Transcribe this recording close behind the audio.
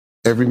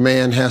Every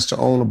man has to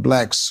own a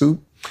black suit.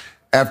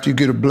 After you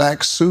get a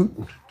black suit,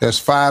 there's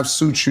 5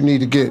 suits you need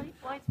to get.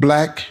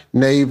 Black,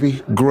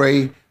 navy,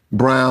 gray,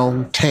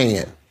 brown,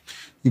 tan.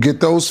 You get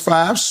those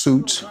 5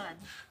 suits,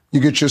 you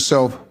get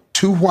yourself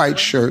 2 white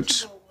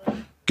shirts,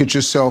 get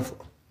yourself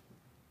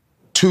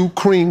 2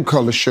 cream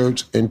color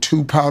shirts and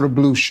 2 powder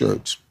blue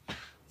shirts.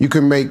 You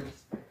can make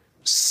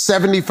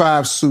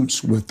 75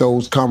 suits with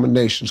those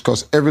combinations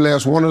because every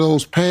last one of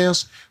those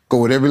pants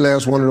go with every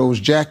last one of those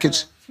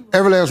jackets.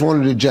 Every last one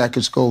of the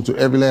jackets goes with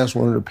every last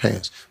one of the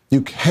pants.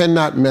 You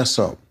cannot mess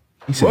up.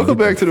 Welcome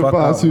back to the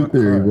 5 suit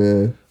theory,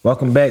 man.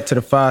 Welcome back to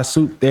the 5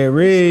 suit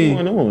theory.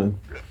 What's going on?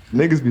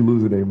 Niggas be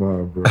losing their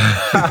mind, bro.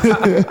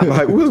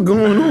 Like, what's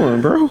going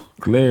on, bro?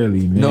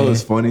 Clearly, man. You know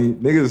what's funny?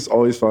 Niggas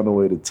always find a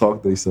way to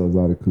talk themselves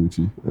out of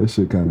coochie. That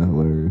shit kind of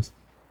hilarious.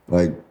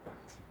 Like,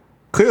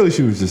 clearly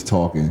she was just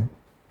talking,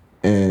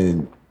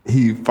 and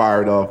he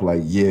fired off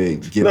like, yeah,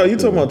 get No, out you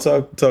there. talking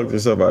about talk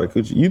yourself out of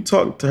coochie. You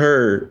talked to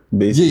her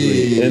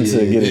basically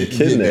into getting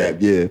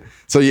kidnapped. Yeah.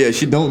 So yeah,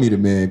 she don't need a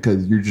man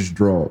because you're just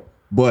drawn.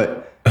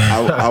 But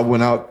I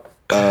went out.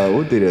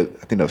 What day that?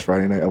 I think that was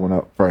Friday night. I went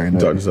out Friday night.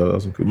 Talk yourself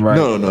out of coochie. Right.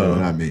 No,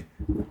 not me.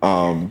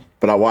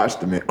 But I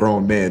watched a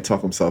grown man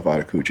talk himself out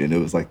of coochie, and it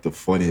was like the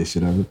funniest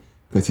shit ever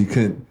because he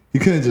couldn't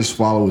just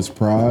follow his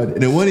pride,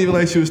 and it wasn't even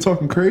like she was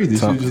talking crazy.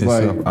 She was just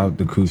like out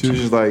the coochie. She was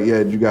just like, yeah,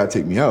 you gotta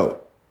take me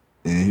out,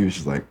 and he was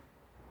just like,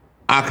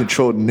 I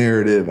control the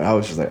narrative. And I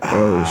was just like,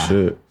 Oh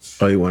shit!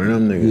 Oh, you one of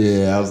them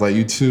niggas? Yeah, I was like,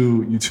 you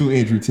too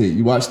Andrew Tate.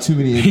 You watch too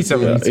many. He said,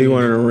 He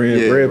one of the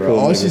red bro. pill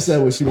All niggas. she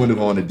said was she wanted to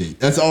go on a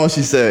date. That's all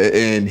she said,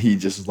 and he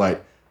just was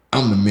like,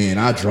 I'm the man.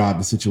 I drive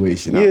the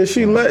situation. Yeah,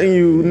 she letting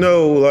you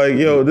know, like,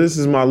 yo, this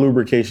is my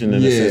lubrication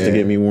in a sense to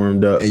get me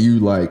warmed up. And you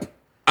like,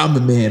 I'm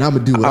the man. I'm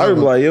gonna do what I I would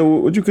be want. like, yo,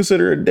 would you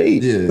consider a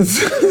date? Yeah, it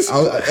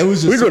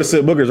was just. We go to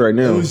Sid Booker's right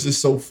now. It was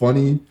just so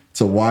funny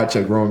to watch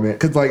a grown man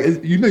because, like,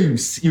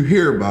 you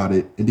hear about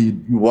it and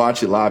then you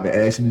watch it live in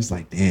action. It's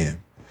like,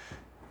 damn,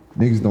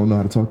 niggas don't know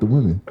how to talk to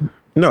women.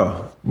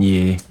 No,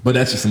 Yeah. But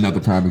that's just another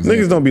prime example.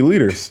 niggas don't be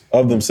leaders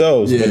of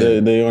themselves, but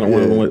they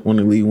want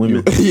to lead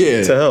women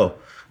Yeah. to hell.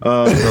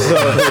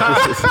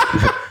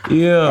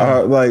 Yeah.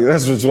 Like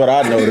that's just what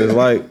I noticed.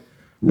 Like,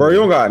 bro, you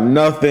don't got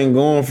nothing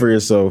going for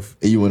yourself,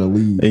 And you want to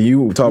lead. and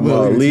you talking You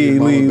wanna about lead to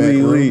your mama back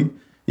room. lead.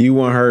 You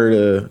want her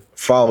to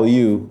follow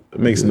you. It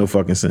makes no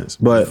fucking sense.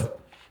 But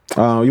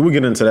we'll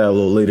get into that a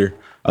little later.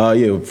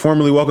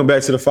 Formally welcome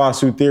back to the 5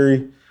 Suit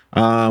Theory.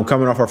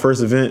 Coming off our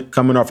first event,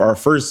 coming off our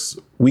first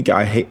week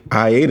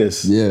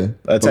hiatus. Yeah.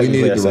 But we technically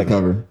needed our to second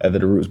recover. after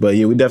the roots. But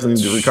yeah, we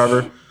definitely need to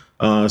recover.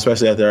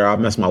 Especially after I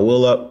messed my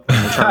will up.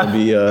 I'm trying to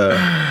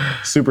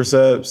be super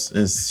subs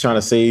and trying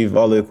to save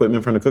all the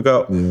equipment from the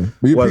cookout. Yeah.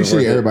 We Wasn't appreciate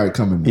worth it. everybody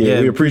coming. Man.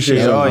 Yeah, we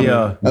appreciate all y'all.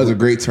 y'all. That was a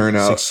great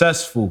turnout.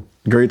 Successful.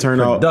 Great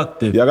turnout.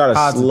 Productive. Y'all gotta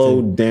Positive.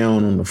 slow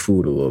down on the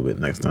food a little bit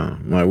next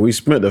time. Like we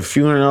spent a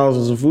few $100s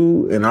on some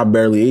food and I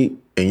barely ate,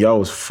 and y'all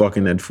was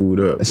fucking that food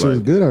up. That shit was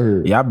good, I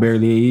heard. Yeah, I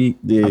barely eat.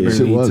 Yeah. I barely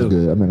Shit eat was too.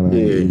 good. I'm not gonna lie.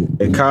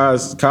 Yeah, and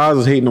Kaz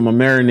was hating on my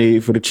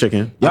marinade for the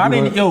chicken. Yo, I You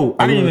didn't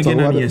wanna even talk get none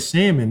about of it? your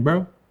salmon,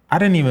 bro. I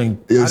didn't even.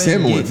 Yo, I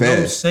salmon didn't went get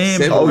no fast.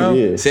 salmon, Oh, bro.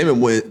 yeah. Salmon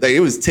went, like, it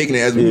was taking it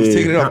as we was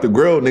taking it off the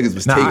grill, niggas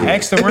was Now taking I it.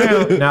 asked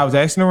around. Now I was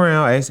asking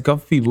around. I asked a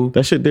couple people.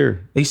 That shit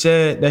there. They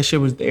said that shit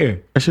was there.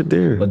 That shit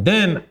there. But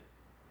then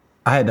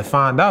I had to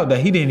find out that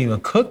he didn't even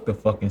cook the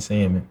fucking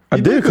salmon. I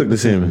did cook the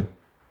salmon.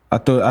 I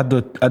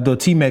thought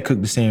T-Mac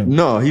cooked the salmon.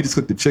 No, he just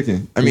cooked the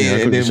chicken. I mean, I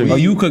cooked and the then chicken. Oh,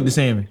 we, you cooked the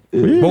salmon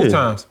Yeah. both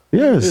times.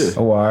 Yes.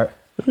 Oh, all right.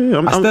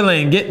 Yeah, I still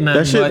ain't getting nothing.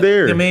 that shit but,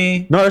 there. I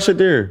mean, No, that shit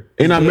there.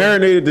 And I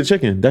marinated the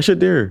chicken. That shit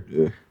there.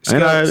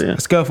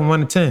 scale from 1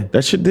 to 10.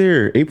 That shit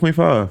there.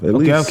 8.5 at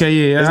least. Okay,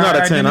 yeah. It's not a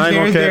Alright, 10. I ain't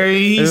gonna there, care.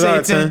 he It's said not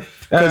a 10. 10.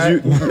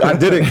 Because I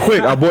did it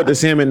quick. I bought the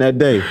salmon that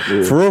day.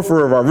 For real, if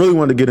I really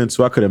wanted to get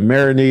into it, I could have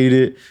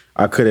marinated it.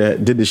 I could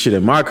have did this shit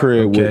in my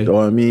crib with,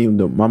 I mean,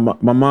 my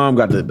mom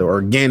got the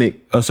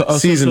organic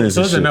seasonings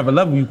So and it's shit. another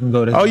level you can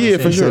go to. Oh, yeah,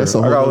 for sure. that's a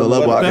I whole got other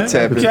level I can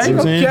tap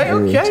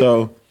into. Okay.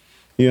 So,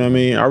 you know what I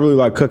mean? I really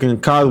like cooking.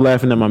 Kyle was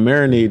laughing at my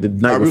marinade the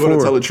night Are we before. going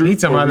to tell the truth? He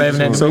talking about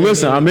laughing at So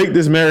listen, I make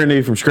this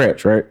marinade from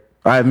scratch, right?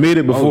 I have made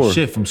it before. Oh,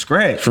 shit, from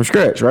scratch. From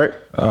scratch, right?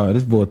 Oh,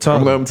 this boy I'm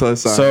talking. letting him tell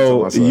his side.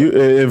 So it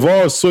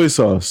involves soy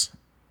sauce,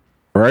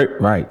 right?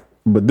 Right.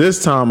 But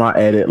this time I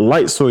added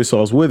light soy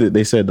sauce with it.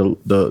 They said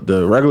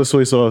the regular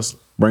soy sauce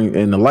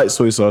and the light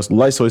soy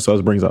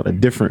sauce brings out a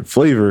different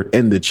flavor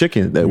in the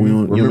chicken that we you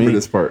know what I remember mean?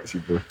 this part,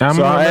 super.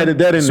 So I added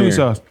that in Soy there.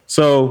 sauce.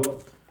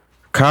 So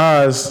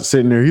Kaz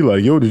sitting there, he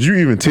like, yo, did you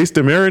even taste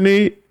the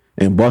marinade?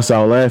 And bust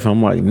out laughing.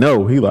 I'm like,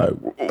 no. He like,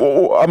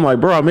 oh. I'm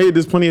like, bro, I made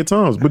this plenty of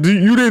times, but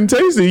you didn't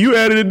taste it. You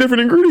added a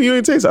different ingredient. You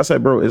didn't taste it. I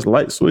said, bro, it's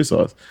light soy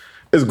sauce.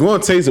 It's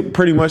going to taste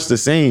pretty much the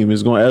same.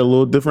 It's going to add a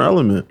little different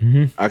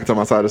element. I can tell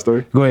my side of the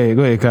story. Go ahead,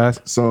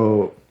 Kaz.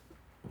 So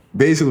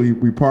basically,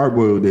 we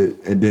parboiled it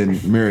and then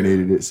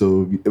marinated it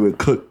so it would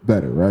cook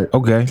better, right?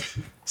 Okay.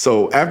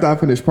 So after I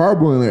finished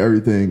parboiling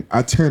everything,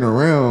 I turn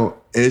around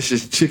and it's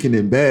just chicken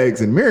in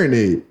bags and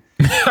marinade.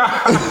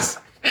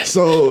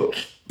 So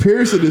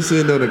Pearson is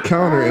sitting on the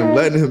counter and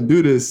letting him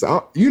do this.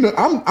 I'm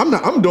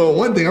doing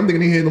one thing. I'm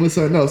thinking he handling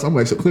something else. I'm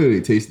like, so clearly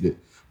they tasted it.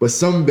 But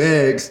some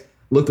bags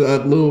looked a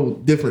little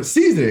different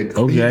seasoning.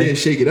 Okay. He didn't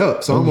shake it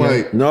up. So I'm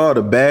like, no,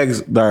 the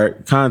bags are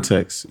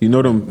context. You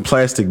know them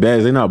plastic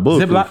bags, they're not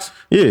bulletproof. Ziplocs?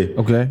 Yeah.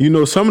 Okay. You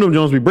know some of them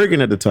Jones be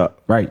breaking at the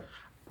top. Right.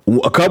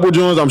 A couple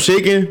Jones I'm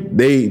shaking,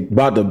 they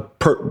about to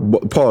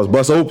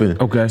bust open.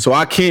 Okay. So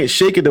I can't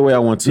shake it the way I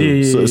want to.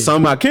 Yeah. So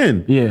some I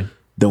can. Yeah.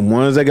 The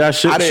ones that got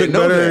shook better, that. you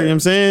know what I'm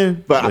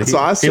saying? But like, so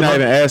I he not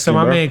even asking, So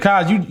my bro. man,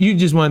 Kaz, you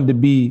just wanted to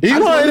be. He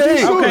wanted to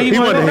hate. Okay, he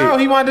wanted to know.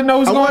 He wanted to know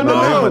what's going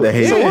on.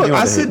 So look,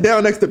 I sit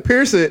down next to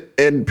Pearson,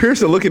 and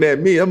Pearson looking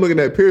at me. I'm looking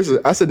at Pearson.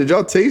 I said, "Did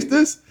y'all taste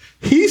this?"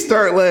 He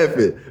start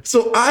laughing.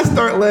 So I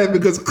start laughing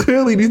because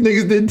clearly these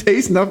niggas didn't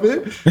taste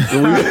nothing.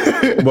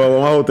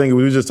 Well, my whole thing,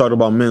 we was just talking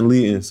about men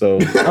leading. So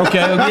Okay,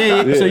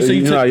 yeah. So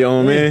you know took, how your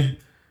own man.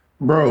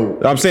 Bro,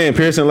 I'm saying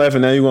Pearson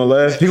laughing. Now you gonna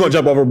laugh? He gonna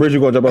jump over a bridge. You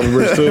gonna jump over a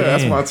bridge too?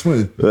 that's my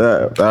twin.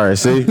 All right,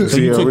 see. So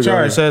you took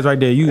charge. Says right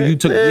there. You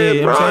took.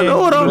 Yeah, bro, I know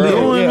what I'm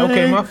doing. Yeah, okay,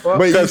 man. my fault.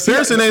 Because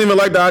Pearson ain't even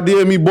like the idea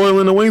of me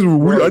boiling the wings.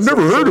 I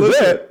never heard of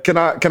that.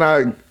 Can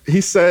I?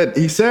 He said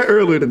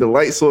earlier that the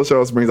light soy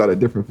sauce brings out a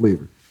different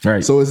flavor.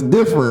 Right. So it's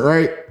different,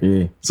 right?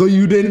 Yeah. So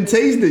you didn't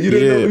taste it. You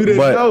didn't know. You didn't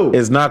but know.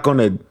 it's not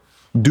gonna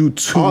do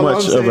too All much I'm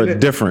of saying a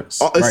is-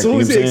 difference. As soon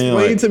as he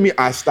explained to me,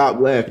 I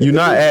stopped laughing. You're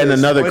not adding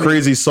another funny.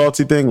 crazy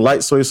salty thing.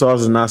 Light soy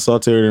sauce is not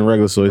saltier than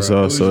regular soy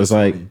sauce, so it's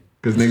like.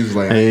 Because niggas was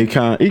like, Hey,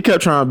 he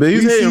kept trying to be.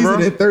 He's we hating, bro.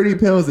 seasoned 30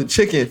 pounds of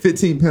chicken,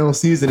 15 pounds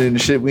seasoning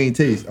and shit we ain't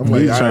taste. I'm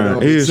like, He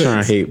was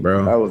trying to hate, I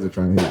bro. wasn't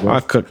trying to hate, bro. I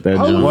cooked that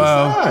I was joint.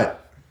 Well,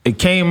 it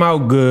came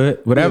out good.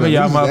 Whatever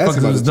Yeah, y'all he was asking motherfuckers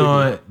about was the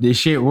chicken. doing, this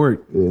shit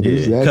worked. Yeah, he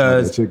was asking about the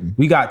Because chicken.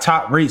 we got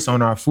top rates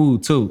on our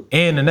food too.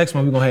 And the next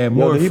one we're gonna have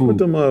more Did he put food.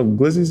 them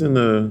glizzies in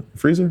the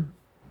freezer?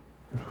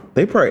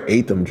 They probably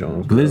ate them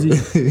Jones. bro. Glizzy?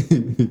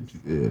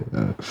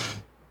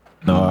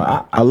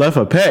 No, I left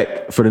a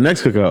pack for the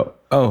next cookout.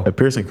 Oh. At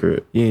Pearson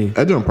crib. yeah.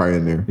 That joint probably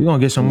in there. We gonna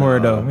get some more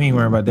though. We ain't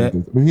worried about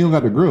that. But he don't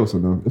got the grill, so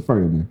no, it's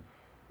probably in there.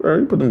 Bro,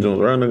 you put them Jones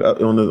right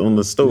on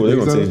the stove. They think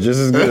gonna so? taste just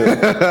as good.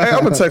 Hey,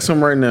 I'm gonna text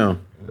him right now.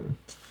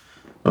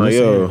 I'm like,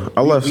 yo,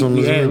 I left some.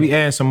 We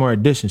add some more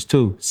additions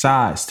too.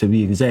 Sides to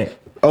be exact.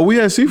 Oh, we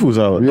had seafood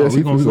salad. Yeah, We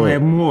seafood gonna salad.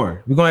 have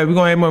more. We gonna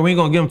have more. We ain't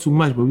gonna give them too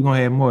much, but we gonna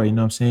have more. You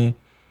know what I'm saying?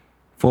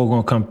 Before we're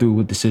gonna come through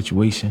with the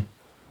situation.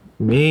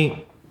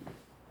 Me,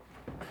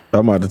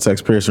 I'm about to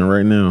text Pearson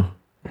right now.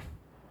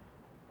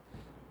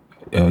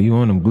 yo, you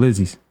on them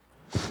glizzies?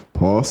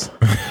 Pause.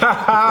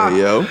 Hey,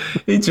 yo.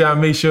 He trying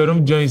to make sure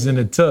them joints in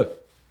the tuck.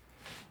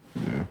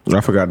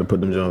 I forgot to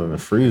put them Jones in the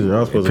freezer. I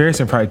was supposed to.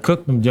 Pearson probably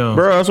cooked them Jones.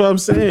 Bro, that's what I'm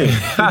saying.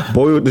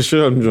 Boiled the shit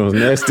out of them Jones.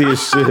 Nasty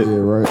as shit. Yeah,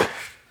 right.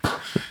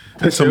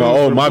 Somebody,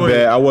 oh, my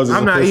bad. I wasn't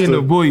I'm not supposed eating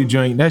to. the boy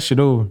joint. That shit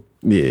over.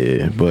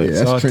 Yeah, but Yeah, that's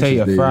Saute trenches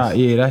or days. fry.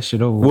 Yeah, that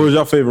shit over. what was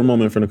your favorite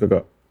moment from the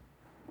cookout?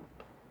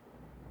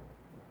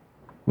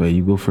 Well,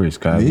 you go first,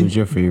 guys. Me? What's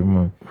your favorite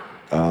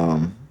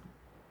moment?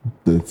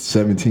 The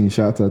 17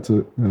 shots I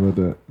took. How about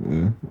that?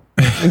 Yeah.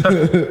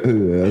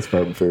 Yeah, that's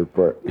probably my favorite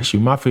part. Shoot,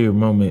 my favorite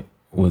moment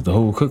was the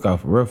whole cookout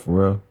for real, for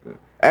real.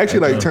 Actually,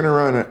 like, turn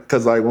around,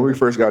 because, like, when we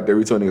first got there,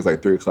 we told niggas,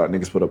 like, 3 o'clock.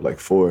 Niggas put up, like,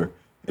 4.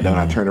 And then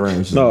when I turned around, it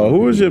was just No, like, who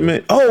was your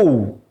man?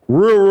 Oh,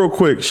 real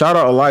quick. Shout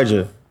out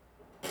Elijah.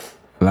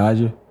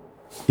 Elijah?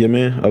 Yeah,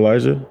 man,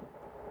 Elijah.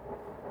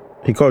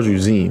 He calls you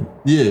Zine.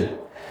 Yeah.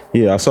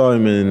 Yeah, I saw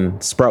him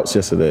in Sprouts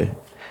yesterday.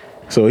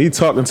 So he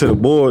talking to the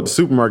boy at the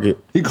supermarket.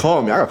 He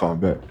called me. I got to call him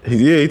back.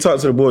 He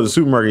talked to the boy at the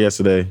supermarket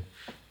yesterday.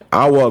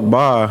 I walked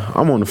by.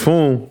 I'm on the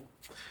phone.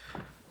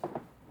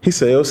 He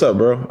said, "What's up,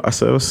 bro?" I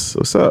said,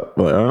 "What's up?"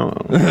 Like, I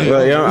don't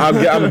know.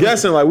 Like, I'm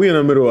guessing like we in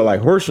the middle of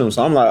like Horsham,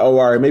 so I'm like, "Oh,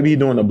 all right, maybe he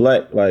doing the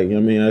black." Like, you know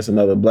what I mean, that's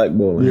another black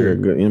boy in here.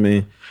 Good, you know what I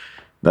mean?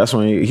 That's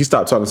when he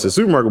stopped talking to the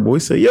supermarket boy. He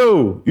said,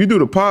 "Yo, you do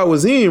the pod with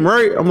Zim,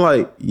 right?" I'm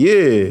like,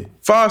 "Yeah."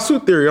 5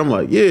 Suit Theory. I'm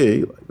like, "Yeah."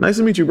 He like, "Nice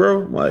to meet you,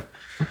 bro." I'm like,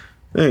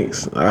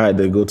 "Thanks." I had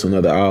to go to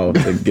another aisle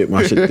to get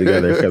my shit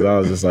together because I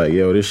was just like,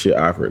 "Yo, this shit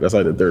awkward." That's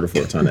like the 3rd or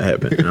 4th time that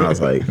happened, and I was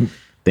like,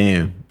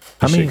 "Damn,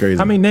 this shit crazy."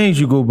 How many names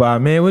you go by,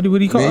 man? What do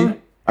you call Me? it?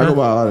 I go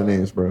by a lot of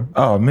names, bro.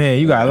 Oh man,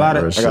 you got a lot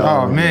of. I got a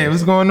lot Oh of man,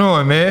 what's going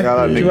on, man? got a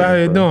lot of What you out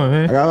here nicknames, doing, I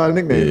man? got a lot of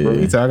nicknames, bro.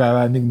 He said I got a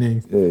lot of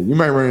nicknames. Yeah, you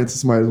might run into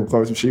somebody who's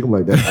call some shit. I'm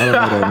like that. I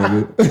don't know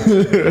that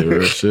nigga.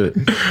 Real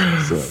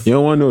shit. You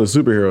don't want to know a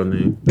superhero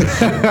name.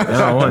 I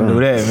don't want to do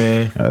that,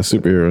 man. A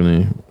superhero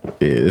name.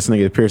 Yeah, this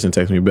nigga Pearson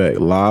texted me back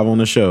live on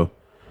the show.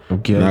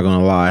 Okay. Not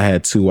gonna lie, I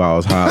had 2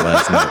 hours high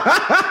last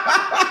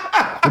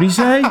night. What do you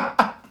say?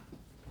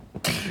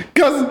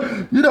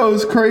 Because, you know,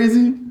 it's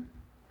crazy.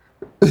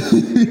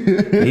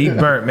 He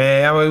burnt,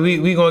 man. I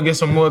mean, we gonna get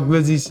some more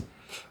glizzies.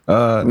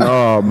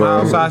 No,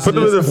 bro. Mild Put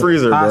them in the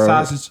freezer, hot bro.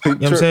 sausage. You know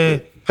what I'm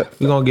saying?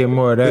 We gonna get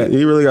more of that.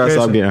 He really gotta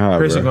stop Pearson- getting hot,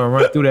 Pearson bro. gonna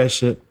run through that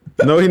shit.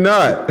 No, he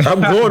not.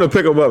 I'm going to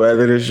pick him up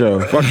after this show.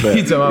 Fuck that.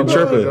 He talking You about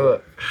tripping.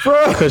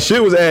 bro. Cause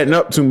shit was adding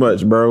up too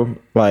much, bro.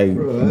 Like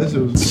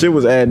shit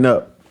was adding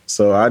up.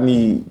 So I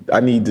need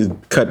to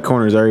cut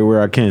corners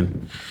everywhere I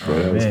can. Bro,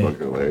 that was man. fucking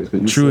hilarious.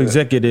 'Cause you True said-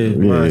 executive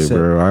Yeah, mindset.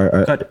 bro.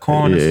 I Cut the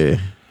corners. Yeah.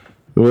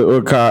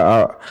 What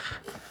Kyle,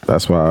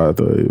 That's why I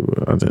thought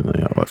I didn't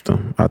think I left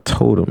him. I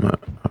told him that.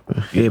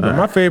 Yeah, but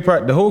my favorite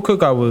part, the whole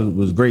cookout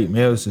was great,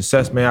 man. It was a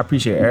success, man. I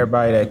appreciate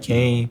everybody that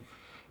came,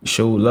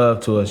 showed love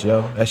to us,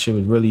 yo. That shit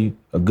was really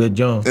a good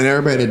jump. And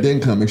everybody that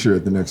didn't come, make sure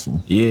at the next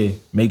one. Yeah,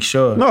 make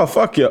sure. No,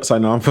 fuck you. So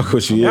no, I'm fucking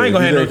with you. Yeah, I ain't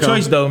gonna have no come.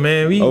 choice though,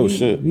 man.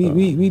 Shit.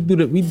 We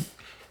do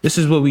this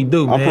is what we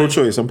do, man. I'm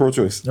pro-choice. I'm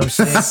pro-choice. You know what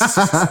I'm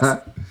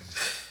saying?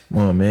 Come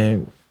on,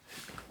 man.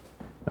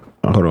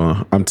 Hold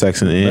on. I'm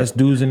texting in. Best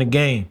dudes in the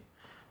game.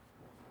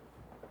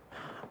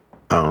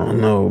 I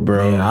don't know,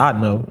 bro. Yeah, I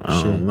know.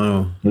 I don't know. You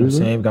know what I'm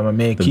saying? Got my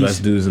man The Keith.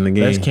 best dudes in the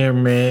game. Best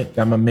cameraman.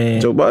 Got my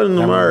man. Joe Biden,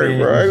 got I'm my alright, man-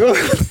 bro.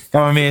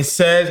 Got my man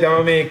Sez. Got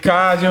my man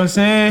Kaz. You know what I'm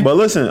saying? But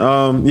listen,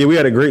 yeah, we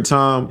had a great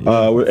time.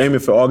 We're aiming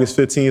for August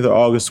 15th or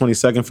August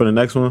 22nd for the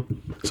next one.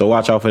 So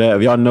watch out for that.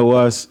 If y'all know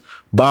us,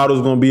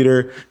 Bottle's gonna be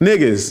there.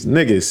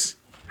 Niggas.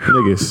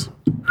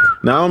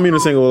 Now, I don't mean to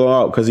single him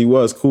out because he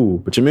was cool,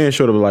 but your man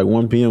showed up at like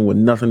 1 p.m. with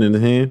nothing in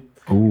his hand.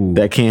 Ooh.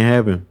 That can't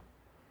happen.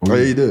 Oh,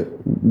 yeah, you did.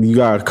 You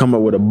gotta come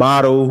up with a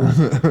bottle,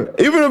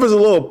 even if it's a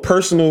little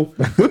personal.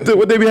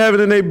 What they be having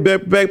in their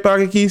back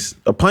pocket keys?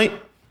 A pint,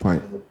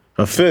 Pint.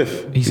 a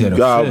fifth. He said you a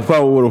gotta fifth.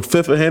 come up with a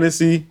fifth of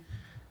Hennessy.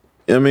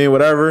 I mean,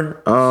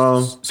 whatever.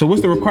 So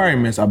what's the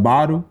requirements? A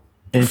bottle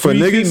and For 3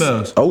 niggas,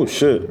 females. oh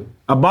shit.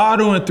 A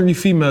bottle and 3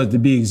 females to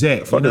be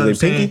exact. Fuck, you know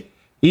is what I'm they saying? pinky?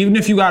 Even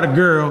if you got a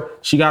girl,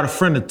 she got a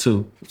friend or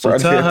two. So Right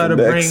tell here her to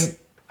next. bring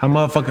her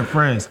motherfucking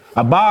friends.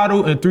 A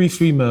bottle and 3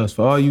 females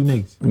for all you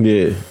niggas.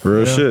 Yeah,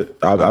 real shit.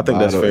 I think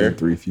that's Bottle fair. and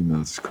 3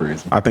 females is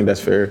crazy. I think that's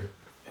fair.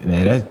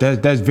 Man,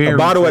 that's very A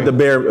bottle at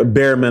fair. the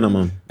bare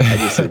minimum. I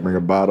just say bring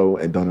a bottle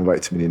and don't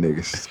invite too many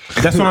niggas.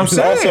 That's what I'm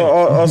saying.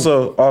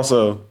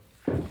 Also,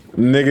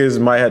 niggas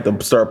might have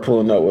to start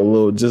pulling up with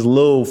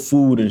little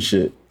food and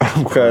shit.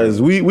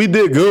 Because we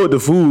did good with the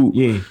food.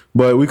 Yeah.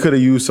 But we could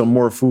have used some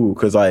more food.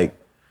 Because like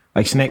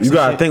snacks. you and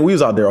gotta shit. think we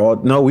was out there all.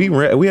 No, we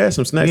had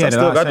some snacks. We I had a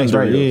still lot got of these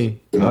snacks, right? Doritos.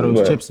 Yeah, all those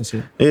But- chips and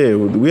shit. Yeah,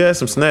 we had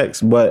some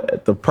snacks,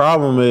 but the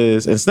problem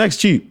is, and snacks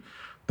cheap.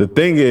 The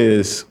thing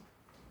is,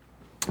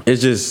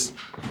 it's just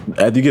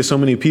after you get so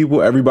many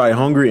people, everybody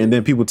hungry, and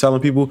then people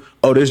telling people,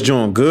 "Oh, this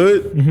joint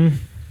good." Mm-hmm.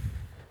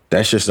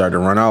 That shit started to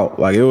run out.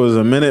 Like it was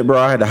a minute, bro.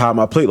 I had to hide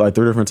my plate like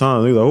 3 different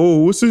times. They was like, "Oh,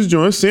 what's this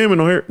joint? It's salmon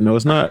on here." No,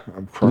 it's not.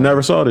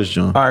 Never saw this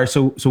joint. All right,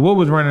 so what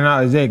was running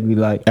out exactly?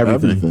 Like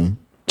Everything.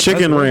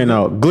 Chicken ran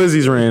out.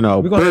 Glizzies ran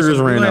out. We gonna have Burgers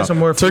some- we ran gonna have out. some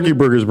more food. Turkey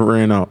burgers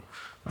ran out.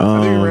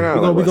 I think we ran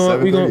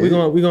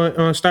out we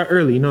gonna start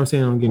early. You know what I'm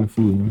saying? I'm getting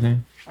food. You know what I'm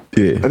saying?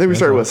 Yeah. I think we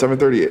started,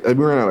 7:38?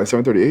 We ran out like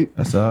 7:38.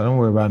 That's all. Don't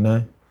worry about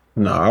nothing.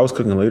 No, I was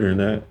cooking later than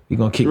that. We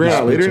gonna kick You ran this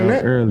out later bitch than off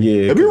that? early.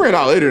 Yeah. If we ran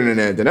out later than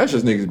that, then that's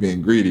just niggas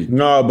being greedy.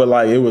 No, but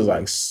like it was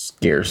like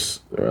scarce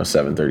around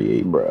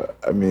 7:38, bro. Bruh,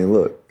 I mean,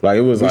 look. Like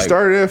it was We like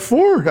started at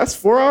 4. That's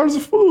 4 hours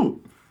of food.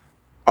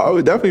 I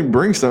would definitely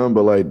bring some,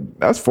 but like,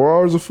 that's 4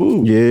 hours of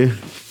food. yeah.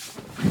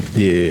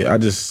 I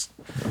just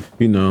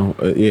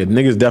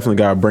niggas definitely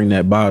gotta bring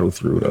that bottle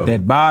through though.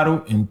 That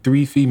bottle and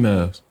 3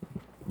 females.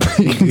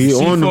 He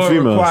on the C4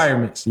 females.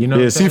 requirements. You know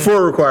what Yeah, I'm saying?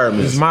 C4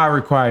 requirements. It's my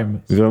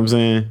requirements. You know what I'm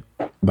saying?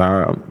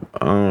 But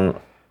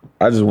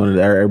I just wanted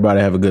everybody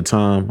to have a good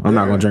time. I'm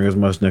not gonna drink as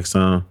much next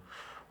time.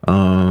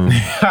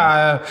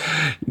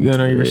 You got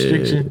no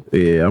restriction?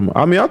 Yeah,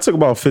 I took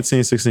about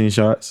 15, 16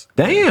 shots.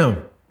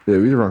 Damn. Yeah,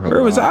 we drunk a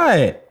Where was lot.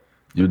 I at?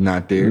 You're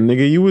not there.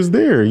 Nigga, you was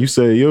there. You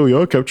said, yo,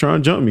 y'all kept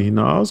trying to jump me.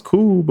 No, I was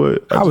cool,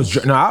 but I was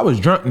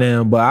drunk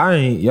now, but I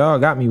ain't. Y'all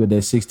got me with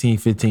that 16,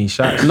 15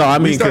 shots. No, I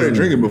We mean, started 'cause-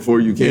 drinking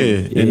before you Yeah,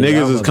 came. and Yeah,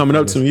 niggas I is coming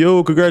up to me,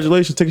 yo,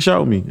 congratulations, take a shot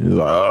with me. And it's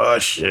like, oh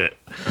shit,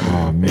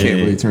 Oh man. Can't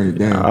really turn it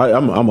down.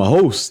 I'm a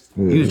host.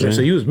 So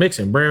you was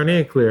mixing brown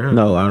and clear, huh?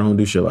 No, I don't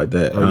do shit like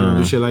that. You don't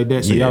do shit like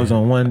that. So yeah. y'all was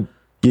on one.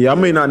 Yeah, I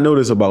may not know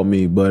this about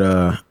me,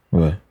 but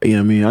What? you know what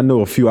I mean, I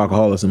know a few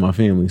alcoholics in my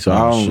family, so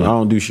I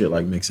don't do shit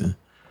like mixing.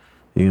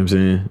 You know what I'm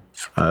saying?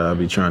 I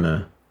be trying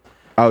to.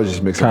 I was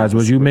just mixing. Kaz,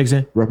 was you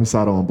mixing?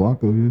 Reposado and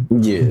Blanco,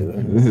 yeah.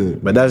 Yeah,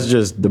 but that's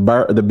just the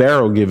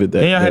barrel give it that.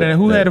 Then y'all had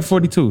who that- had a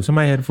 42?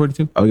 Somebody had a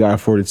 42. Oh, we got a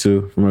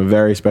 42 from a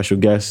very special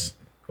guest.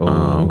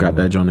 Got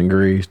that joint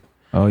engraved.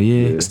 Oh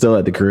yeah. Still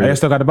at the crib. I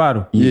still got the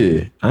bottle.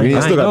 Yeah, I still ain't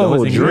got know the it whole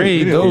was drink.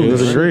 engraved, It though.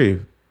 was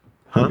engraved.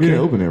 You didn't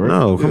open it, right?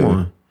 No, come Yeah.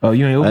 on. Oh,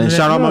 you ain't open And that?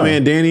 shout out my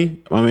man Danny.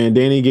 My man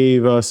Danny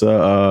gave us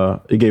a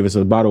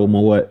bottle of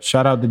Moet.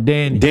 Shout out to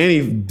Danny.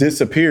 Danny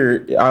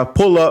disappeared. I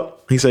pull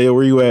up. He said, "Yo,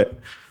 where you at?"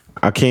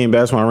 I came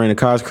back. That's when I ran the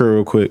Cos crew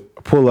real quick.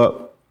 I pull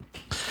up.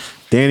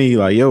 Danny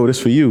like, "Yo, this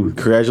for you.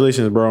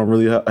 Congratulations, bro. I'm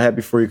really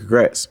happy for you.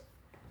 Congrats.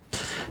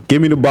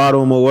 Give me the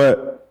bottle of Moet."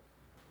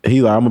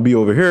 He like, "I'm gonna be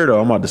over here though.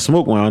 I'm about to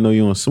smoke one. I know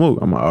you don't smoke."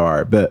 I'm like, "All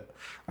right, bet."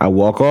 I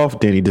walk off.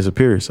 Danny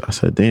disappears. I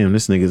said, "Damn,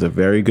 this nigga's a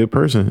very good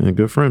person and a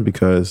good friend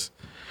because."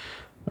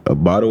 A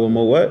bottle of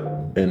Moet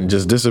and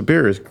just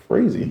disappear is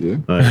crazy. Yeah.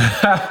 Like,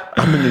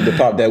 I'm gonna need to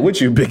pop that with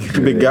you,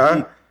 big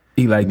guy.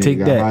 He like Nigga take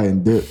got high that.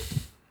 and dip.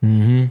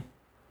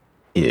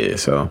 Yeah,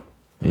 so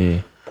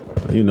Yeah.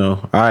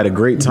 I had a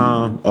great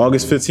time.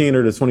 August 15th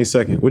or the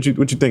 22nd. What you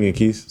thinking,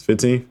 Keith?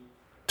 15th?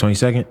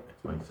 22nd.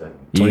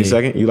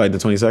 22nd? You like the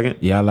 22nd?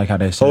 Yeah, I like how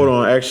that. Hold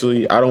on,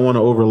 actually, I don't want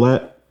to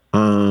overlap.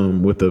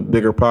 with the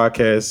bigger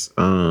podcast,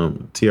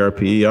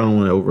 TRP. I don't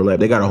want to overlap.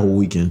 They got a whole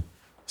weekend,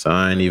 so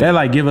I ain't even. That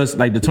like give us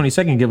like the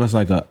 22nd give us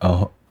like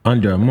a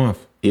under a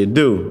month. It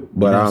do,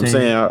 but You know what I'm I'm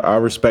saying I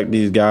respect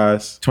these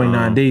guys.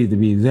 29 days to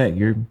be exact.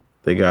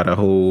 They got a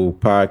whole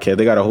podcast.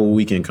 They got a whole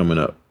weekend coming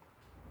up.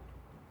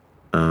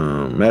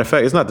 Matter of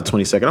fact, it's not the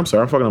 22nd. I'm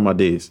sorry, I'm fucking on my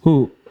days.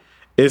 Who?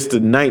 It's the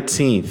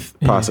 19th,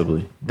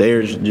 possibly.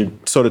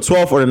 So the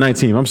 12th or the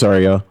 19th. I'm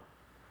sorry, y'all.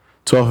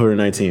 12th or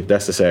the 19th.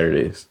 That's the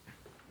Saturdays.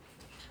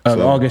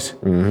 August.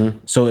 Mm-hmm.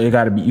 So it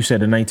got to be. You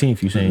said the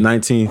 19th. You saying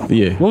 19th?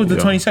 Yeah. What was the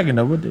 22nd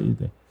though? What day is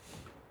that?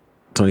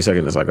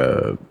 22nd is like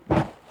a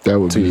That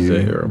would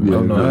Tuesday be or Oh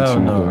no, hell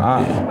no. Tuesday.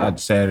 I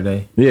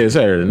Saturday. yeah,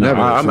 Saturday. No,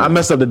 Never I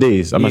messed up the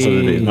days. My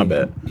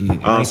bad.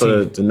 Yeah.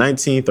 So the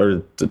 19th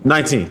or the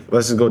 19th.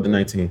 Let's just go with the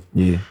 19th.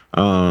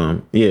 Yeah.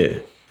 Yeah.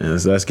 And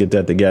so let's get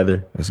that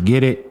together. Let's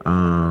get it.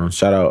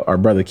 Shout out our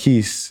brother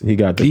Keese. He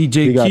got the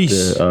DJ he got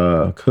Keese.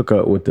 the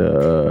cookout with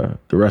the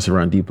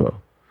restaurant depot.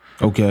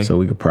 Okay. So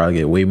we could probably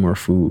get way more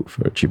food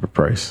for a cheaper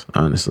price,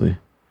 honestly.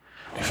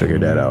 Figure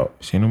that out.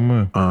 Say no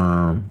more.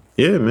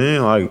 Yeah,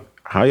 man. Like,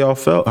 how y'all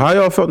felt? How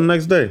y'all felt the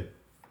next day?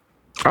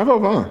 I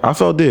felt fine. I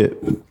felt dead.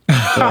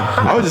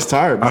 I was just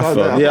tired. I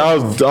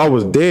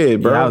was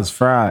dead, bro. Yeah, I was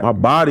fried. My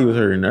body was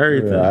hurting,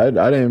 everything. I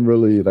didn't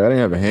really I didn't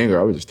have a hangover.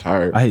 I was just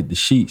tired. I hit the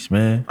sheets,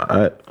 man.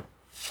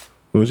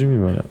 What you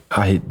mean by that?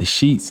 I hit the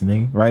sheets,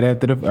 nigga. Right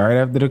after the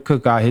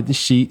cookout, I hit the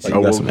sheets.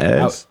 You got some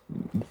ass?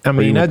 I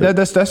mean,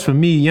 that's for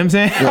me. You know what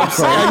I'm saying?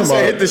 I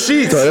said hit the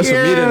sheets. So that's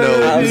for me to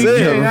know. I'm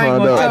saying. I ain't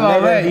gonna tell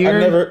all that, you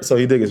heard? So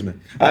he dig his man.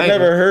 I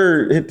never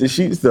heard hit the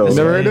sheets though. You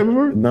never heard that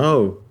before?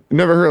 No. You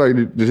never heard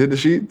like just hit the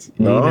sheets?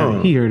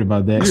 No. He heard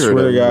about that. I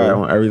swear to God,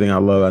 on everything I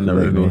love, I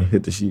never go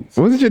hit the sheets.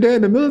 Wasn't your dad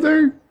in the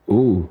military?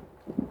 Ooh.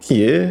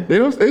 Yeah. They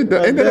don't. Ain't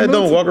that Dad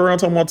don't walk around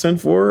talking about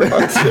 10-4.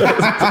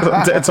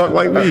 Dad talk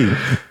like me.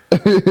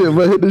 But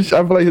I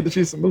feel like hit the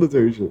sheets some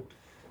military shit.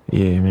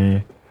 Yeah,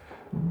 man.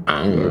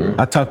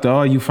 I talked to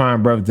all you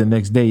fine brothers the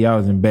next day. Y'all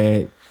was in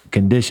bad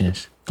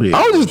conditions. Yeah.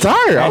 I was just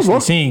tired. I Actually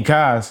was seen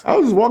Kaz.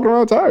 just walking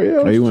around tired. Yeah.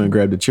 Oh, you went and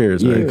grabbed the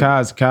chairs, Yeah, right?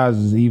 Kaz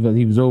was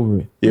he was over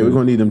it. Yeah, we're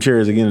gonna need them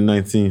chairs again in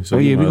 19. So Oh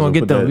yeah, we we gonna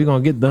get them. We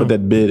gonna get them. Put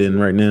that bid in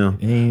right now.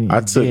 Ain't- I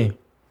took yeah.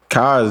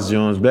 Kaz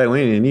Jones back. We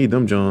didn't need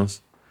them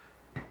Jones.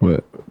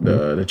 What?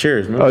 The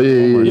chairs, man. Oh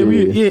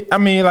yeah. Yeah, I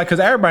mean, like, cause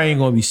everybody ain't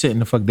gonna be sitting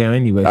the fuck down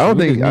anyway. I don't So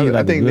we think. just need, I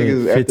like, think a good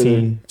niggas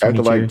 15, 20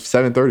 after like chairs.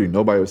 7:30,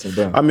 nobody was sitting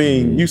down. I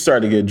mean, you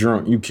start to get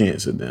drunk, you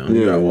can't sit down.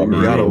 You Yeah, gotta walk you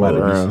around. gotta walk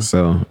Everybody- around.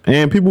 So,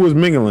 and people was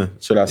mingling.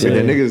 Should I say?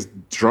 Yeah, the niggas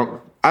drunk.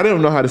 I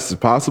don't know how this is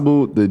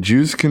possible. The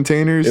juice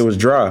containers. It was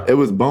dry. It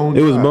was bone.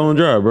 It was bone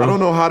dry, bro. I don't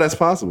know how that's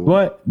possible.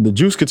 What? The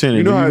juice container.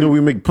 You know how- knew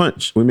we make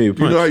punch. We made You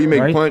punch. know how you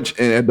make Right? punch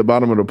and at the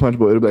bottom of the punch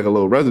bowl it'll be like a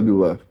little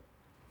residue left.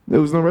 There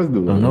was no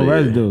residue left. No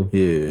residue.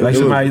 Yeah. Like It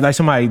somebody.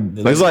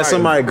 It's like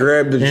somebody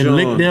grabbed the and joint.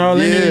 licked it all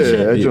in Yeah, it and shit.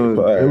 that joint-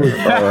 it was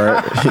All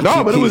right.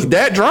 no, but it was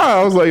that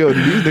dry. I was like, yo,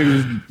 these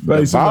niggas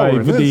Like somebody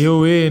devouring put the this.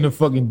 whole head in a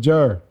fucking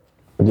jar.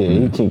 Yeah,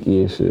 he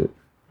kinky as shit.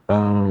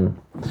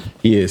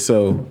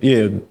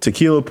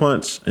 Tequila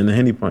punch and the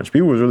Henny punch.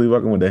 People was really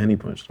fucking with the Henny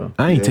punch though.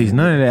 I ain't taste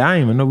none of that. I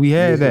didn't even know we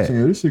had that.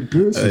 This shit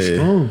good. This shit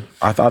Yeah.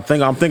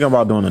 strong. I'm thinking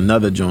about doing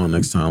another joint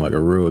next time, like a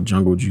real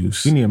jungle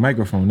juice. We need a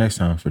microphone next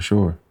time for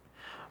sure.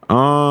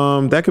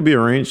 That could be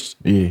arranged.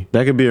 Yeah.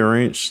 That could be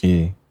arranged.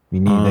 Yeah, we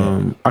need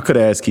that. I could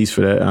ask Keith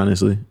for that,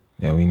 honestly.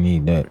 Yeah, we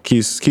need that.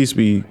 Keith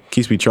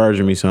be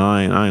charging me, so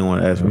I ain't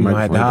want to ask for We gonna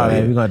have to holler at. We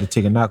microphone. gonna have to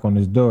take a knock on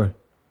this door.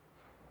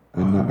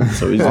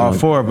 So he's All gonna-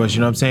 four of us, you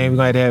know what I'm saying? We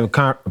gonna have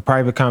to have a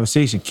private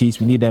conversation. Keith,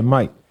 we need that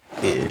mic.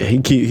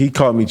 he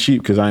called me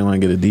cheap because I ain't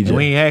want to get a DJ.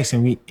 We ain't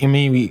asking. We We ain't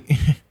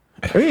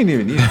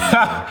even need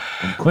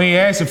it. we ain't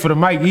asking for the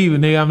mic either,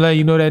 nigga. I'm letting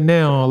you know that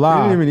now on We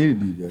live. didn't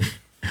even need a DJ.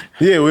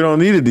 Yeah, we don't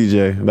need a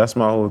DJ. That's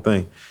my whole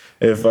thing.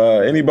 If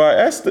anybody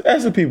ask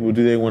the people,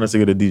 do they want us to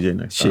get a DJ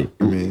next time?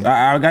 Shit.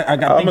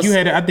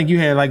 I think you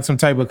had like some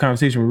type of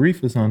conversation with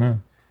Reef or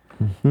something,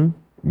 huh?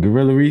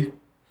 Gorilla Reef.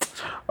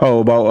 Oh,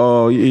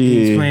 about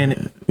He's playing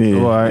it. Yeah,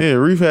 Oh, all right. yeah.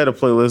 Reef had a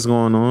playlist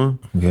going on.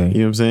 Okay. You know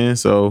what I'm saying?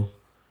 So,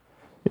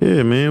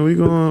 yeah, man, we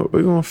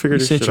gonna figure We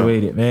this shit out.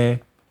 situated,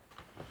 man.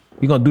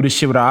 We gonna do this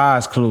shit with our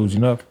eyes closed, you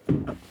know?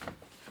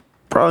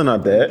 Probably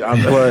not that,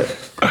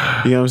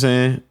 but you know what I'm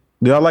saying.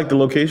 Do y'all like the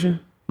location?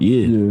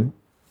 Yeah.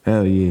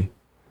 Hell yeah.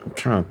 I'm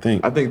trying to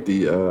think. I think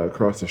the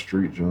across the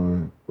street,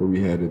 John, where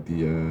we had it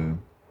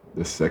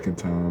the second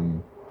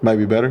time, Might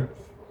be better.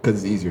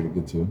 because it's easier to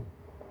get to.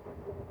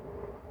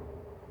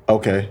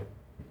 Okay.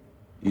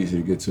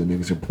 Easier to get to.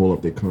 Niggas can pull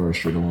up their car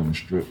straight on the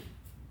strip.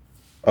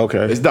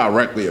 Okay. It's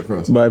directly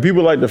across. But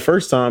people like the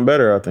first time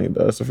better. I think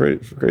that's the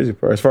crazy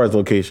part as far as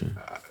location.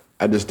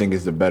 I just think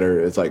it's the better.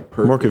 It's like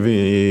perfect. More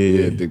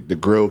convenient. Yeah. The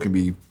grill can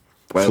be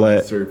flat, Flat. on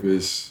the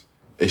surface.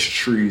 It's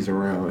trees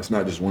around. It's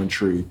not just one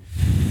tree.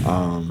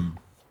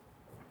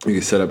 You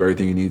can set up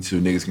everything you need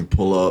to. Niggas can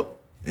pull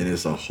up, and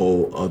it's a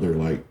whole other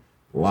like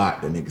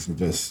lot that niggas can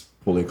just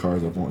pull their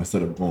cars up on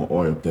instead of going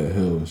all up that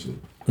hill and shit.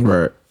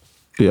 Right.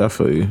 Yeah, I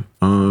feel you.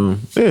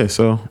 Yeah.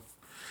 So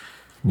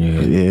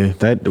Yeah.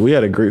 That we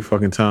had a great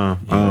fucking time.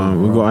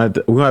 We're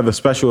gonna have a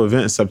special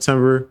event in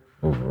September.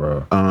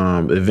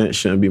 Event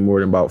shouldn't be more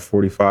than about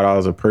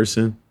 $45 a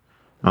person.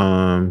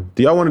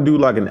 Do y'all want to do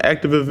like an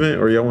active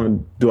event, or y'all want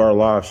to do our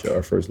live show,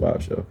 our first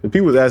live show? Because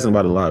people was asking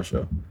about the live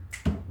show.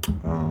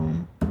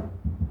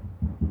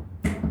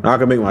 I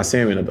can make my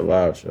salmon at the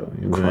live show.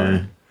 You know what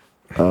I'm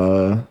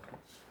saying?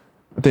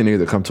 I think niggas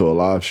that come to a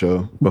live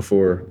show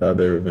Before the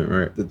other event,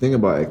 right? The thing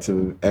about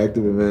active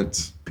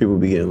events, People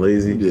be getting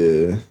lazy.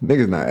 yeah,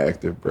 niggas not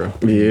active, bro.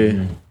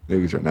 Yeah.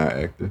 Niggas are not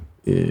active.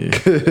 Yeah.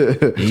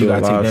 You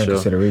gotta take that into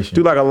consideration.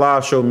 Do like a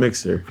live show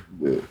mixer.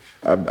 Yeah.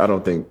 I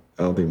don't think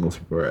most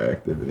people are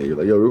active. And they're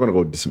like, yo, we're gonna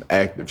go do some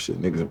active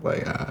shit. Niggas are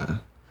like,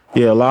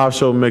 Yeah, live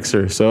show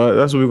mixer. So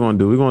that's what we're gonna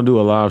do. We're gonna do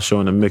a live show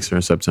in the mixer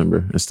in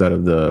September instead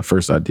of the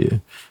first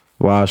idea.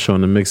 Live show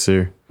in the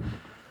mixer.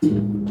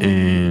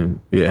 And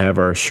have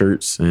our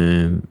shirts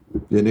and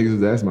yeah, niggas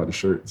was asking about the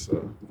shirts.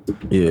 So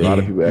yeah, a lot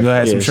of people. You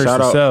had some shirts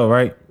to sell,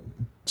 right?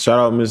 Shout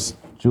out Miss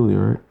Julia,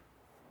 right?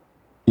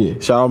 Yeah,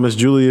 shout out Miss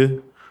Julia. You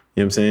know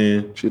what I'm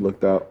saying? She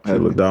looked out. She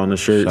looked out on the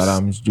shirts. Shout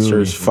out Miss Julia.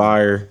 Shirts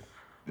fire.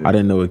 Yeah. I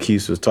didn't know what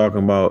Keith was talking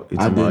about. He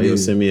talking about, yo,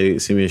 send me a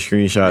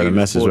screenshot of the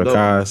message with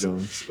Kaz.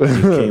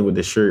 He came with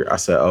the shirt. I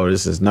said, oh,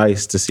 this is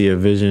nice to see a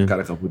vision.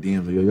 Got a couple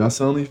DMs like, yo, y'all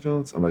selling these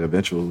Jones? I'm like,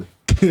 eventually.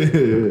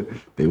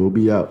 They will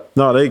be out.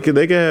 No, they can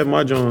have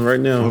my joint right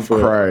now for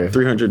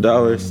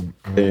 $300.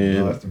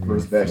 And that's the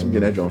first batch. I'm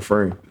getting that joint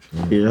free.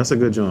 Yeah, that's a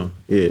good joint.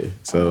 Yeah,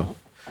 so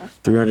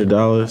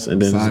 $300,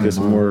 and then just get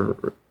some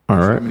more. All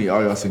right. How many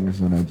are y'all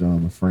singers on that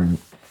joint? I'm frame.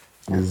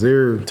 Is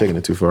there taking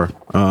it too far?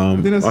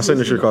 My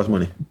signature costs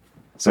money.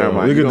 So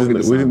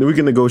we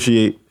can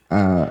negotiate.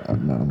 No,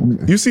 I'm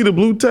okay. You see the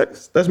blue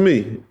text? That's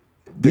me.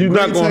 You're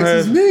not gonna have.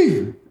 Is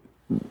me.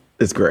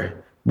 It's gray,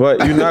 but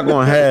you're not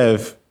gonna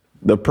have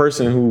the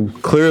person who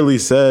clearly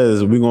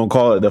says we're gonna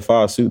call it the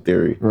 5-suit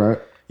theory. Right.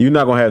 You're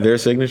not gonna have their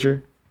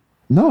signature.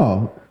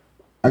 No,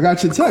 I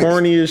got your text.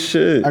 Corny as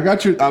shit. I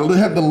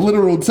have the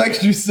literal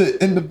text you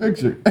sent in the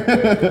picture.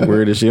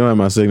 Weird as shit. You don't have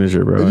my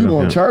signature, bro. You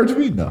gonna charge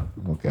me? No.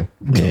 Okay.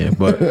 Yeah,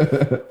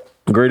 but.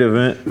 Great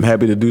event. I'm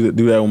happy to do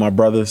that with my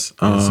brothers.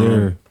 Yes,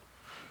 sir.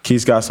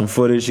 Keith's got some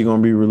footage he's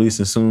gonna be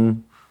releasing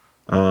soon.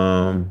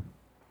 And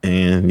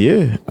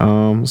yeah,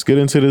 let's get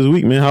into this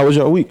week, man. How was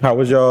y'all week? How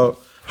was y'all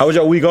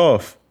week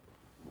off?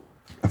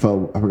 I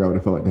forgot what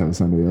it felt like to have a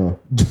Sunday off.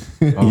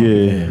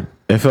 Man.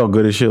 It felt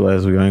good as shit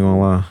last week. I ain't gonna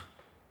lie.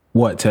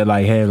 What, to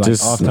like have like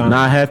Just off time?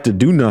 not have to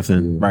do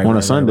nothing on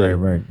a Sunday.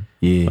 Right.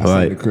 Yeah. I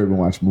sat in the crib and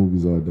watched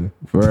movies all day.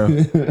 For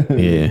real.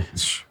 Yeah.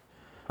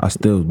 I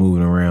still was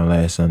moving around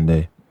last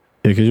Sunday.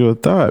 Yeah, cause you're a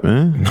thought,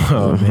 man.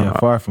 Oh man,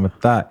 far from a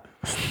thought.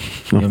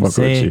 You know what I'm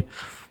saying?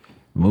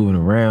 Moving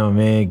around,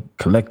 man,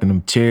 collecting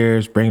them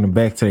chairs, bringing them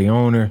back to the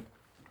owner.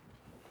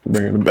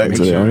 Bringing them back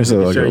to the owner.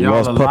 So like a y'all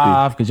lost alive,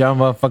 puppy. because y'all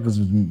motherfuckers was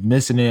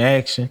missing in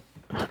action.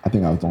 I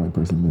think I was the only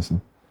person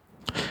missing.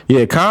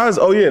 Yeah, Kaz.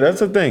 Oh yeah, that's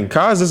the thing.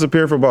 Kaz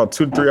disappeared for about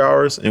 2 to 3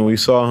 hours, and we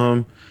saw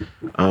him.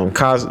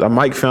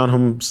 Mike found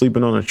him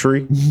sleeping on a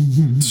tree,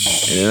 and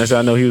that's how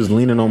I know he was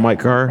leaning on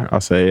Mike's car. I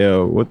say,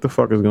 yo, what the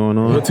fuck is going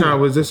on? What time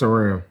was this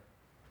around?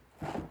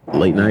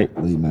 Late night.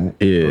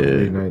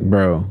 Yeah,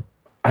 bro.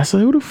 I say,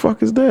 who the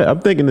fuck is that? I'm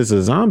thinking it's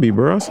a zombie,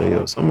 bro. I say,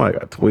 yo, somebody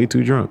got way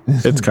too drunk.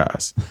 It's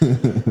Kaz.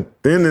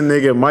 Then the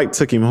nigga Mike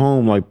took him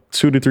home like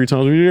 2 to 3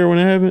 times. Were you there when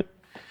it happened?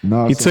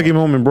 No, He took him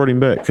home and brought him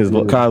back because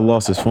Kaz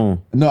lost his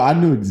phone. No, I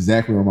knew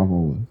exactly where my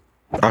phone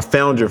was. I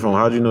found your phone.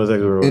 How'd you know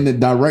exactly where it was? In the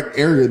direct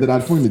area that I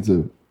pointed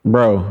to.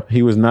 Bro,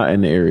 he was not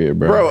in the area,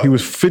 bro. He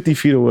was 50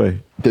 feet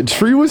away. The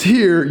tree was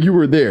here. You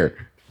were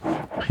there.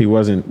 He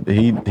wasn't.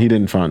 He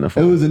didn't find the It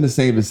phone. was in the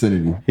same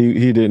vicinity.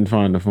 He didn't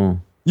find the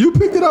phone. You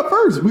picked it up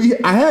first.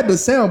 I had the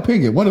sound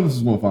pinging. One of us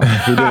was going to find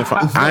it. He didn't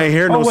find. I ain't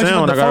hear no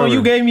sound. The phone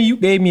you gave me? You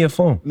gave me a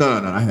phone. No,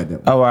 I had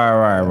that one. Oh,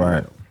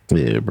 right.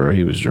 Yeah, bro.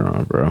 He was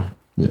drunk, bro.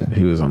 Yeah.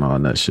 He was on all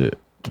that shit.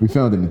 We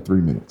found it in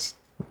 3 minutes.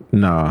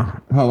 Nah.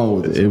 How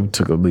long was it? It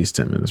took at least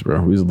 10 minutes,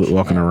 bro. We was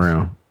walking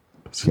around.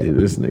 See,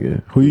 this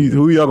nigga.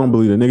 Who y'all gonna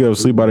believe? The nigga that was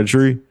asleep by the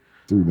tree?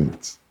 3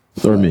 minutes.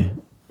 Or me?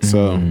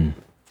 So,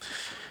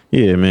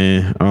 yeah,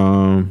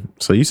 man.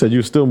 So you said you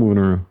were still moving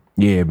around?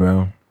 Yeah,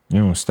 bro. You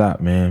don't stop,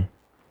 man.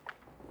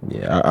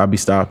 Yeah, I'll be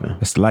stopping.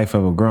 It's the life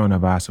of a grown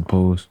up, I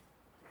suppose.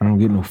 I don't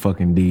get no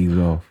fucking days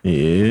off.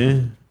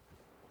 Yeah.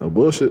 No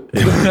bullshit.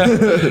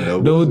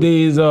 No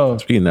days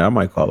off. Speaking of that, I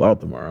might call out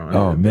tomorrow.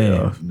 Oh,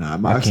 man. Nah,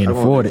 I can't I'm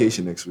afford on it.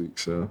 vacation next week,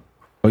 so.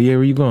 Oh, yeah,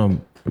 where you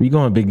going? Where you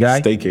going, big guy?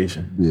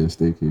 Staycation. Yeah,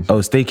 staycation. Oh,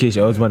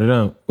 staycation. Oh, it's one of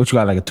them. What you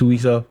got, like a 2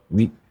 weeks off?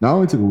 Week? No, I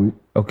only took a week.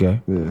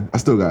 Okay. Yeah. I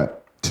still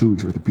got 2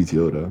 weeks worth of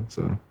PTO, though,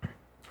 so.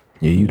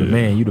 Yeah, you the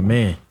man. You the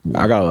man.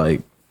 I got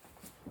like,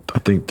 I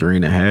think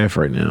 3.5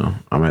 right now.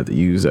 I'm gonna have to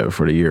use that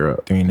for the year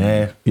up.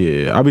 3.5.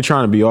 Yeah, I'll be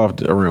trying to be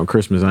off around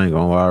Christmas. I ain't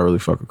gonna lie, I really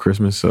fuck with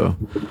Christmas, so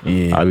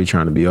Yeah. I'll be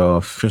trying to be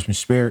off. Christmas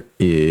spirit.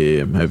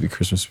 Yeah, I'm heavy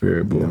Christmas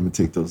spirit, boy. Yeah, I'm going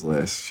to take those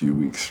last few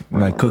weeks.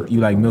 You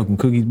like milk and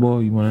cookies, boy?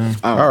 You want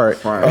to? All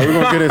right, we're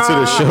gonna get into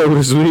the show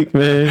this week,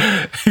 man.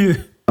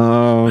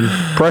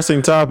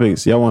 Pressing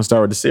topics. Y'all want to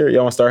start with the series?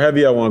 Y'all want to start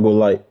heavy? Y'all want to go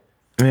light?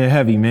 Man,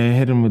 heavy, man.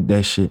 Hit him with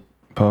that shit.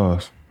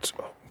 Pause.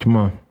 Come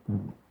on.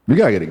 We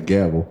gotta get a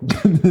gavel.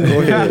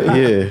 Go ahead,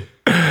 yeah.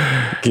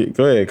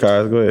 Go ahead,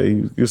 Kaz. Go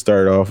ahead. You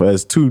start off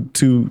as two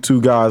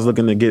guys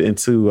looking to get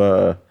into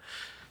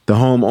the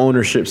home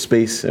ownership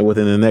space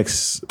within the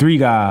next 3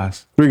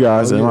 guys. 3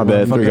 guys. My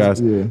bad. 3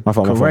 guys. Yeah. My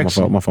fault.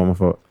 Correction. My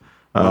fault.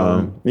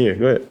 Yeah,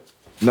 go ahead.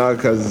 No,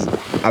 because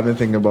I've been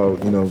thinking about,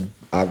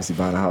 obviously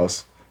buying a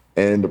house,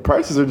 and the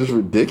prices are just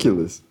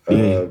ridiculous.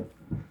 Yeah.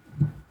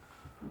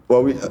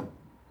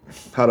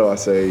 How do I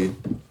say?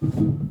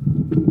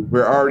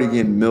 We're already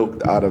getting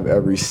milked out of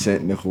every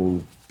cent,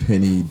 nickel,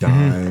 penny,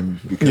 dime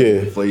because of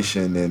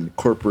inflation and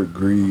corporate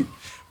greed.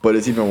 But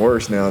it's even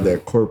worse now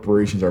that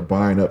corporations are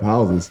buying up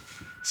houses.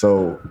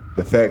 So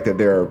the fact that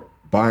they're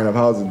buying up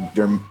houses,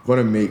 they're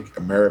going to make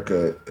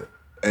America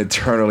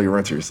eternally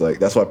renters. Like,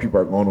 that's why people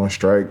are going on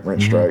strike,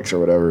 rent strikes or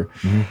whatever.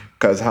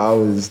 Because how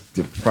is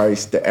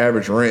the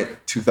average rent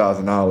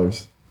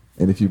 $2,000,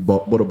 and if you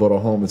would have bought a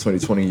home in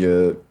 2020,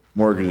 your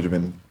mortgage would have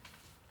been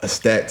a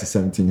stack to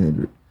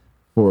 $1,700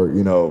 for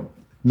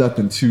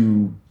nothing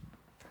to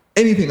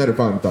anything under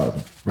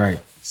 $500,000. Right.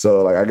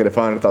 So like I get a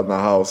 $500,000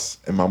 house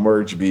and my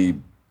mortgage would be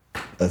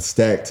a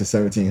stack to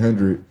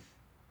 $1,700,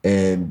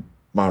 and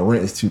my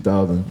rent is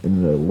 $2,000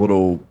 in a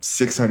little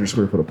 600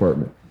 square foot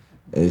apartment.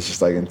 And it's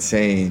just like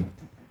insane.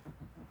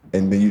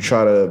 And then you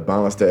try to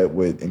balance that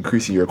with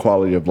increasing your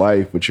quality of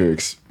life, with your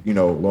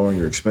lowering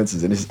your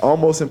expenses, and it's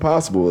almost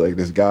impossible. Like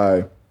this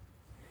guy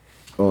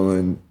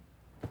on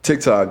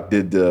TikTok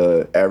did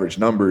the average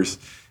numbers.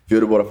 If you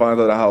would have bought a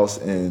 $500,000 house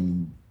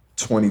in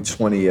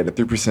 2020 at a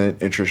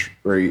 3% interest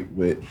rate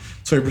with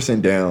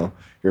 20% down,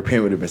 your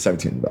payment would have been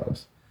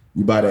 $1,700.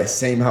 You buy that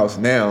same house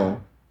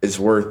now, it's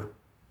worth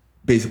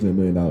basically $1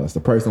 million. The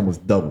price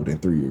almost doubled in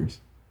 3 years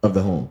of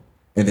the home,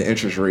 and the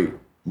interest rate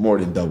more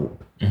than doubled.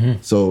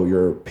 So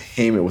your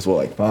payment was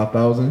like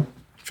 $5,000,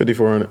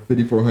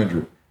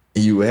 $5,400,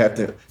 and you would have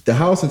to. The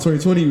house in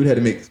 2020, you would have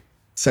to make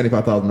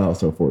 $75,000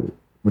 to afford it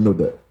with no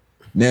debt.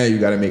 Now you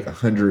got to make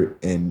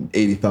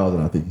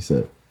 $180,000. I think you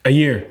said A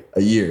year.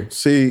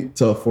 See,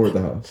 to afford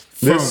the house.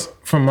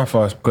 From my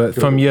fault,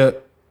 from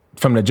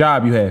the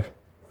job you have,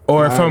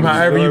 or from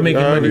however you make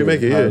However money. you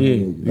make it, yeah.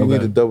 You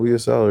need to double your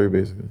salary,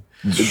 basically.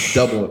 It's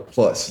double it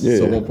plus. So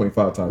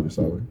 1.5 times your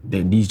salary.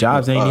 These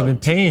jobs ain't even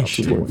paying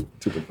shit.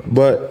 2.5.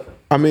 But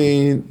I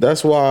mean,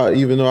 that's why,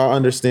 even though I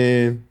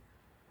understand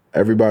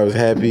everybody was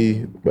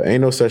happy, but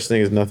ain't no such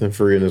thing as nothing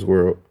free in this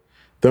world.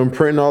 Them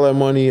printing all that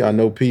money, I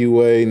know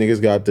PUA,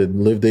 niggas got to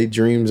live their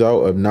dreams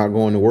out of not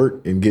going to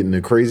work and getting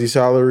a crazy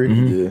salary.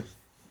 Yeah.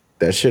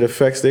 That shit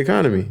affects the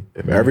economy.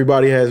 If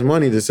everybody has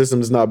money, the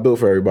system is not built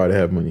for everybody to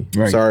have money.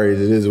 Right. Sorry,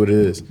 it is what it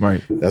is.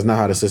 Right. That's not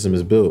how the system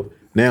is built.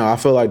 Now, I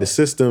feel like the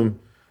system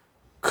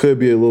could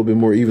be a little bit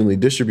more evenly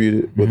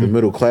distributed with the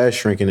middle class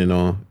shrinking and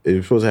all.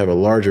 It's supposed to have a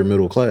larger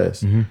middle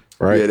class,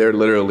 right? Yeah,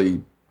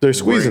 they're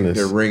squeezing us.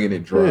 They're wringing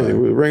it dry. Yeah,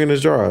 we're wringing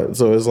it dry.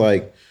 So it's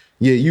like,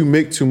 yeah, you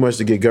make too much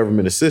to get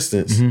government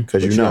assistance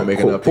because you're not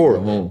making enough poor, to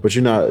get a home. but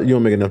you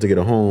don't make enough to get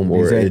a home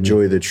or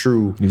enjoy the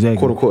true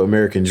quote unquote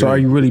American dream. So are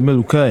you really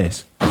middle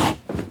class?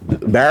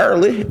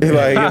 Barely, like, you know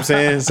what I'm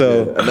saying?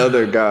 So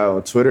Another guy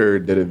on Twitter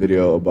did a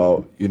video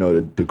about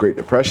the Great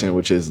Depression,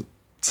 which is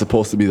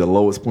supposed to be the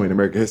lowest point in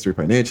American history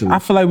financially. I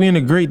feel like we're in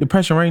a Great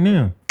Depression right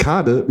now.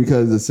 Kinda,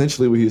 because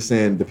essentially what he was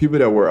saying, the people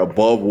that were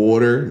above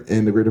water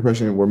in the Great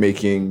Depression were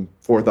making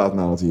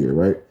 $4,000 a year,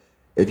 right?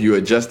 If you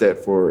adjust that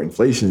for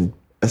inflation,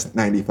 that's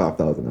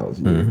 $95,000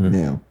 a year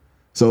now.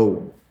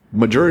 So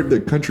majority of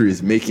the country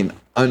is making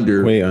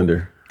way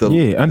under.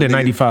 Under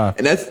 95.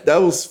 And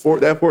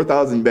that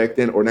 4,000 back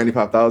then, or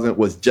 95,000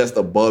 was just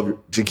above,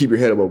 to keep your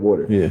head above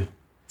water. Yeah.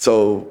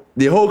 So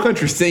the whole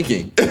country's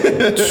sinking.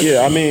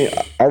 Yeah, I mean,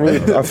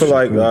 I feel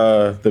like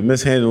the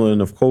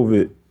mishandling of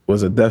COVID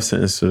was a death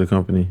sentence to the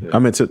company. I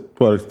mean,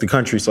 the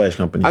country /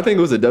 company. I think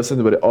it was a death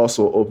sentence, but it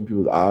also opened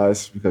people's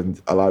eyes,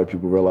 because a lot of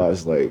people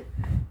realized, like,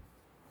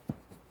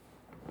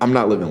 I'm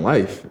not living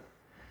life.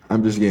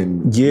 I'm just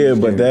getting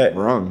that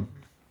wrong.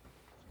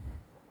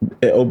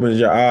 It opens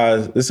your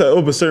eyes. It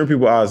opens certain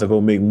people's eyes to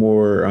go make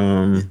more.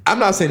 I'm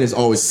not saying it's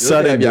always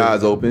good to have your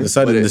eyes open,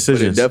 but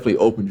it definitely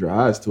opened your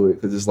eyes to it,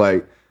 because it's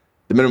like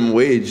the minimum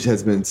wage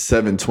has been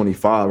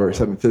 $7.25 or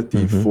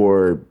 $7.50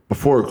 for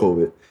before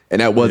COVID,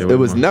 and it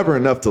was never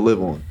enough to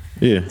live on.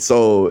 Yeah.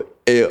 So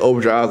it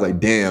opened your eyes, like,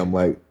 damn,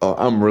 like,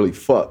 I'm really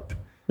fucked.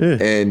 Yeah.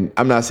 And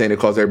I'm not saying it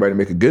caused everybody to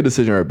make a good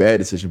decision or a bad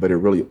decision, but it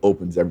really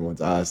opens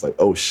everyone's eyes. Like,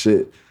 oh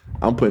shit,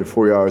 I'm putting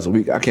 40 hours a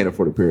week. I can't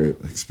afford a pair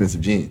of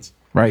expensive jeans.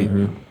 Right.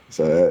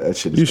 So that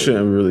shit is You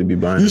shouldn't really be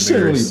buying. You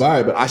shouldn't really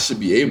buy it, but I should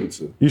be able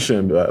to. You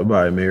shouldn't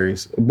buy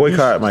Mary's.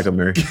 Boycott Michael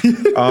Mary.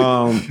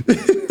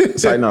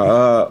 It's like, no,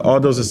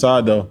 all those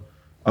aside though,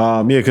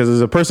 because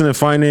as a person in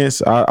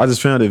finance, I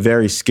just found it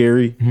very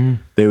scary.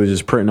 They were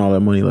just printing all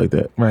that money like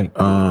that. Right.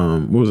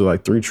 What was it,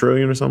 like $3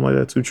 trillion or something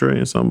like that? $2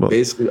 trillion, something.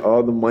 Basically,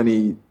 all the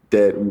money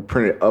that we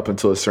printed up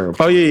until a certain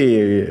point. Oh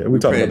yeah. We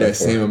printed that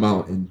same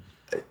amount in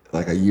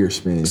like a year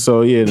span.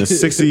 So yeah, the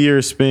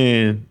 60-year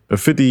span, a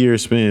 50-year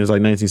span is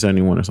like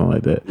 1971 or something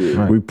like that. Yeah.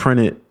 Right. We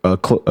printed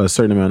a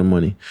certain amount of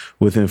money.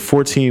 Within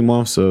 14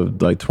 months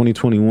of like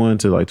 2021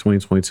 to like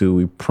 2022,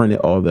 we printed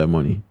all that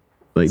money.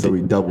 Like So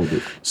we doubled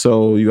it.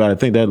 So you got to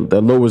think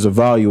that lowers the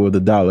value of the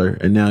dollar,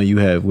 and now you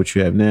have what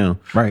you have now,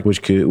 Right.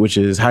 Which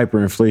is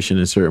hyperinflation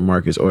in certain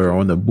markets or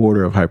on the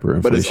border of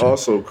hyperinflation. But it's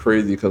also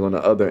crazy because on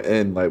the other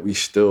end, like we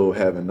still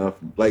have enough.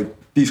 Like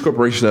these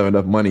corporations have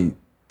enough money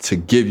to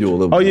give you a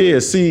little. Oh bit yeah,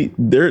 see,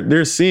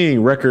 they're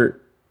seeing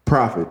record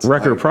profits.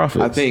 profits.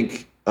 I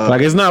think. Like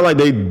it's not like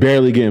they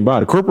barely getting by.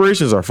 The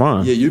corporations are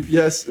fine. Yeah,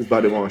 UPS is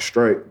about to go on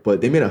strike,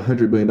 but they made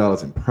 $100 billion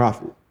in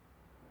profit.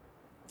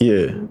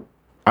 Yeah.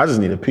 I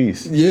just need a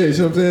piece. Yeah, you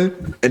know what I'm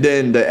saying? And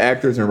then the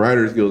actors and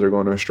writers guilds are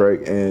going on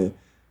strike, and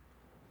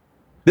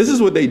this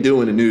is what they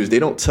do in the news. They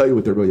don't tell you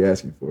what they're really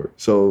asking for.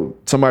 So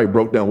somebody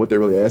broke down what they're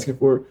really asking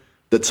for.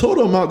 The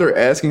total amount they're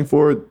asking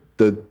for,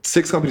 the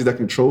 6 companies that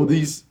control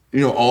these,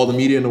 all the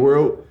media in the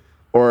world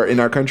or in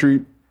our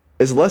country,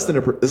 is less than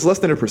a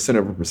percent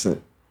of a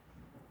percent,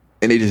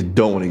 and they just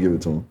don't want to give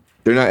it to them.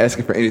 They're not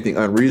asking for anything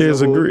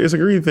unreasonable. It's a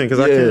greed thing because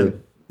I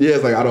can. Yeah,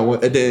 it's like I don't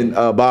want. And then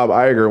Bob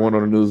Iger went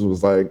on the news and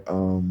was like,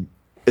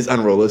 it's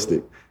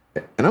unrealistic.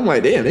 And I'm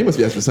like, damn, they must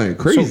be asking for something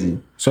crazy.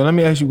 So let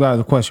me ask you guys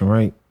a question,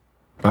 right?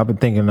 I've been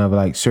thinking of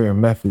like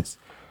certain methods.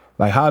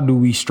 Like how do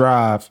we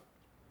strive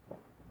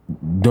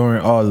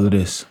during all of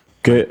this?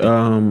 Okay,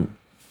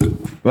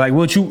 Like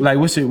what you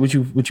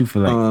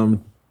feel like?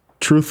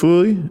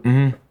 truthfully,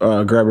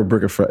 grab a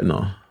brick of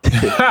fentanyl.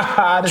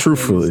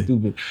 Truthfully.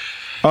 Stupid.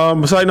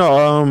 So I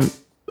know,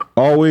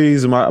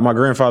 always my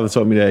grandfather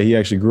told me that he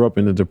actually grew up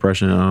in the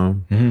Depression.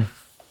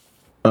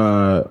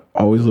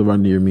 Always live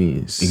under your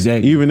means.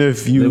 Exactly. Even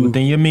if you Live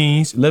within your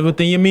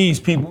means,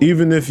 people.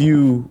 even if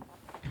you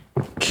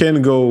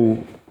can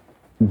go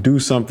do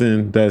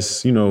something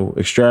that's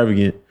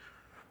extravagant,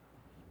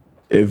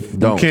 if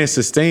you can't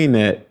sustain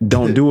that,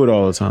 don't do it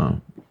all the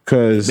time.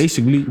 Because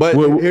Basically, But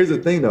here's the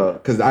thing, though,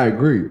 because I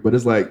agree. But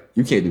it's like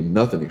you can't do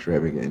nothing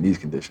extravagant in these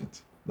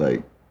conditions.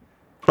 Like,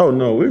 oh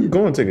no, we're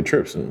going to take a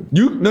trip soon.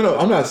 no,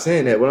 I'm not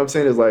saying that. What I'm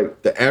saying is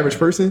like the average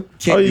person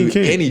can't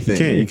do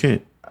anything. You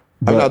can't.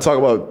 I'm not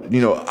talking about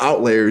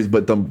outliers,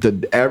 but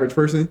the average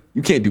person,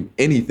 you can't do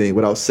anything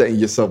without setting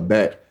yourself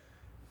back.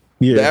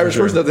 Yeah, The average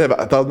person doesn't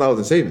have $1,000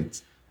 in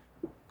savings.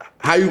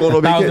 How you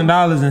gonna know?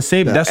 $1,000 in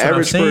savings. That's what I'm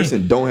average saying.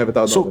 person don't have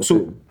 $1,000 in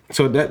savings.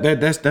 So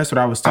that's what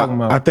I was talking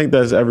about. I think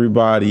that's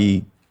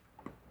everybody.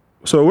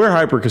 So we're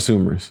hyper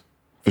consumers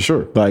for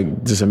sure.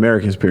 Like just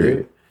Americans,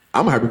 period.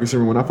 I'm a hyper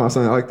consumer when I find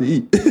something I like to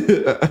eat.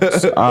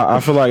 I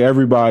feel like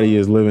everybody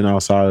is living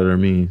outside of their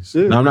means.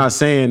 Yeah. Now, I'm not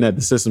saying that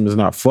the system is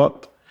not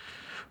fucked,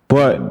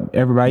 but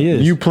Everybody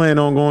is. you plan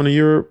on going to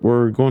Europe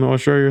or going to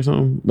Australia or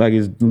something? Like,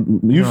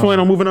 you plan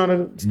on moving out of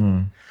it?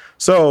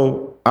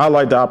 So I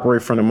like to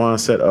operate from the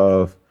mindset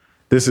of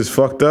this is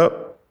fucked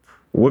up.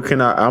 What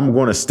can I'm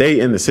going to stay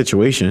in the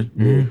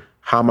situation.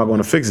 How am I going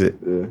to fix it?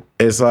 Yeah.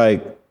 It's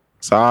like,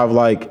 so I've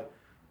like,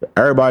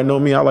 everybody know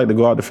me. I like to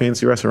go out to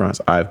fancy restaurants.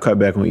 I've cut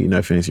back on eating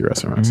at fancy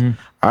restaurants.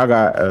 I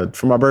got,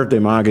 for my birthday,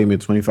 mom gave me a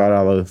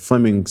 $25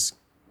 Fleming's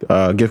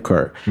gift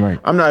card. Right.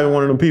 I'm not even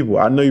one of them people.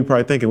 I know you're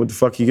probably thinking, what the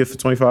fuck you get for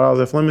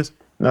 $25 at Fleming's?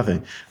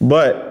 Nothing.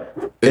 But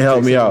it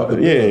helped me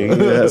out. Yeah,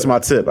 that's my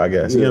tip, I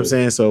guess. You know what I'm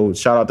saying? So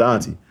shout out to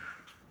Auntie.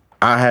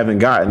 I haven't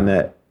gotten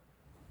that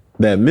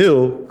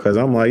meal because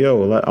I'm like,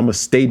 yo, I'm going to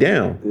stay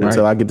down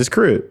until I get this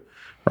crib.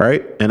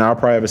 Right? And I'll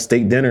probably have a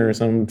steak dinner or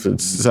something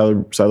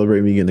to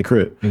celebrate me getting the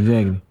crib.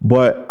 Exactly.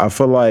 But I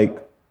feel like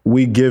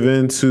we give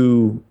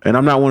into, and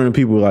I'm not one of the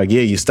people like,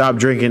 yeah, you stop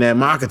drinking that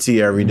maca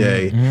tea every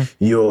day,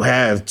 you'll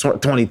have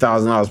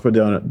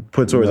 $20,000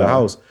 put towards a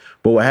house.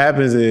 But what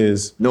happens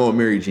is No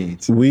Mary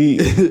Jeans. we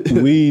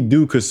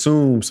do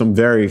consume some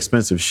very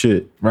expensive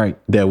shit. Right.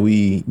 That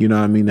we,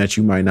 that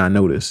you might not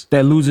notice.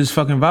 That loses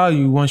fucking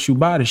value once you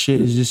buy the shit.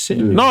 It's just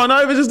sitting there. No,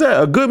 not even just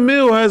that. A good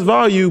meal has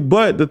value,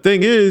 but the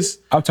thing is,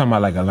 I'm talking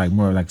about like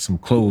more like some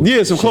clothes.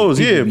 yeah, some clothes,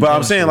 People yeah. be But I'm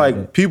doing saying shit like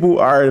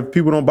that. if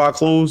people don't buy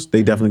clothes,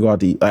 they definitely go out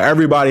to eat. Like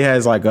everybody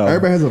has like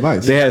Everybody has a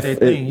vice. They have Their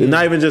thing, yeah.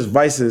 not even just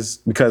vices,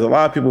 because a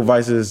lot of people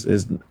vices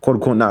is quote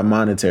unquote not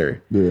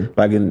monetary. Yeah.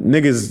 Like in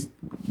niggas,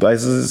 like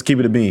let's keep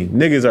it a bean.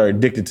 Niggas are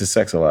addicted to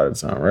sex a lot of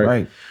the time, right?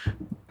 Right.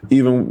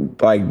 Even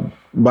like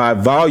by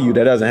value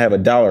that doesn't have a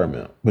dollar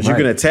amount, but you Right.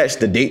 can attach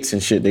the dates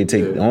and shit they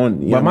take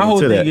on. But my whole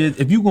to thing that. is,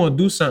 if you gonna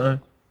do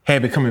something,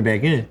 have it coming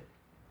back in.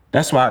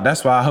 That's why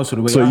I hustle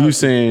the way. So I you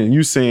hustle.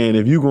 saying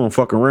if you gonna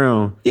fuck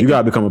around, you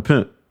gotta become a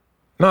pimp.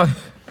 No,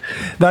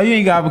 you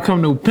ain't gotta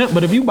become no pimp.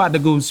 But if you about to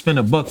go spend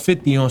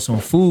 $150 on some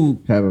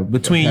food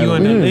between you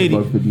and the lady,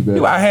 $150 back.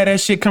 you gotta have that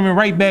shit coming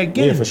right back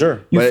in. Yeah, for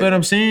sure. You But- feel what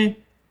I'm saying?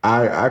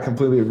 I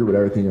completely agree with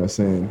everything you're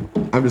saying.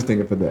 I'm just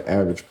thinking for the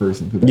average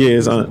person. Yeah,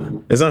 it's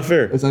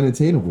unfair. It's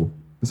unattainable.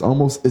 It's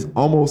almost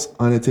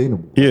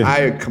unattainable. Yeah.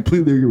 I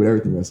completely agree with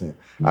everything you're saying.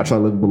 I try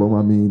to live below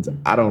my means.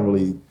 I don't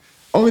really.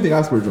 Only thing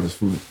I splurge on is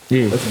food.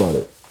 Yeah. That's about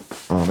it.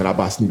 And I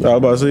buy sneakers. I was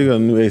about to say you got a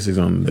new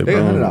Asics on there. They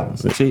got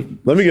 $100. See,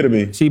 Let me get a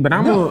B. see, but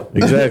I'm a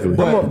Exactly.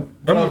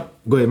 I'm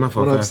Go ahead, my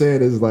fault. What I'm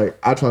saying is like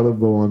I try to live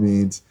by my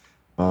means.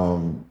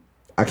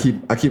 I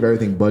keep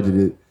everything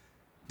budgeted.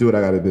 Do what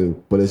I got to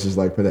do, but it's just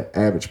like for the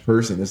average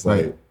person, it's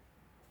like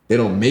they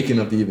don't make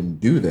enough to even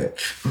do that.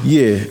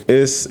 Yeah,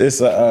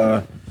 it's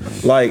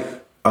like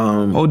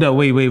Hold up,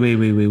 wait.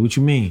 What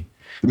you mean?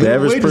 The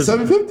average wage is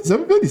person-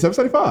 750,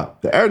 775.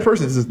 The average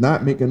person is just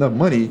not making enough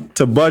money.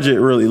 to budget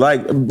really.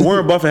 Like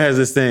Warren Buffett has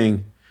this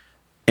thing,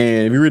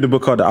 and if you read the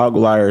book called The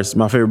Outliers,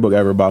 my favorite book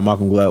ever by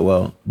Malcolm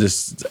Gladwell,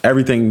 just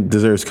everything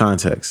deserves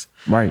context.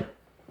 Right.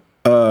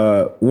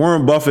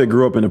 Warren Buffett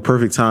grew up in the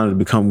perfect time to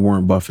become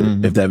Warren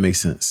Buffett, if that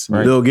makes sense.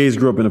 Right. Bill Gates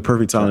grew up in the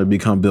perfect time to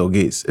become Bill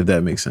Gates, if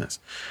that makes sense.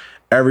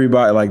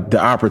 Everybody, like the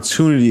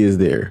opportunity is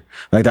there.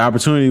 Like the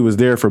opportunity was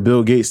there for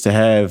Bill Gates to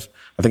have,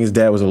 I think his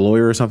dad was a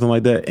lawyer or something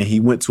like that. And he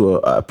went to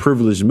a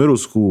privileged middle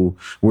school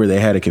where they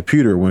had a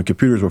computer when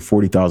computers were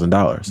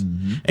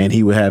 $40,000. And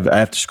he would have an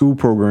after school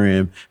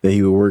program that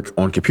he would work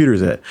on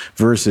computers at.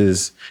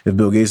 Versus if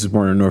Bill Gates was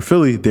born in North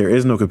Philly, there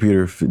is no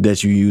computer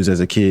that you use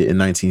as a kid in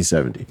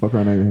 1970. Fuck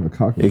around, not even have a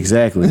calculator.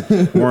 Exactly.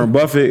 Warren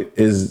Buffett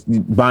is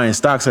buying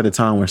stocks at a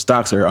time when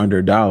stocks are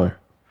under $1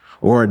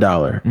 or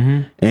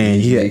 $1,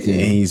 and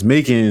he's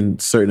making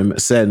certain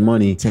set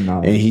money, $10.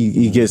 and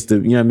he gets the,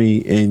 you know what I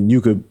mean, and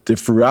the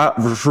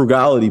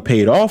frugality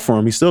paid off for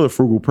him. He's still a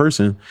frugal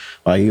person.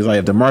 Like he's like,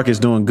 if the market's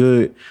doing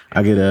good,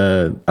 I get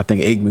I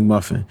think Egg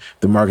McMuffin.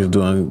 The market's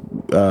doing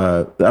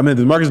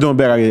the market's doing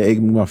bad, I get an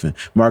Egg McMuffin.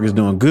 Market's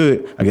doing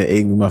good, I get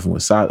Egg McMuffin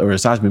with sausage, or a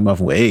sausage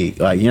McMuffin with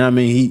egg. Like, you know what I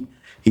mean?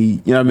 He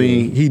you know what I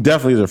mean? He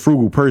definitely is a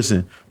frugal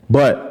person,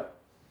 but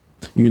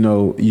you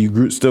know,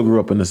 still grew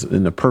up in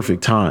the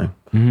perfect time.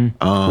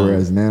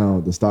 Whereas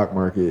now the stock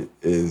market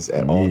is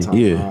at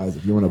all-time highs.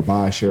 If you want to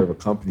buy a share of a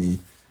company,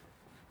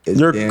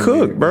 you're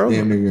cooked, bro.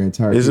 Damn near your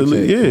entire it's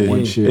paycheck for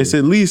one share. It's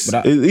at least,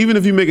 even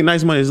if you making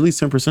nice money, it's at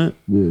least 10%.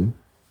 Yeah.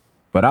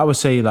 But I would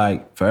say,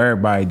 like, for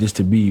everybody, just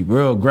to be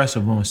real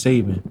aggressive on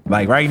saving.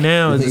 Like, right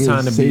now is the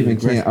time to be saving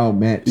aggressive. can't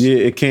outmatch. Yeah,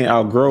 it can't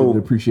outgrow the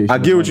appreciation I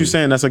of get what money. you're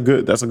saying. That's a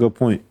good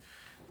point.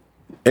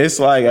 It's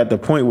like at the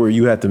point where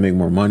you have to make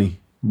more money.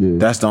 Yeah.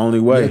 That's the only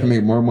You way. have to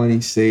make more money,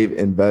 save,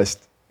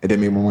 invest, and then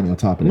make more money on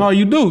top of it. No,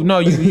 you do. No,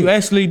 you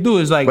actually do.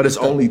 It's like, But it's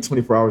only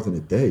 24 hours in a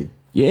day.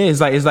 yeah,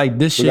 it's like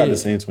this We got the shit.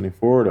 same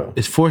 24 though.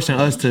 It's forcing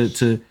us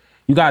to.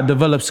 You gotta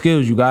develop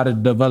skills. You gotta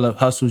develop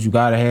hustles. You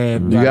gotta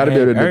have. You gotta be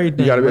able to. everything,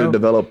 You gotta be bro. able to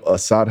develop a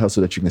side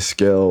hustle that you can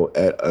scale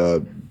at a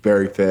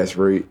very fast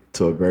rate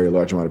to a very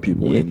large amount of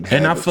people. Yeah.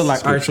 And I feel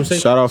like, all right, so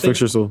Shout out Fix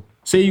Your Soul.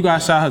 Say you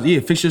got side hustle. Yeah,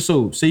 fix your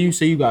soul. Say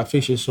you got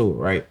fix your soul,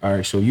 right? All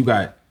right, so you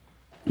got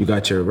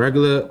your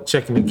regular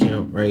checking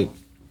account, right?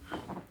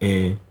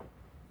 And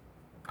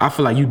I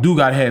feel like you do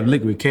gotta have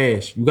liquid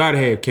cash. You gotta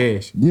have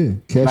cash. Yeah,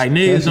 cash. Like cash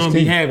niggas is don't be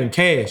king. having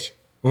cash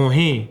on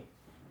hand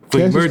for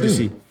Cash is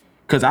emergency. king.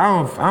 Cause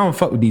I don't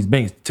fuck with these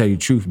banks, to tell you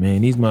the truth,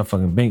 man. These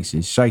motherfucking banks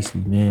is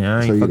shicey, man. I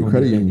ain't So you fucking get with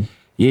credit these union. banks.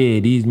 Yeah,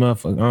 these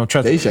motherfuckers. I don't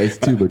trust They them.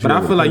 shite too, but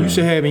I feel like you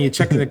should have in your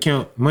checking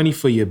account money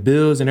for your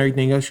bills and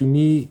everything else you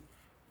need.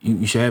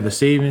 You should have a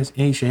savings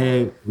and you should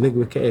have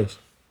liquid cash.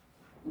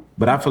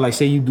 But I feel like,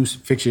 say you do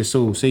fix your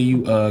soul, say you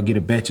get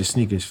a batch of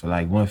sneakers for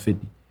like $150.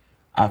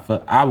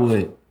 I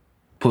would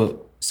put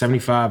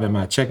 75 in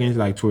my checkings,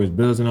 like towards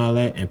bills and all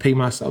that, and pay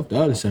myself the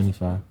other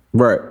 75.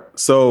 Right.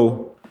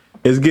 So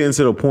it's getting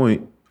to the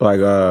point, like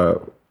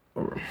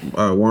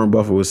Warren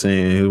Buffett was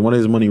saying, one of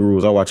his money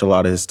rules, I watch a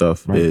lot of his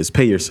stuff, is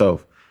pay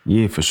yourself.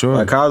 Yeah, for sure.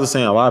 Like Kyle was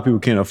saying, a lot of people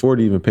can't afford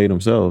to even pay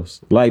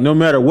themselves. Like no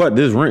matter what,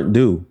 this rent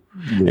due.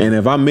 And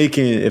if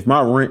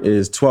my rent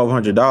is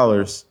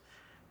 $1,200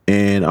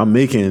 and I'm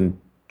making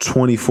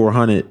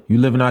 $2,400 You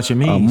living out your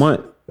means. a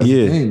month, That's the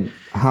yeah. thing.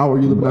 How are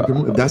you living up your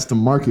money? That's the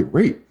market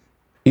rate.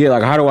 Yeah,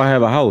 like how do I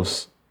have a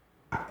house?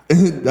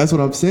 That's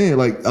what I'm saying.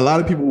 Like a lot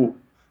of people,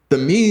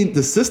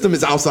 the system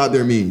is outside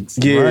their means.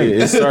 Yeah, Right?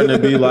 it's starting to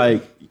be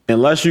like,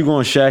 unless you're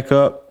going to shack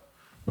up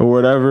or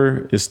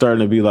whatever, it's starting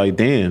to be like,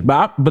 damn.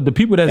 But the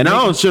people that And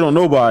I don't shit on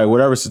nobody,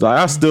 whatever. Like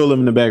I still live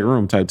in the back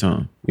room type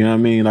time. You know what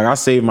I mean? Like I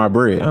save my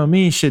bread. I don't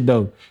mean shit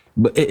though.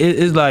 But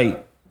it's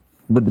like,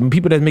 but the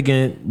people that's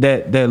making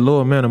that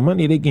low amount of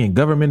money, they getting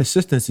government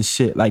assistance and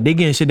shit. Like they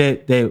getting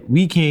shit that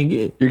we can't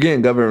get. You're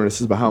getting government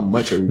assistance, but how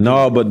much are you?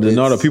 No, but the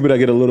It's- people that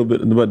get a little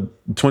bit, but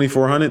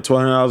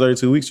 $2,400 every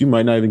 2 weeks, you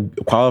might not even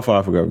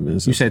qualify for government You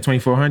assistance. said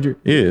 2,400.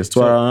 Yeah, it's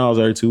 $1,200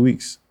 every 2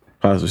 weeks.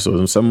 Possibly. So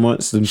in 7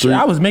 months, some Shit, three.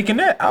 I was making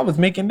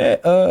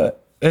that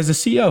as a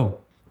CO.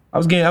 I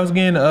was getting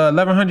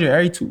 1,100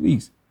 every 2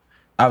 weeks.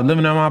 I was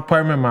living in my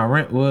apartment. My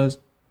rent was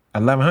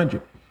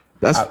 1,100.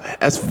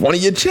 That's one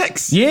of your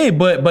checks. Yeah,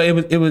 but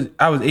it was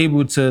I was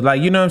able to,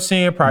 like, you know what I'm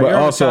saying, But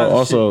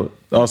prioritize.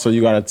 also,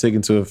 you got to take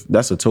into,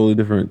 that's a totally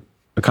different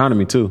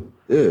economy too.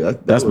 Yeah,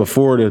 That's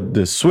before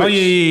the switch. Oh yeah,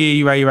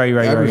 you're right.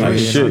 Average Right.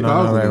 shit.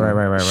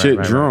 Right.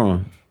 Shit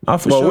drawn. Oh,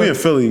 for Well, sure. we in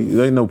Philly,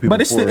 they know people.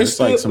 But it's for it.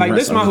 still some like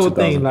rents this my under whole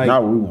 2,000. thing. Like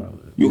Not where we want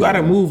to live. you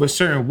gotta move a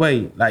certain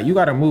way. Like you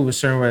gotta move a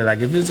certain way. Like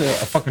if it's a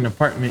fucking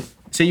apartment,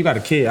 say you got a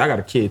kid, I got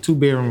a kid,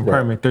 2-bedroom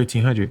apartment,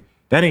 1,300.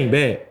 That ain't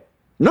bad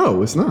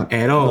No, it's not.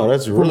 at all. No,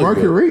 that's For really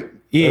market good. rate.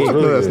 Yeah, Fuck it's no,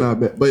 really that's good. not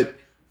bad. But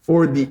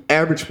for what the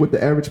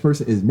average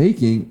person is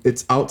making,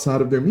 it's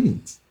outside of their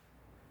means.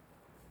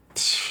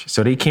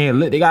 So they can't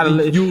live. They gotta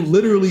live. You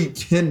literally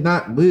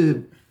cannot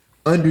live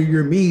under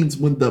your means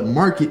when the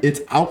market,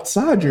 it's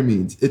outside your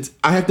means.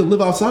 I have to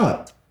live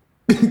outside.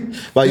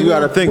 Like you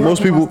gotta think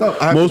most people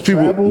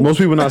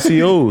not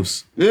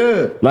CEOs.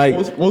 Yeah.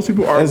 Like most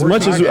people are as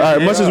much as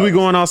we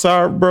going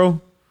outside,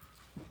 bro.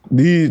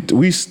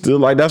 We still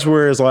like that's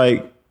where it's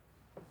like,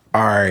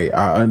 all right,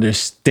 I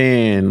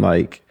understand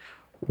like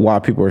why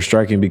people are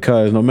striking,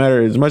 because no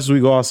matter as much as we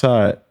go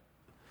outside,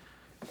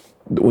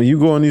 when you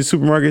go in these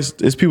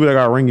supermarkets, it's people that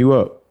gotta ring you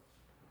up.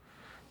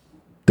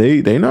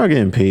 They not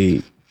getting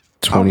paid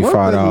 $25,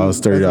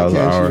 $30 an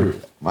hour.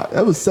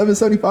 That was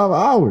 $7.75 an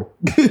hour.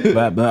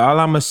 but all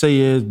I'm gonna say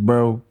is,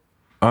 bro.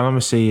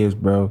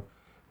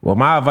 Well,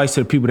 my advice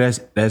to the people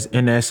that's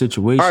in that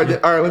situation. All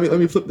right. Let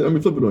me flip it on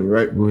you,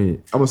 right? Go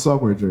ahead. I'm a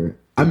software engineer.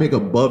 I make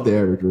above the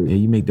average rate. Yeah,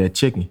 you make that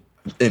chicken.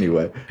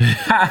 Anyway,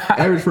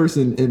 average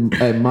person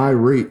at my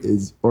rate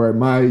at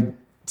my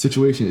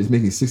situation is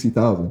making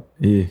 $60,000.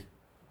 Yeah.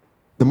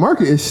 The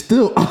market is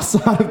still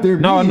outside of their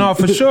means. No,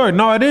 for sure.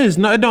 No, it is.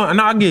 No, it don't.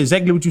 No, I get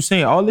exactly what you're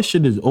saying. All this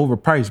shit is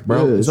overpriced,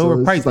 bro. Yeah, it's so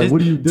overpriced. it's like, what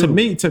do you do?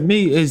 To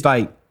me, it's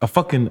like a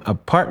fucking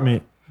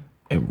apartment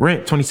and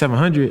rent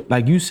 $2,700.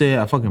 Like you said,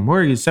 a fucking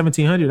mortgage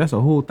 $1,700. That's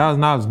a whole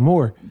 $1,000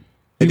 more.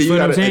 And feel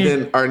what I'm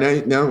saying? And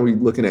then now we're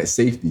looking at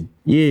safety.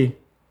 Yeah.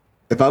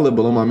 If I live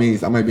below my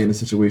means, I might be in a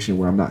situation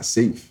where I'm not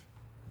safe.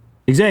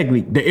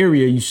 Exactly. The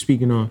area you're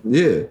speaking on.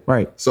 Yeah.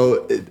 Right.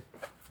 So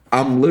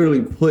I'm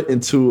literally put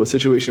into a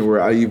situation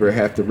where I either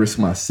have to risk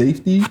my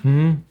safety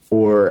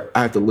or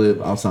I have to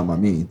live outside my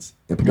means.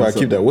 You gotta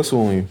keep that whistle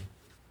on you.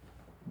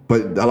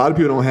 But a lot of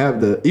people don't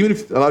have even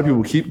if a lot of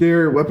people keep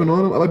their weapon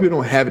on them, a lot of people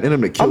don't have it in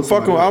them to kill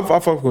somebody. I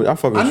fuck with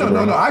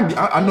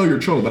I know you're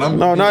trolling, but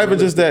not even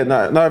just that.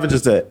 Not even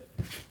just that.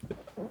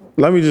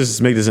 Let me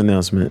just make this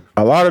announcement.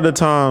 A lot of the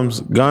times,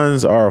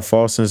 guns are a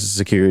false sense of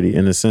security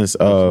in the sense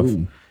of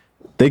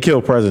they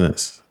kill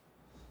presidents.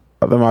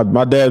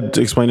 My dad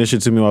explained this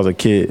shit to me when I was a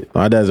kid.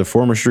 My dad's a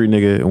former street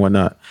nigga and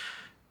whatnot.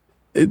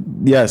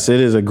 Yes, it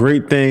is a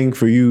great thing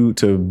for you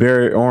to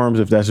bear arms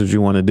if that's what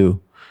you want to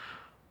do.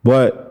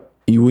 But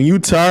when you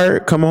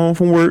tired, come home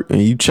from work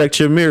and you check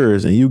your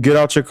mirrors and you get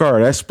out your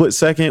car, that split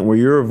second where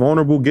you're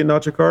vulnerable getting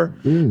out your car,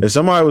 if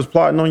somebody was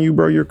plotting on you,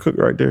 bro, you're cooked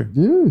right there.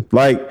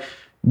 Like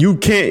you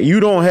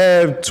don't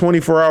have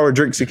 24-hour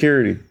Drake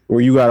security where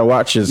you gotta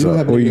watch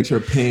yourself.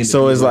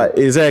 So it's like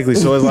exactly.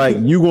 So it's like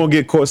you gonna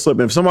get caught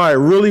slipping. If somebody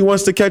really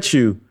wants to catch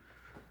you,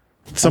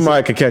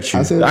 somebody could catch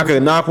you. I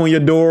could knock on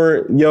your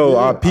door.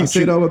 I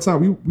say it all the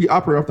time. We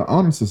operate off the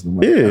honor system.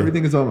 Like,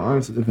 everything is on the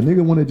honor system. If a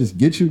nigga want to just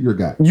get you, you're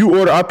got. You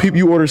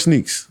order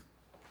sneaks.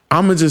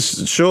 I'm gonna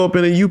just show up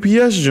in a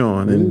UPS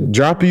joint and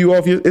drop you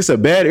off. It's a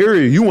bad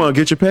area. You want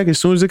to get your package as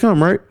soon as it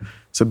come, right?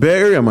 It's a bad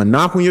area. I'm gonna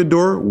knock on your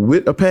door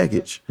with a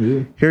package.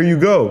 Here you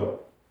go.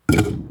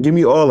 Give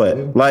me all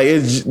that. Like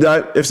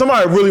if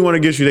somebody really want to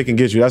get you, they can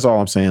get you. That's all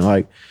I'm saying.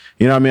 Like,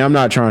 you know what I mean? I'm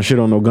not trying to shit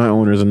on no gun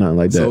owners or nothing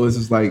like that. So it's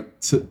just like,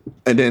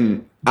 and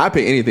then I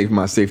pay anything for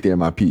my safety and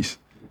my peace.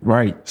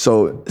 Right.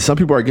 So some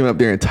people are giving up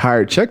their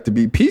entire check to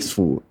be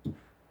peaceful.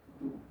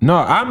 No,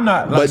 I'm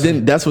not. But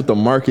then that's what the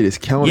market is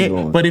counting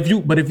on. But if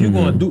you're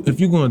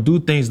gonna do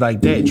things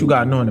like that, you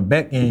gotta know in the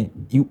back end,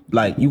 you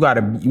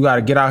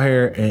gotta get out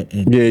here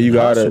and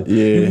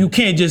you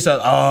can't just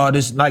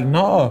this like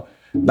no.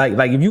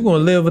 Like if you're gonna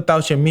live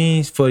without your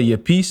means for your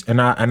peace,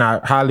 and I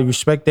highly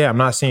respect that. I'm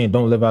not saying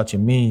don't live out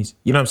your means.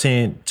 You know what I'm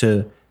saying?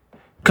 To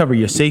cover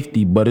your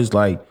safety, but it's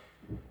like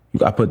you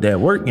gotta put that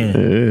work in.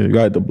 Yeah, you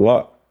got the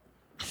block.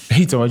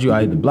 He told you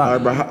I hit the block.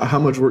 All right, but how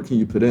much work can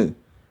you put in?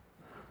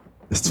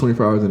 It's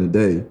 24 hours in a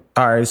day.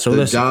 All right, so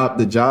the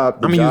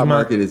job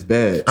market is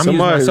bad.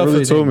 Somebody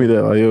really told me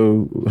that, like,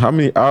 yo, how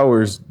many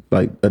hours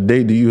like a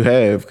day do you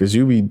have? Because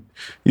you'll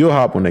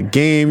hop on the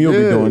game, you'll be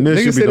doing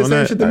this, you'll be doing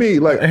that. Shit to me,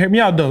 like, hear me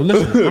out though.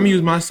 Listen, I'm gonna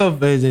use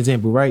myself as an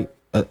example, right?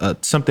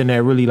 Something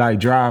that really like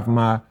drive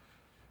my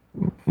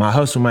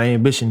hustle, my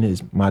ambition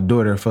is my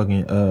daughter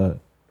fucking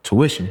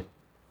tuition.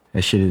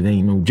 That shit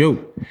ain't no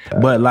joke.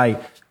 But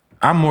like,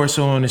 I'm more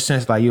so in the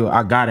sense like, yo,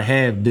 I gotta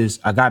have this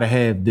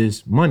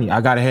money.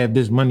 I gotta have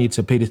this money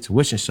to pay this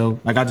tuition. So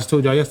like I just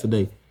told y'all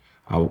yesterday,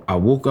 I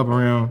woke up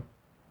around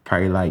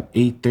probably like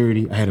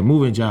 8:30. I had a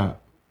moving job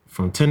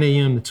from 10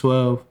 a.m.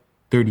 to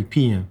 12:30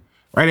 p.m.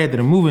 Right after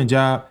the moving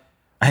job,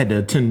 I had to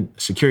attend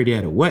security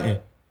at a wedding.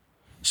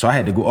 So I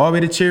had to go all the way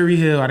to Cherry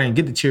Hill. I didn't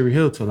get to Cherry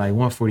Hill till like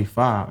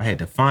 1:45. I had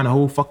to find a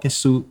whole fucking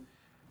suit.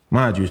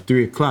 Mind you, it's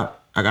 3 o'clock.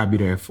 I gotta be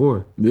there at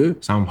 4. Yeah.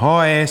 So I'm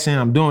hard-assing,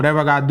 I'm doing whatever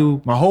I gotta do.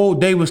 My whole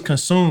day was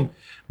consumed,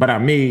 but I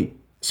made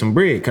some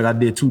bread because I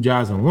did 2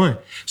 jobs in one.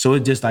 So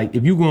it's just like,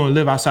 if you're gonna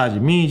live outside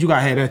your means, you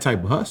gotta have that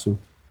type of hustle.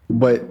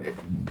 But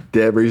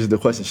that raises the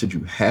question, should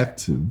you have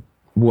to?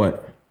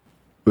 What?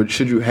 But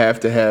should you have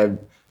to have,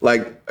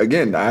 like,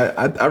 again,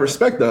 I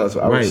respect the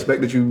hustle. I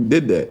respect that you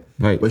did that.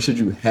 Right. But should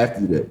you have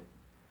to do that?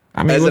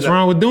 I mean, what's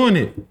wrong with doing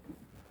it?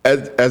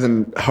 As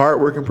a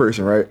hardworking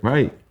person, right?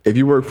 Right. If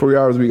you work 40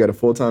 hours a week at a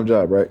full-time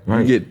job, right?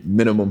 You get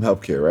minimum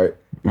health care, right?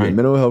 You get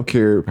mental health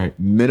care,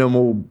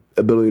 minimal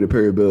ability to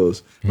pay your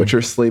bills, but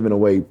you're slaving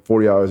away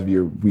 40 hours of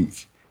your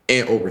week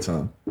and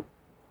overtime.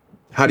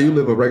 How do you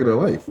live a regular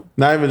life?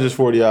 Not even just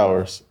 40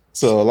 hours.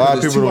 So a lot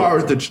of people 2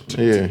 hours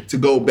to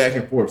go back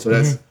and forth. So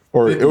that's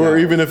or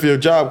even if your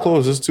job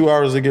closes, it's 2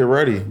 hours to get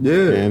ready.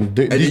 Yeah, and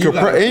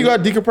decompress. And you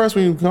got to decompress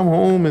when you come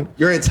home, and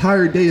your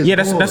entire day is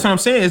that's what I'm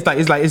saying.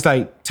 It's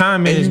like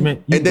time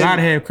management. You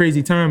gotta have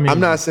crazy time management.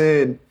 I'm not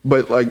saying,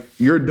 but like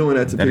you're doing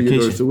that to pay your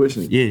daughter's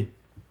tuition. Yeah,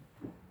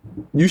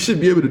 you should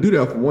be able to do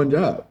that from one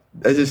job.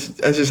 That's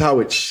just how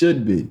it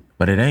should be.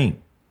 But it ain't.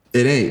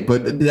 It ain't,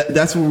 but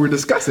that's what we're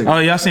discussing. Oh,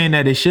 y'all saying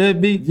that it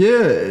should be? Yeah,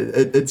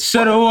 it's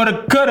shoulda,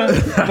 woulda, coulda.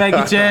 Like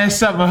get your ass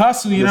up and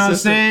hustle. You know what I'm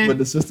saying? But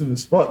the system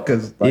is fucked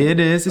because it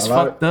is. It's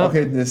fucked up.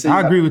 Okay, then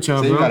I agree with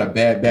y'all, bro. You got a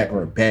bad back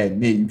or a bad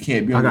knee. You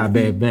can't be. I got a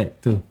bad back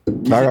too. I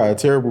got a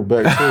terrible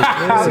back too.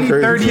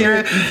 30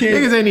 years.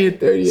 Niggas ain't even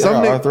 30 years.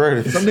 Some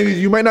niggas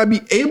you might not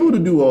be able to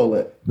do all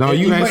that. No,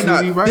 you might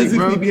not right, physically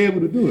bro. be able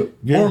to do it,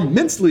 or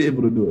mentally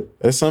able to do it.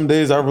 And some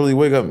days I really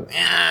wake up.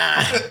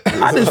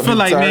 I just feel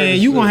like, man,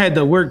 you gonna have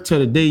to work till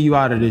the day you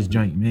out of this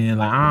joint, man.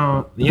 Like I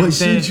don't. You know what I'm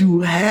saying? You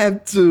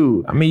have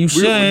to. I mean, you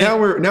should.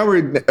 Now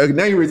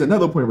you raise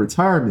another point: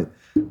 retirement.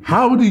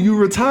 How do you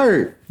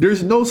retire?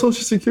 There's no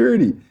Social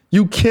Security.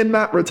 You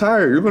cannot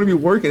retire. You're going to be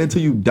working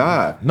until you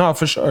die. No,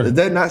 for sure. Does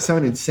that not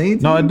sound insane?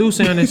 No, it do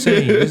sound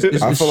insane.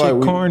 It's I feel like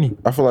corny.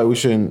 I feel like we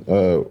shouldn't.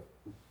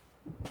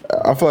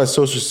 I feel like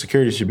Social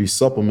Security should be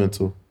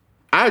supplemental.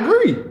 I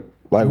agree.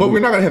 But we're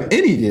not gonna have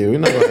any. Yeah, we're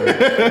not gonna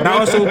have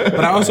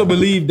But I also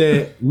believe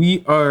that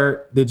we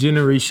are the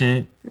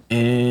generation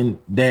and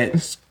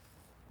that's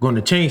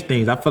gonna change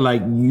things. I feel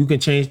like you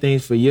can change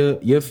things for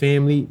your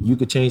family. You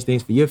can change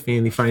things for your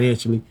family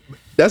financially.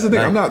 That's the thing.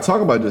 I'm not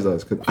talking about just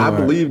us because I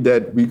believe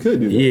that we could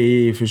do that.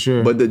 Yeah, for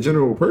sure. But the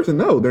general person,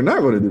 no, they're not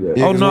going to do that.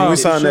 Yeah, no, when we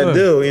signed that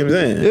deal, you know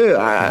what I'm saying? Yeah,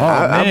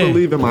 I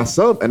believe in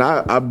myself, and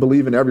I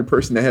believe in every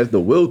person that has the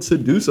will to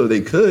do so.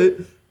 They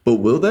could, but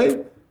will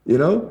they? You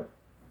know,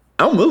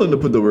 I'm willing to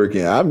put the work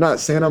in. I'm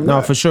not saying I'm not.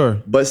 No, for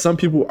sure. But some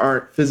people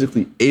aren't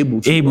physically able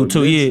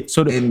to. Yeah.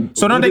 So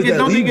don't they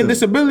get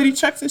disability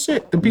checks and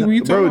shit? The people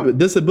you talking about?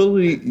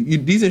 Disability.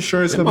 These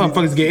insurance companies,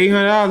 motherfuckers get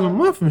 $800 a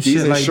month from shit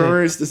like that. These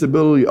insurance,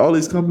 disability, all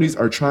these companies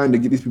are trying to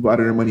get these people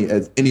out of their money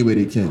as any way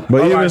they can.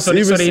 But so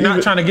they're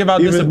not trying to give out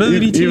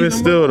disability checks. Even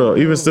still though, all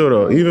right,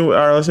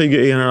 let's say you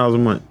get $800 a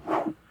month.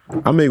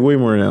 I make way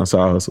more than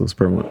side hustles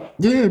per month.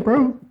 Yeah,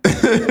 bro.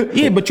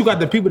 Yeah, but you got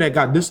the people that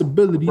got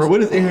disabilities. Bro,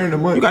 what is $800 a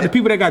month? You got the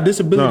people that got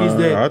disabilities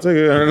that. I'll take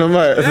 $800 a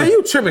month. Yeah,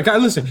 you tripping?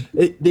 God, listen,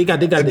 they got.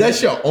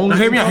 That's your only.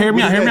 Hear me out. Hear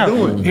me out. And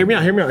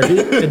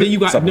then you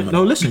got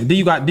no. Listen. Then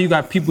you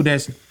got people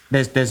that's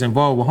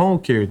involved with home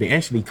care. They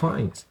actually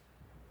clients.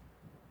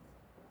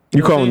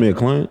 You calling me a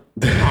client?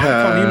 I'm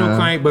calling you no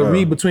client, but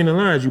read between the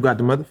lines. You got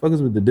the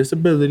motherfuckers with the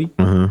disability,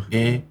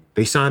 and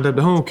they signed up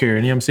to home care.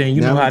 And you know what I'm saying?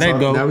 You know how that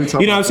go.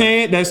 You know what I'm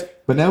saying?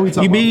 But now we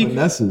talk about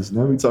finesses.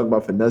 Now we talk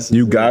about finesses.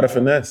 You gotta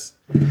finesse.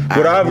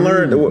 What I've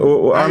learned,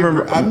 I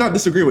remember. I'm not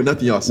disagreeing with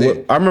nothing y'all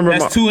said. I remember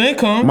that's two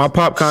incomes. My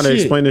pop kind of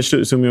explained this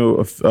shit to me a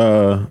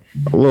little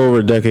over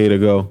a decade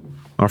ago.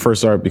 When I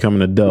first started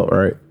becoming an adult,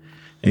 right?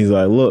 And he's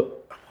like,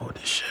 "Look,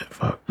 this shit,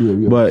 fuck."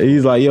 Yeah. But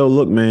he's like, "Yo,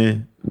 look,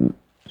 man.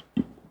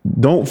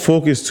 Don't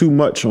focus too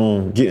much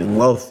on getting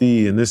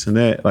wealthy and this and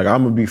that. Like,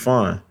 I'm gonna be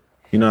fine.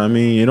 You know what I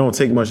mean? It don't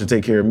take much to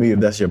take care of me if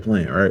that's your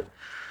plan, right?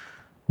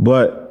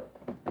 But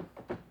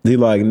they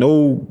like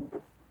no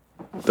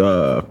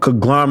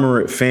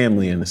conglomerate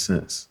family in a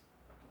sense,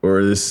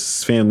 or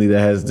this family that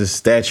has this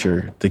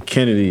stature, the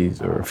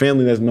Kennedys, or a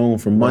family that's known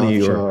for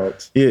money, or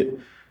it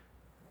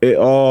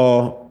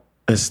all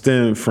has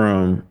stemmed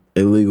from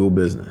illegal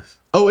business.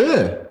 Oh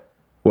yeah.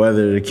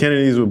 Whether the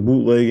Kennedys were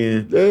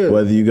bootlegging,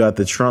 whether you got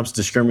the Trumps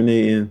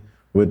discriminating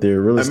with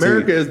their real estate.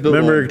 America is built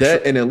on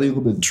debt and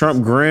illegal business.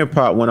 Trump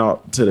grandpa went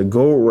out to the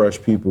gold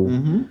rush people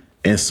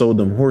and sold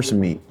them horse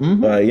meat. You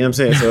know what I'm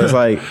saying? So it's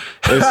like,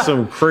 it's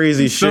some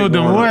crazy shit. Sold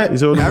them what? He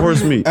sold them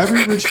horse meat.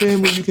 Every rich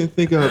family you can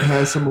think of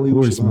has some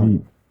illegal horse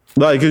meat.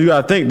 Like, because you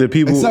got to think that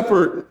people. Except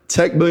for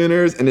tech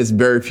billionaires, and it's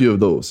very few of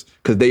those.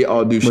 Because they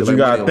all do shit like that. But you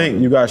got to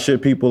think, you got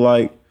shit people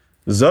like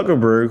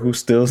Zuckerberg who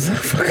still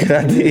fucking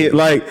idea.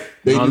 Like,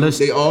 they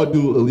all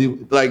do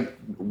illegal. Like,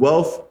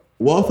 wealth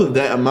of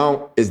that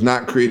amount is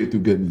not created through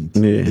good means.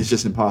 Yeah. It's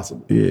just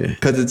impossible. Yeah.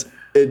 Because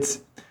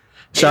it's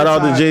shout out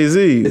to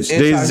Jay-Z.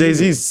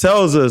 Jay-Z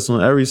tells us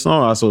on every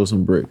song, I sold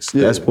some bricks.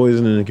 Yeah. That's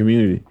poison in the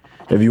community.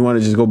 If you want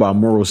to just go by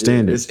moral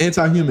standards. It's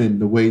anti-human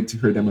the way to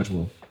create that much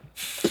wealth.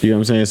 You know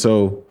what I'm saying?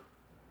 So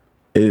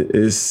I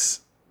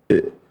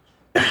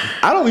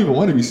don't even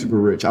want to be super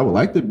rich. I would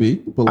like to be.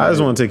 But I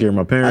just want to take care of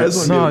my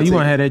parents. No, you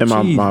want to have that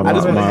cheese. I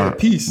just want to have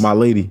peace. My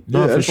lady.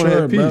 No, for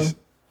sure, bro.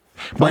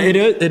 But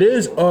it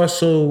is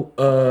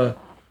also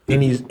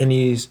in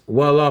these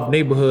well-off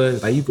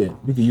neighborhoods, like you could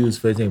use,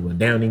 for example,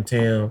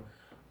 Downingtown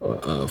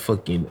or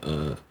fucking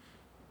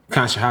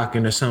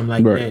Conshohocken or something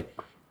like that.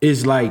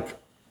 It's like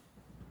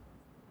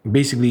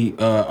basically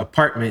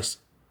apartments.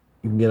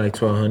 You can get like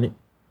 $1,200.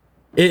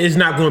 it's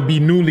not gonna be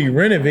newly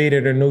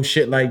renovated or no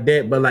shit like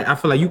that. But like I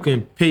feel like you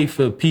can pay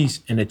for peace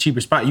in a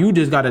cheaper spot. You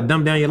just gotta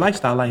dumb down your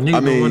lifestyle. Like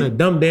niggas don't want to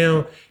dumb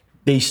down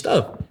they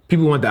stuff.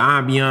 People want the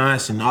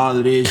ambiance and all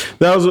of this.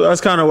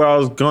 That's kind of what I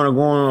was gonna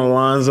go on the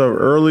lines of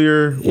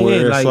earlier,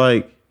 where it's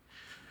like,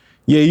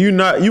 yeah, you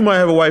might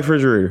have a white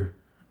refrigerator.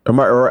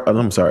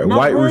 I'm sorry,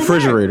 white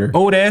refrigerator.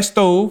 Old ass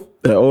stove.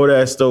 The old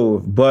ass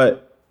stove.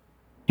 But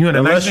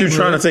unless you're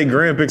trying to take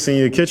grand pics in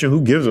your kitchen,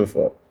 who gives a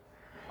fuck?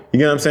 You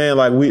get what I'm saying?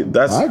 Like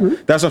that's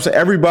what I'm saying.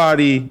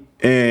 Everybody,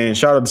 and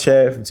shout out to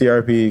Chad from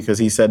TRP because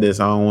he said this.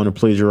 I don't want to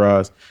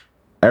plagiarize.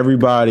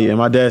 Everybody, and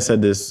my dad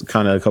said this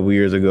kind of a couple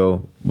years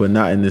ago, but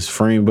not in this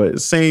frame, but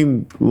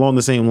along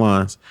the same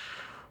lines.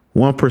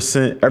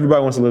 1%.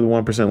 Everybody wants to live the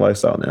 1%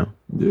 lifestyle now.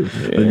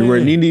 Yeah.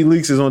 Where Nene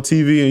Leakes is on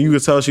TV and you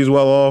can tell she's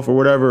well off or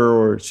whatever,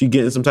 or she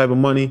getting some type of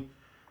money.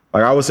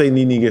 Like I would say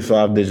Nene gets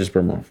 5 digits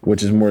per month,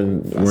 which is more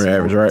than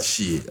average, right?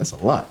 Shit, that's a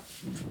lot.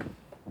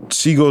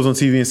 She goes on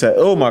TV and said,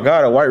 "Oh my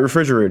God, a white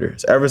refrigerator."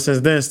 Ever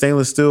since then,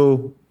 stainless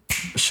steel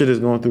shit is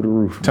going through the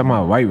roof. Talking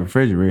about white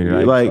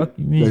refrigerator, like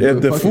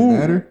if the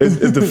food,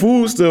 if the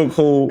food's still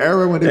cold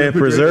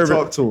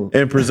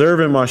and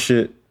preserving my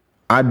shit,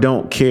 I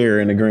don't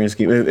care in the grand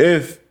scheme.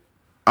 If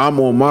I'm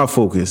on my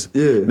focus,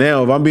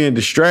 now if I'm being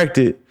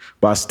distracted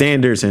by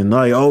standards and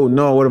like, oh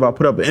no, what if I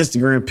put up an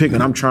Instagram pic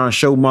and I'm trying to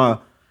show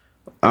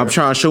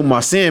my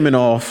salmon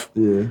off?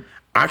 Yeah.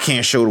 I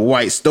can't show the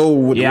white stove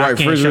with the white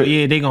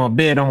refrigerator. They gonna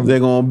bid on me. They're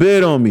gonna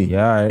bid on me.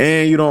 Yeah, right.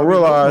 And you don't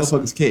realize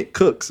motherfuckers can't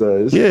cook,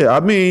 so I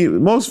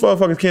mean, most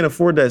motherfuckers can't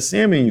afford that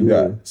salmon you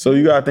got. So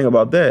you gotta think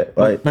about that.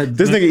 Like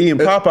this nigga eating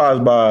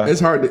Popeyes by it's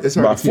hard to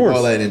keep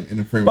all that in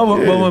the frame. But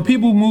when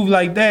people move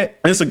like that,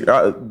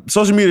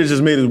 social media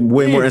just made us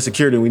way more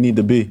insecure than we need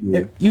to be.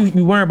 Yeah.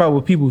 You worry about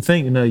what people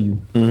thinking of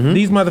you. Mm-hmm.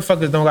 These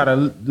motherfuckers don't gotta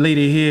lay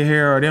their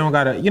hair or they don't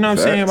gotta, you know what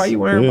I'm saying? Why you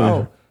worry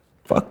about?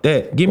 Fuck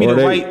that. Give me the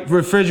white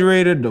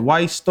refrigerator, the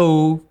white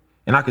stove,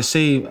 and I could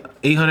save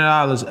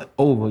 $800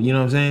 over. You know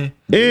what I'm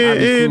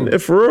saying? And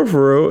for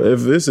real,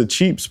 if it's a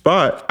cheap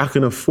spot, I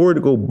can afford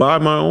to go buy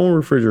my own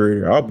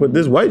refrigerator. I'll put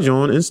this white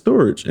joint in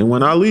storage, and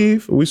when I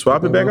leave, we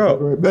swap it back out.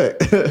 Right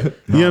back. You know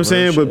what I'm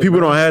saying? But people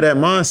don't have that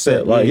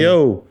mindset. Like,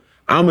 yo,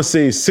 I'm gonna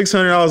save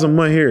 $600 a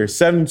month here,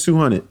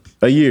 $7,200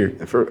 a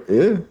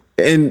year.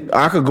 And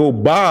I could go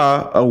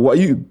buy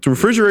the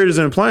refrigerators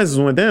and appliances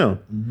went down.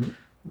 Mm-hmm.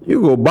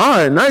 You go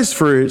buy a nice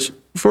fridge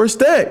for a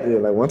stack. Yeah,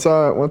 like once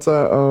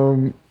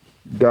I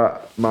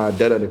got my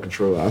debt under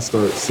control, I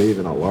started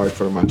saving a large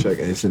part of my check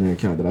and it's in an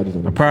account that I just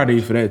don't. I'm proud of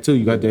you for that too.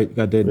 You got that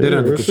debt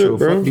under control.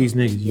 Fuck these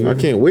niggas. I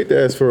can't wait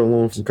to ask for a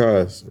loan from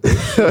Kaz.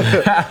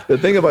 The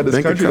thing about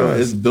this country though,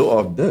 it's built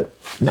off debt.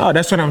 No,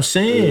 that's what I'm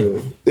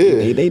saying.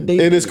 Yeah. They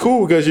and it's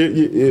cool because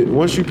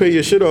once you pay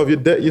your shit off,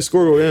 your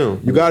score go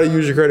down. You gotta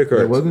use your credit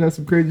card. Wasn't that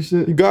some crazy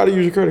shit? You gotta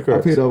use your credit card.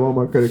 I paid off all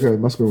my credit cards.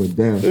 My score went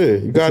down. Yeah,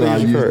 you gotta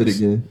use your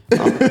cards. It again.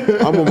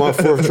 I'm on my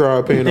 4th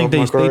try paying off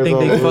my cards. They think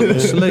they fucking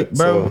slick,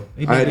 bro. So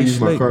I had to use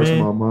my cards for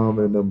my mom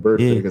and them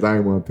birthday because I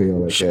didn't want to pay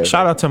all that cash.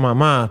 Shout out to my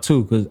mom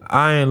too, because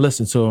I ain't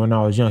listened to her when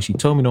I was young. She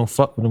told me don't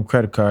fuck with them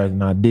credit cards,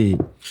 and I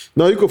did.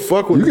 No, you can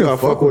fuck with them. You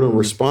gotta fuck with them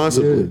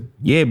responsibly.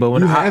 Yeah, but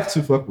when you have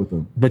to fuck with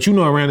them. But you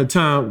know, around the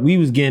time we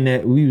was getting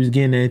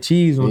that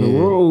cheese on the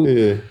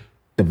road.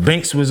 The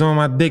banks was on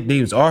my dick. They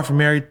was offering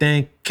me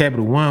everything.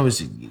 Capital One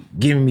was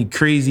giving me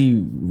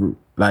crazy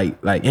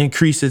like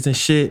increases and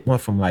shit.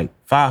 Went from like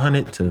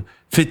 500 to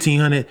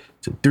 1,500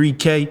 to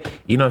 3K.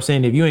 You know what I'm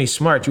saying? If you ain't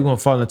smart, you gonna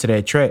fall into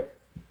that trap.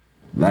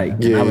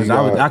 Like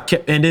I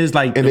kept, and it's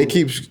like, and they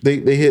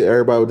hit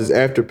everybody with this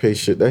afterpay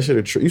shit. That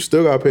shit, you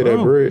still gotta pay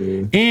that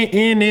bread.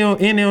 And they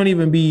don't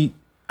even be.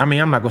 I mean,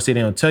 I'm not gonna say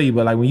they don't tell you,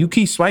 but like when you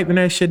keep swiping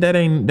that shit, that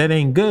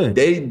ain't good.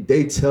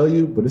 They tell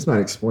you, but it's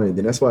not explained,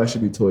 and that's why it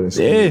should be told in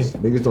schools.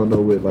 Niggas don't know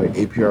what like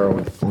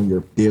APR on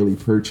your daily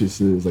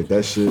purchases, like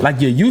that shit.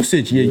 Like your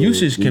usage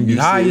can be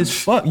high as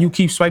fuck. You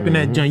keep swiping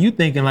that joint, you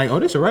thinking like, oh,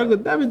 this a regular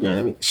debit joint.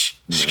 I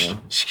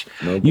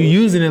mean, you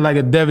using it like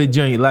a debit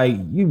joint, like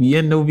you be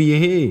in over your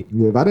head.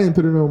 Yeah, if I didn't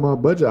put it on my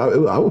budget,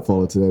 I would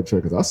fall into that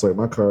trap because I swipe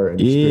my card and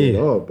just pay it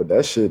off. But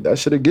that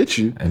shit'll get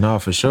you. And no,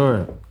 for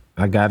sure.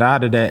 I got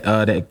out of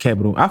that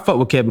Capital. I fuck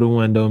with Capital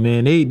One though,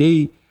 man. They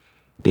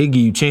give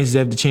you chances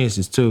after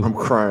chances too. I'm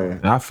crying.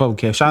 I fuck with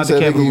Capital. Shout out to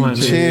Capital One.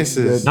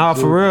 Chances. Nah,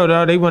 for real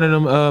though. They one of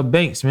them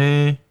banks,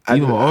 man.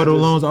 Even auto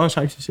loans, all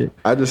types of shit.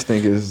 I just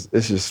think it's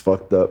just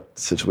fucked up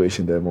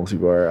situation that most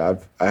people are.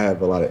 I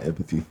have a lot of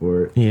empathy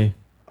for it. Yeah.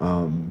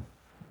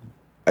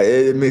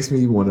 It makes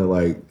me want to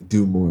like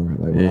do more.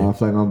 Like when I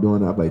feel like I'm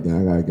doing that, I'm like,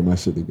 damn, I gotta get my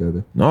shit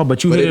together. No,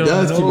 but hit it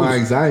does keep my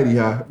anxiety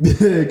high.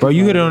 Bro,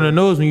 you hit it on the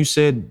nose when you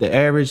said the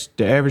average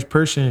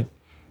person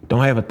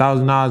don't have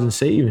 $1,000 in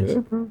savings. Yeah,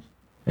 bro.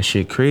 That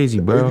shit crazy,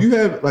 bro. If you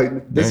have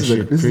like this is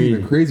an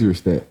even crazier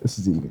stat. This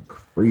is an even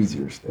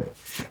crazier stat.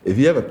 If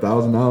you have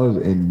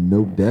 $1,000 and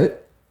no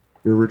debt,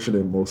 you're richer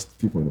than most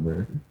people in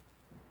America.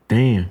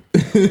 Damn.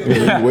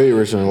 You're way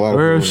richer than a lot of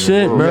real people.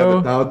 Shit, bro.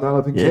 You have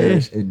 $1,000 in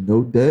cash and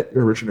no debt,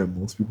 you're richer than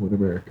most people in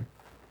America.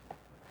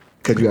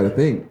 Because you got to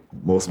think,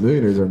 most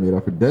millionaires are made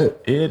off of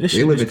debt. Yeah, this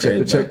shit they live is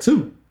in check to check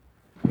too.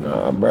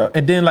 Nah, bro.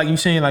 And then like you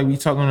saying, like we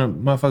talking to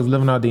motherfuckers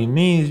living out their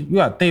means, you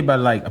gotta think about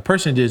it, like a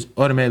person just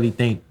automatically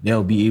think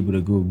they'll be able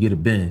to go get a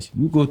Benz.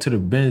 You go to the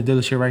Benz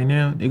dealership right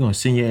now, they're gonna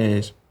send your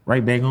ass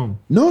right back home.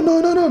 No.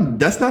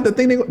 That's not the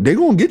thing. They're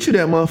gonna get you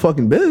that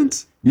motherfucking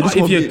Benz. You just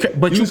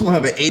gonna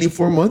have an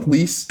 84-month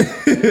lease.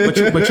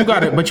 but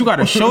you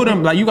gotta show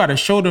them, like you gotta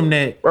show them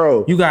that,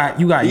 bro. You got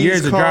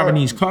years of driving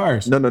these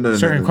cars. No.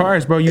 Certain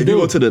cars, bro. If you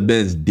go to the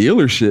Benz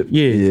dealership,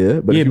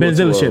 but if you Benz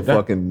go to dealership, a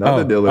fucking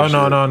other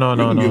dealership, no, you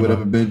can get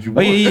whatever Benz you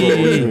want.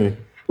 Yeah.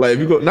 Like if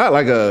you go, not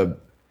like a.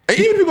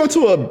 Even if you go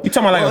to a, you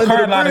talking about like a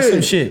car lot or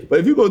some shit. But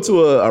if you go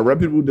to a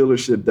reputable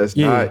dealership that's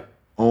not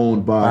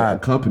owned by a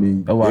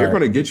company, they're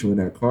gonna get you in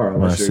that car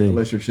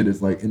unless your shit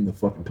is like in the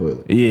fucking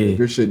toilet. Yeah, if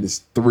your shit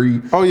is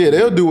 3. Oh yeah,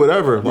 they'll do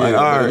whatever. Like,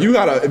 all right, if you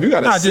got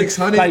a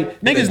 600, like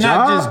niggas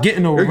not just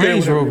getting a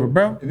Range Rover,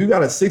 bro. If you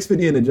got a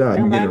 650 in the job,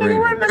 you get a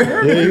Range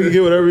Rover. Yeah, you can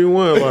get whatever you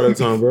want a lot of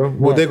the time, bro.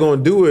 What they're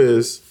gonna do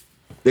is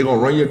they're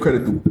gonna run your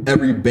credit through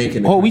every bank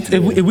in the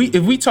country.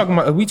 If we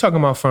talking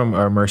about from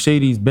a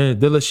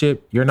Mercedes-Benz dealership,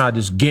 you're not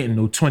just getting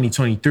no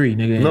 2023,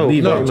 nigga.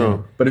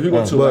 No. But if you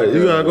go to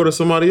you gotta go to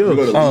somebody else.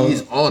 You go to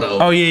Lee's Auto.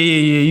 Oh yeah,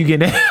 you get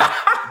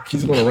that.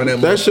 He's gonna run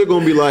that. That shit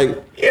gonna be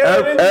like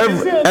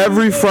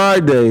every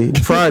Friday,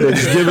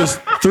 just give us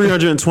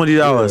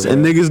 $320,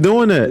 and niggas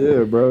doing that.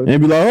 Yeah, bro. And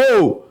be like,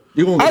 oh.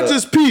 I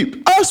just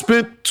peeped. I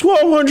spent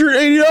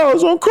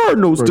 $1,280 on car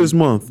notes this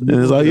month. And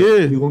it's like, yeah.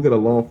 You're going to get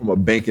a loan from a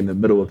bank in the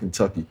middle of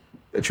Kentucky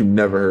that you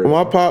never heard of.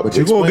 My pop, but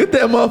you're going to get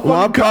that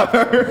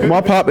motherfucker.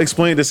 My pop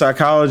explained the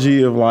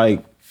psychology of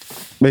like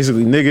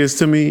basically niggas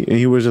to me. And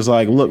he was just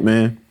like, look,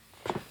 man,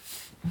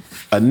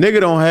 a nigga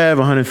don't have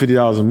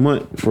 $150 a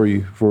month for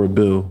you for a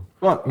bill.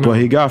 But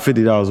he got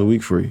 $50 a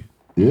week for you.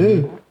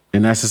 Yeah.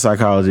 And that's the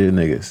psychology of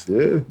niggas.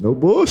 Yeah, no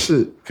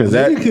bullshit. Because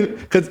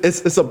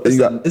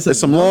it's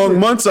some long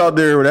months out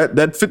there where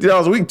that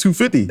 $50 a week,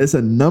 $250. It's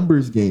a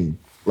numbers game.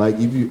 Like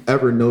if you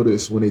ever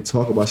notice when they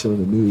talk about shit on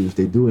the news,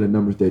 they do it in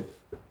numbers that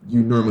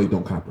you normally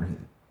don't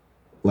comprehend.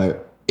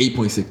 Like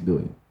 8.6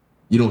 billion.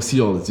 You don't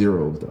see all the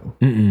zeros though.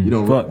 You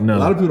don't. No. A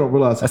lot of people don't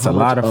realize that's how a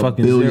lot much of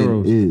fucking billion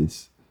zeros.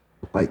 Is.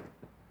 Like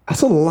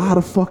that's a lot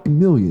of fucking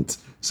millions.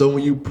 So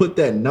when you put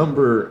that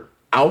number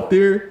out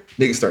there,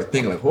 niggas start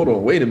thinking like, hold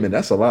on, wait a minute,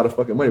 that's a lot of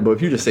fucking money. But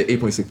if you just say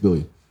 8.6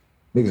 billion,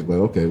 niggas be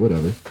like, okay,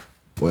 whatever.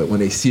 But when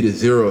they see the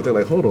zero, they're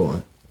like, hold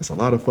on, that's a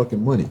lot of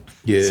fucking money.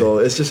 Yeah. So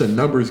it's just a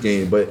numbers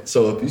game. But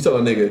so if you tell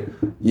a nigga,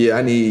 yeah,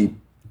 I need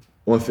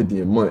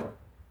 $150 a month,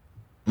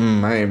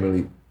 I ain't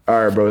really.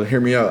 All right, bro,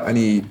 hear me out. I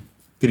need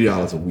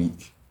 $50 a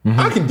week.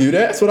 I can do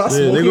that. That's what I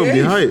smoke. They're gonna be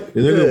hype.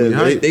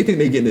 They think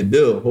they getting the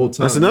deal the whole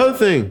time. That's another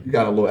thing. You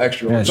got a little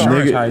extra on top.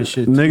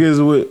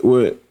 Niggas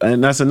with,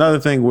 and that's another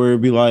thing where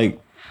it'd be like,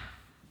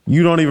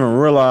 you don't even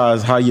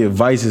realize how your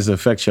vices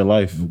affect your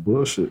life.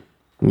 Bullshit.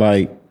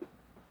 Like,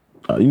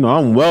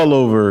 I'm well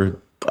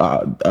over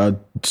a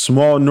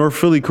small North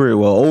Philly crib,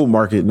 old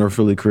market North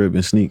Philly crib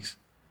in Sneaks.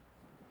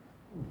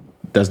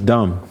 That's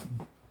dumb.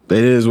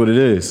 It is what it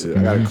is.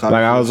 Yeah,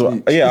 I was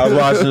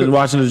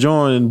watching the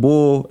joint in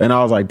Bull, and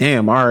I was like,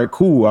 damn, all right,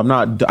 cool.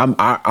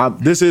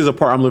 This is a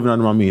part I'm living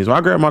under my means. So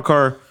I grabbed my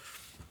car.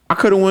 I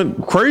could have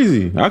went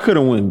crazy. I could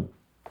have went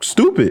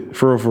stupid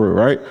for real,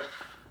 right?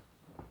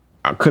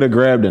 I could have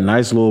grabbed a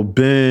nice little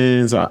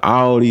Benz, an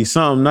Audi,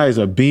 something nice,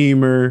 a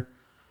Beamer.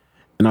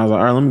 And I was like,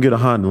 all right, let me get a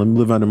Honda. Let me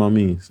live under my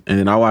means. And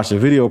then I watched the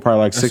video probably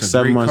like 6 or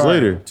 7 months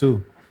later.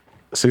 Too.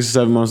 6 or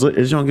 7 months later,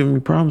 it's not giving me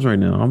problems right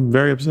now. I'm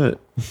very upset.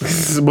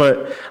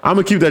 But I'm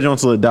gonna keep that joint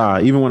till it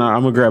die. Even when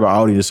I'm gonna grab an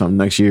Audi or something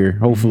next year.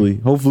 Hopefully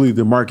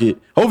the market.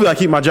 Hopefully I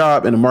keep my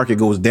job and the market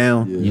goes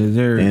down.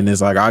 Yeah. And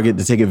it's like I get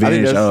to take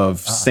advantage of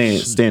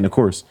staying the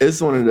course.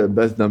 It's one of the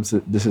best dumb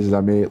decisions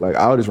I made. Like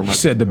Audis were my. You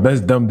said the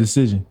best dumb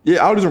decision. Yeah,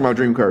 Audis were my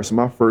dream car. So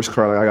my first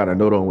car, like I got a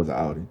note on, was an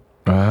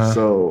Audi.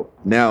 So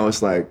now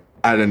it's like.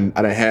 I didn't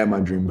have my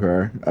dream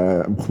car.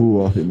 I'm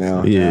cool off it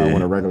now. Yeah, I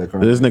want a regular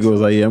car. This nigga was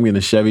like, "Yeah, I'm getting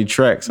a Chevy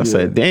Trax." I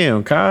said,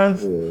 "Damn,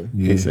 cuz."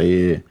 He said,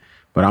 "Yeah,"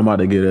 but I'm about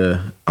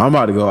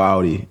to go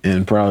Audi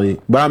and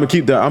probably. But I'm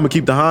gonna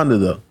keep the Honda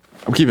though.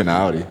 I'm keeping the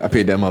Audi. I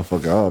paid that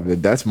motherfucker off.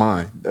 That's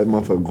mine. That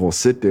motherfucker gonna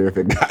sit there if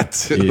it got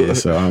to. Yeah,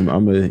 so I'm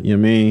you know what I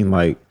mean?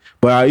 Like,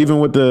 but even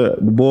with the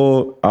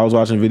Bull, I was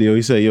watching a video.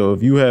 He said, "Yo,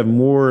 if you have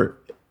more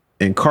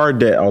in car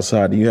debt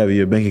outside than you have in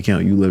your bank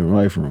account, you living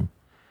right from."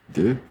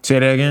 Yeah. Say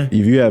that again.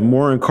 If you have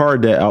more in car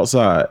debt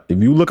outside,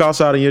 if you look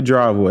outside in your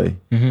driveway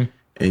and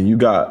you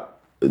got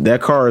that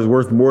car is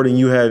worth more than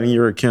you have in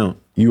your account,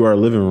 you are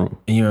living wrong.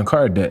 And you in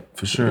car debt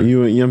for sure.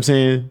 You know what I'm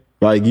saying?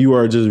 Like you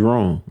are just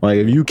wrong. Like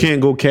if you can't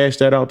go cash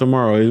that out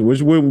tomorrow,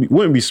 which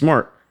wouldn't be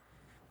smart.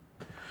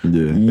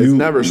 Yeah, it's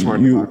never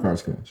smart to buy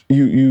cars cash.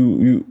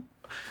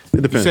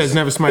 It depends. You said it's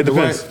never smart to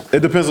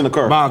It depends on the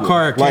car. Buy a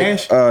car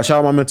cash? Shout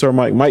out my mentor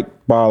Mike. Mike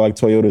buy like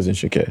Toyotas and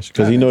shit cash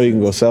because he know he can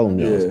go sell them.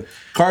 Yeah.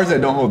 Cars that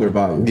don't hold their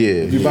value.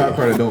 Yeah. If you buy a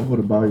car that don't hold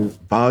a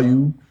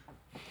value,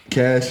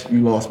 cash,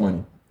 you lost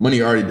money.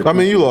 Money already depleted. I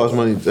mean, you lost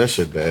money. That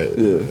shit bad.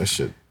 Yeah. That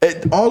shit.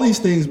 All these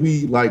things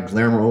we like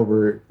glamour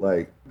over,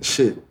 like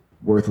shit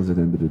worthless at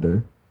the end of the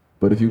day.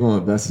 But if you're going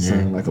to invest in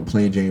something like a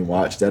plain Jane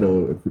watch,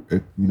 that'll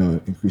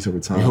increase over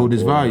time. It hold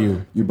its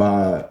value. You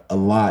buy a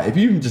lot. If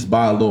you even just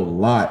buy a little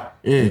lot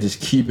and just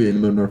keep it in the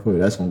middle of the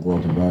North, that's gonna go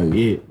up in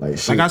value. Yeah,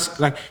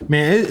 Like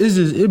man, it's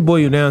just it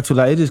boils down to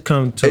like it just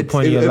comes to a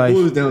point in your life. It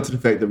boils down to the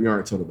fact that we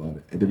aren't told about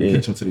it, and then we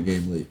catch on to the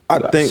game late. I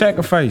think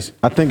sacrifice.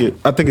 I think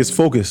it's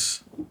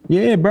focus.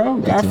 Yeah, bro.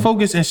 Got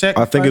focus and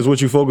sacrifice. I think it's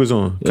what you focus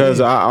on.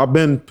 Because I've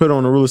been put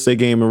on a real estate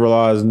game and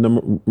realized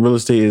real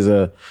estate is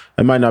it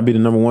might not be the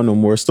number one no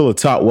more. It's still a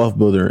top wealth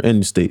builder in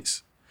the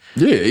States.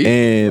 Yeah,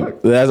 and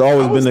that's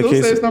always been the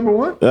case. Say it's number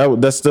one.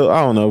 That's still,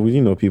 I don't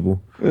know,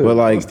 people. Yeah, but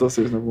like, I still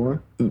say it's number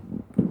one.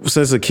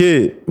 Since a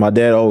kid, my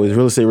dad always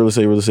real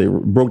estate.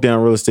 Broke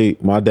down real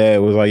estate. My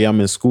dad was like, "Yeah,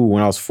 I'm in school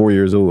when I was 4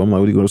 years old." I'm like,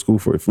 "What do you go to school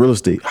for?" Real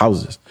estate,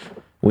 houses.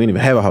 We didn't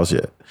even have a house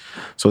yet.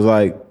 So it's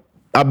like,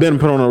 I've been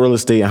put on a real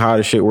estate and how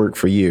this shit work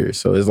for years.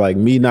 So it's like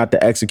me not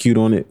to execute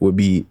on it would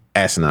be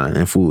asinine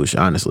and foolish,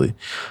 honestly.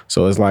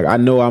 So it's like I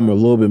know I'm a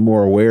little bit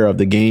more aware of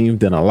the game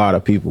than a lot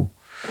of people.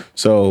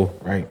 So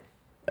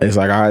it's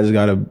like I just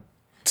gotta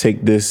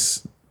take the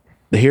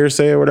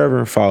hearsay or whatever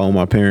and follow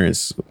my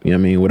parents. You know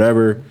what I mean?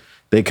 Whatever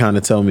they kind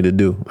of tell me to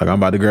do. Like I'm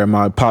about to grab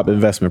my pop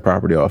investment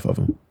property off of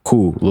them.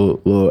 Cool,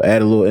 little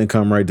add a little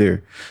income right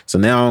there. So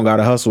now I don't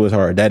gotta hustle as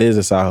hard. That is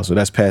a side hustle.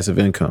 That's passive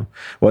income.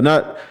 Well,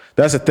 not.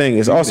 That's the thing.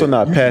 It's also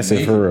not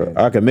passive for real.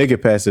 I can make it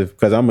passive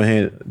because I'm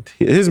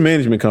his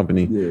management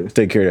company to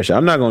take care of that shit.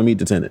 I'm not going to meet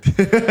the tenant.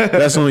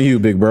 That's on you,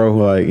 big bro.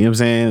 Like, you know what I'm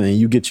saying? And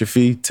you get your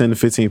fee 10 to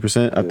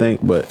 15%, I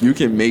think. But you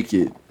can make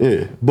it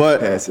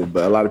passive,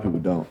 but a lot of people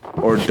don't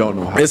or don't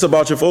know how. It's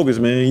about your focus,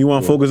 man. You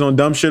want to focus on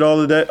dumb shit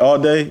all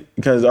day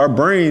because our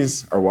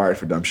brains are wired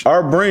for dumb shit.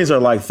 Our brains are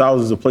like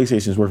thousands of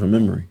PlayStations worth of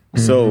memory.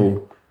 Mm-hmm.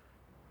 So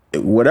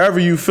whatever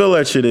you fill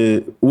that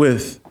shit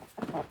with,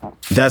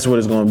 that's what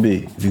it's going to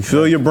be. If you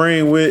fill your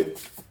brain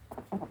with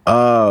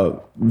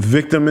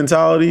victim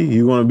mentality,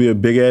 you're going to be a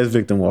big ass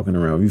victim walking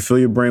around. If you fill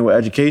your brain with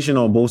education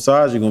on both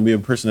sides, you're going to be a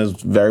person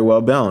that's very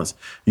well balanced.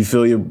 You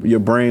fill your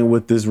brain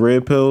with this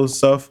red pill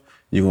stuff,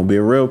 you're going to be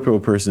a real pill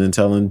person and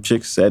telling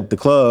chicks at the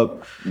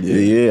club,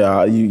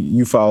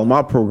 you follow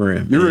my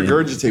program. You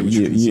regurgitate what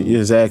you consume.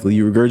 Exactly.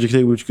 You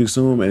regurgitate what you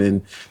consume, and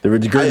then the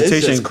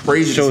regurgitation it's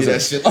crazy shows to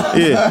see that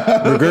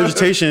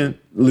shit.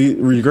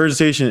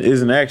 regurgitation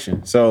is an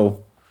action.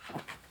 So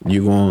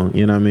you going,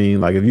 you know what I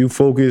mean? Like if you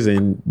focus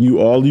and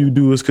all you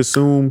do is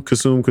consume,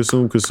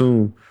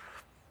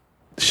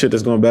 shit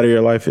that's going to better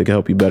your life, it can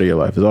help you better your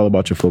life. It's all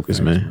about your focus,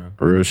 man.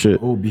 Bro. Real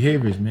shit. Old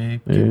behaviors,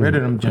 man. Get rid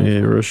of them junk.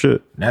 Yeah, real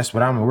shit. That's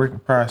what I'm a working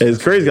process.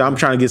 It's crazy. I'm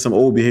trying to get some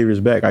old behaviors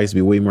back. I used to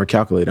be way more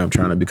calculated. I'm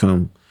trying to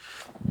become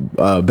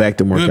back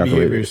to more good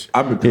calculated. Behaviors.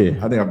 I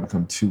think I've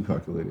become too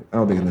calculated. I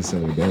don't think it's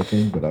necessarily a bad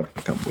thing, but I've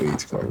become way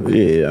too calculated.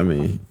 Yeah, I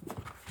mean,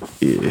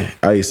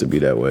 I used to be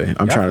that way.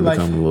 I'm trying to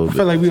become a little bit. I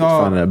feel like we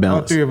all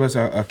balance. three of us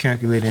are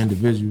calculated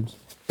individuals.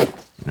 You know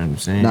what I'm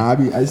saying? Nah,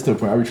 I still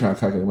I be trying to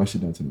calculate my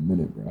shit down to the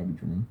minute, bro. I be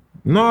trying.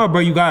 No, bro,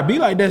 you gotta be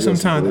like that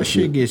sometimes. That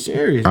shit gets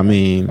serious. I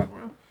mean,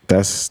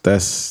 that's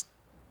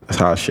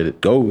how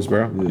shit goes,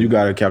 bro. Yeah. You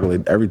gotta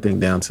calculate everything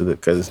down to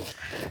because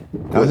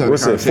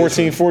what's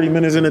it, 40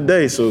 minutes in a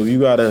day, so you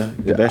gotta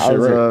get that shit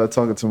right. I was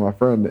talking to my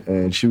friend,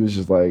 and she was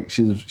just like,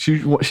 she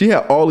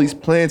had all these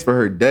plans for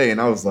her day,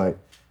 and I was like,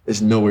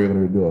 there's no way you're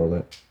gonna do all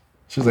that.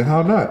 She was like,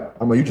 how not?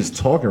 I'm like, you're just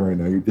talking right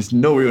now. There's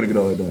no way you're gonna get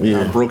all that done.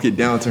 Yeah. I broke it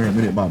down to her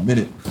minute by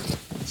minute.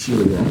 She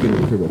was like, I'm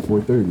getting here by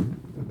 4:30.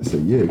 I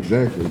said, yeah,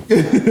 exactly.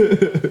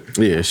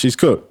 Yeah, she's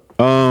cooked.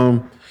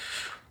 So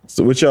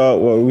with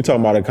y'all, we talking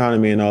about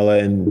economy and all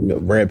that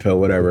and red pill,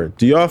 whatever.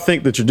 Do y'all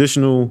think the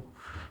traditional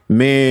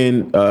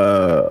man,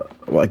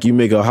 like you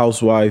make a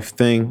housewife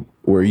thing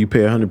where you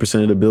pay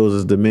 100% of the bills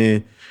as the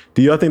man,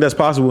 do y'all think that's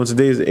possible in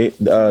today's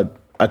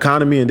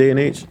economy and day and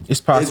age? It's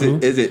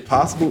possible. Is it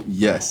possible?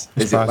 Yes.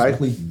 Is it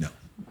likely? No.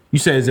 You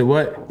said, is it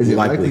what? Is it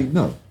likely?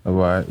 No.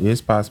 What? Yeah, it's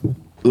possible.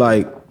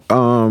 Like,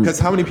 because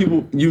how many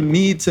people you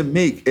need to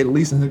make at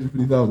least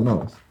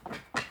 $150,000?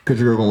 Because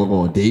you're going to go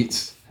on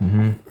dates.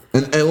 Mm-hmm.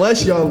 And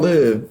unless y'all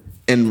live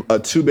in a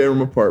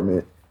 2-bedroom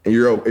apartment and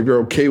if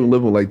you're okay with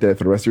living like that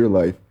for the rest of your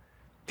life,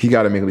 he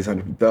got to make at least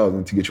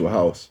 $150,000 to get you a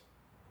house.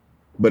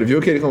 But if you're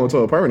okay to come into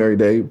an apartment every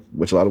day,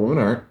 which a lot of women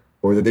aren't,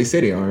 or that they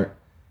say they aren't,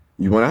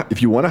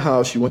 if you want a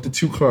house, you want the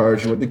 2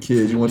 cars, you want the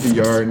kids, you want the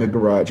yard and the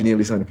garage, you need at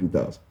least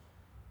 $150,000.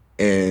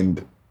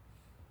 And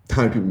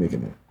how many people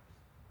making that?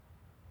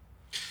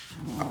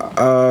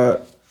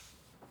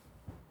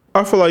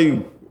 I feel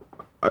like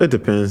it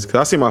depends because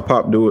I see my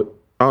pop do it.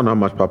 I don't know how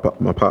much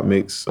my pop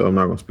makes, so I'm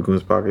not gonna speak on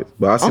his pockets.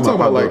 But I see I'm talking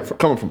about like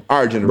coming from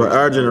our generation. But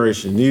our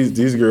generation,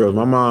 these girls,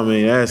 my mom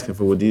ain't asking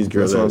for what these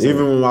girls are.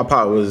 Even when my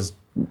pop was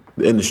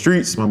in the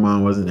streets, my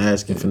mom wasn't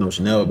asking for no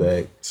Chanel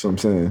bag. That's what I'm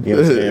saying. You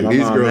know what I'm saying?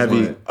 These girls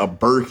want a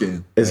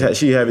Birkin.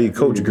 She heavy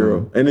Coach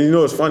girl. And then you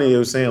know what's funny? It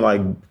was saying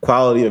like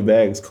quality of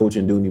bags, Coach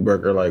and Dooney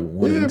Burke like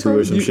 1 and 2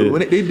 or some shit.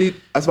 When I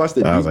watched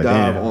the deep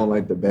dive on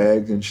like the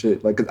bags and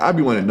shit. Like, cause I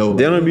be wanting to know.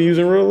 They don't be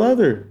using real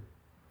leather.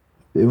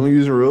 They don't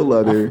use real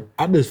leather.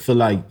 I just feel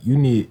like you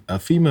need a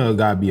female.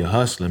 Gotta be a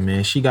hustler,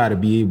 man. She gotta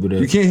be able to.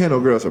 You can't handle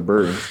girls a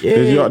burden.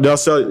 Yeah. Y'all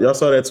saw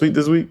that tweet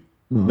this week?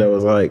 that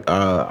was like,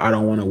 I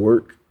don't want to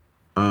work.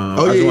 I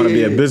just want to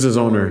be a business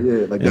owner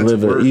and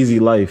live an easy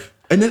life.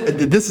 And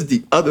then this is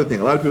the other thing.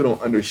 A lot of people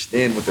don't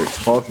understand what they're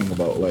talking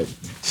about. Like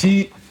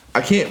I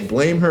can't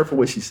blame her for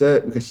what she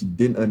said because she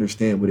didn't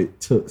understand what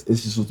it took.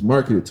 It's just what's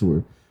marketed to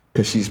her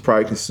because she's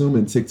probably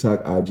consuming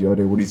TikTok, IG, all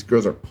there where these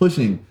girls are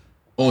pushing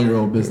on your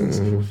own business.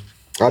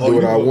 I do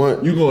what I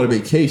want. You go on a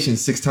vacation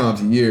 6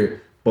 times a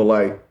year, but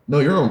like, no,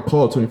 you're on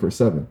call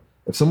 24/7.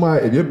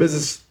 If your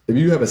business, if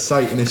you have a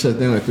site and it shuts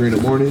down at 3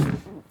 a.m.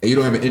 and you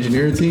don't have an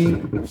engineering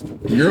team,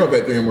 you're up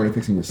at 3 a.m.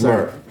 fixing your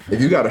site. Right.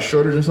 If you got a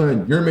shortage or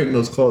something, you're making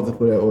those calls to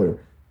put that order.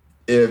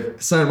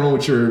 If something wrong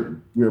with your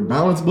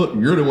balance book,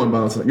 you're the one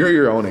balancing. You're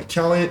your own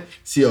accountant,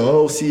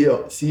 COO,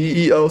 CEO,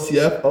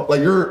 CFO.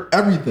 Like you're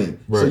everything.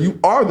 Right. So you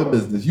are the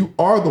business. You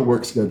are the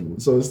work schedule.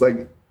 So it's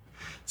like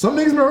some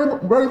niggas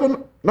ready to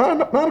go 9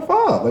 to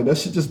 5. Like that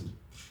shit just.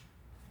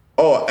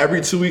 Oh,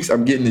 every 2 weeks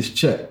I'm getting this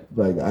check.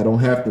 Like I don't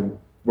have to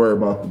worry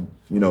about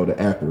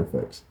the after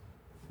effects.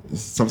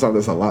 Sometimes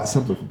it's a lot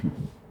simpler for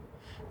people.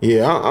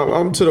 Yeah,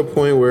 I'm to the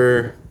point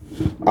where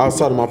I was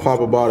talking to my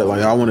pop about it.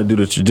 Like, I want to do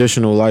the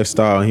traditional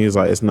lifestyle, and he was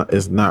like, "It's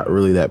not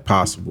really that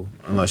possible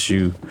unless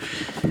you."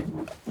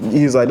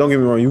 He's like, "Don't get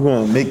me wrong, you're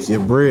gonna make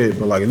your bread,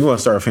 but like, if you want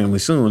to start a family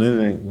soon, it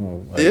ain't.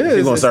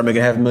 You're gonna start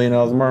making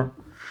 $500,000 tomorrow."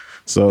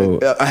 So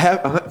I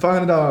have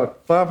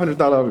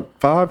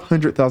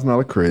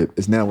 $500,000 crib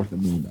is now worth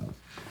 $1 million.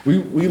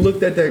 We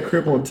looked at that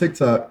crib on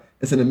TikTok.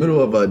 It's in the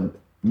middle of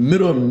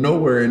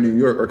nowhere in New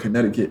York or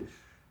Connecticut.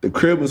 The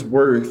crib was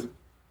worth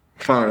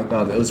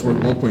 $500,000. It was worth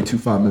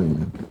 $1.25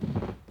 million.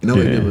 And all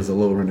they did was a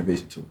little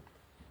renovation to it.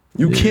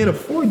 You can't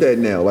afford that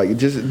now. Like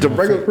just the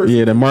regular person.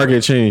 Yeah, the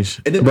market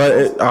changed.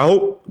 But I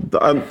hope.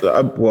 I'm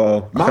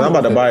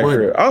about to buy a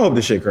crib. I hope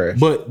this shit crash.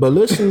 But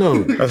listen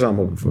though, that's what I'm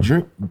hoping for.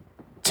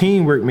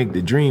 Teamwork make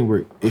the dream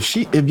work. If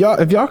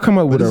y'all come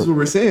up with this is what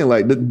we're saying.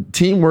 Like the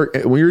teamwork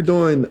when you're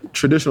doing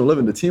traditional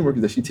living, the teamwork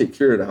is that she take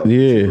care of the house.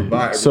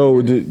 Yeah.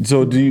 So do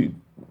you?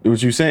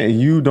 What you saying?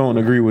 You don't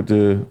agree with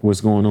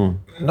what's going on?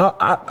 No,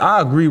 I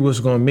agree.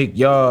 What's gonna make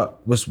y'all?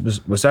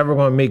 What's ever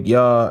gonna make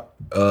y'all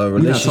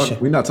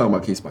relationship? We're not talking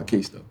about case by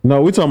case though.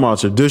 No, we're talking about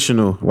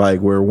traditional, like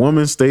where a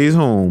woman stays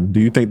home.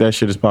 Do you think that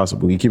shit is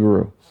possible? You keep it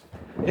real.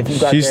 If you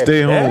got she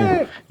stay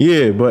home,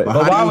 yeah, but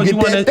why would you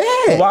want to?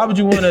 Why would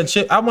you want a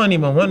chick? I wouldn't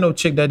even want no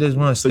chick that just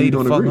want to stay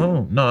the fuck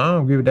home. No, I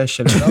don't agree with that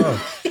shit at all.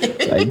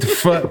 Like the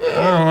fuck,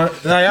 I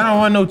don't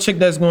want no chick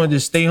that's going to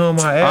just stay home.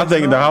 I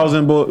think the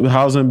housing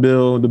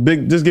bill,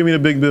 just give me the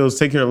big bills.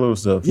 Take care of little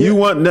stuff. Yeah. You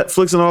want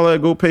Netflix and all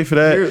that? Go pay for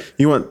that.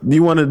 You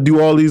want to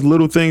do all these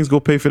little things? Go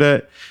pay for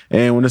that.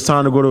 And when it's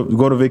time to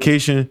go to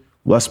vacation,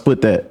 let's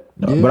split that.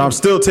 Yeah. But I'm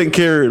still taking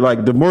care.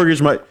 Like the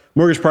mortgage probably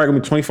gonna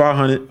be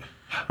 $2,500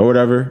 or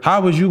whatever. How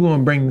was you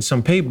gonna bring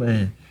some paper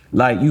in?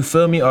 Like you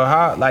feel me? Or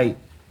how? Like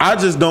I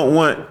just don't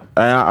want.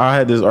 I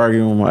had this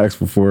argument with my ex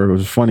before. It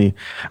was funny.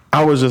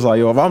 I was just like,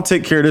 yo, if I'm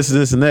taking care of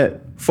this and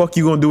that, fuck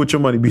you gonna do with your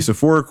money? Be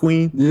Sephora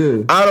queen?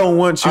 Yeah. I don't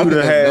want you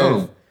to have. You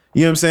know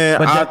what I'm saying?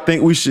 But I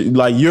think we should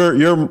like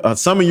your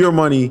some of your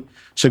money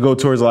should go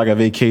towards like a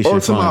vacation or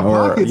to my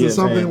pockets or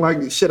something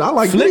like shit. I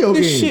like video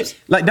games. Shit.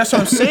 Like that's what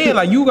I'm saying.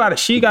 Like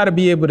she gotta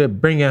be able to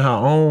bring in her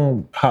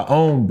own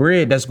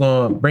bread that's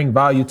gonna bring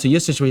value to your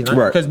situation.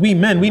 Because we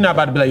men, we not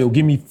about to be like, yo,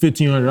 give me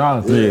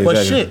 $1,500. Yeah, but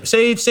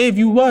exactly. say if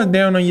you was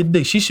down on your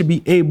dick, she should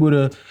be able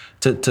to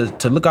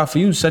look out for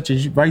you, such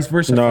as vice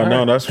versa.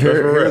 No, that's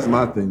here's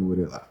my thing with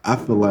it. I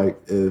feel like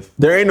if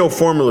there ain't no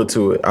formula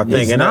to it, I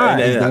think, it's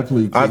not. I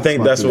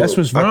think that's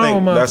what's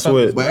wrong. That's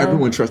what. But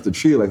everyone trusts the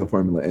tree like a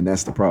formula, and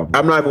that's the problem.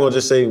 I'm not even gonna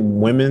just say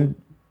women.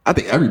 I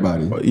think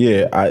everybody.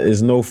 Yeah,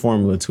 there's no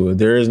formula to it.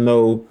 There is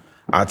no.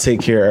 I take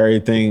care of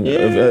everything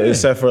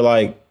except for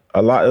like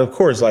a lot. Of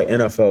course, like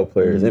NFL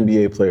players,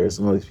 NBA players,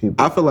 and all these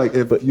people. I feel like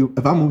if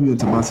I move you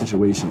into my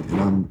situation and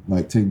I'm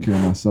like taking care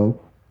of myself.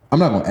 I'm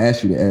not gonna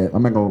ask you to add.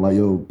 I'm not gonna like,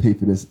 yo, pay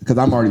for this because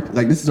I'm already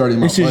like this is already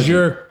my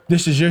budget.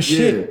 This is your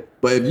shit. Yeah.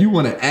 But if you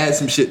want to add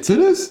some shit to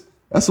this,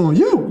 that's on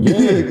you.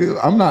 Yeah.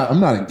 I'm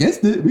not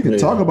against it. We can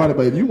talk about it.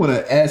 But if you want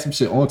to add some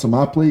shit onto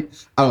my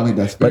plate, I don't think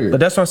that's fair. But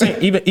that's what I'm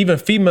saying. Even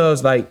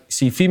females, like,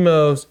 see,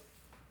 females.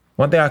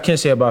 One thing I can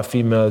say about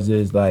females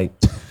is like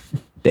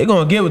they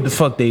gonna get what the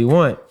fuck they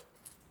want.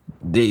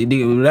 They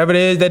whatever it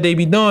is that they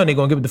be doing, they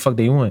gonna get what the fuck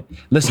they want.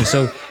 Listen,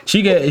 so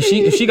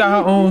if she got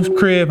her own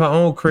crib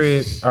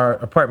or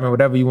apartment,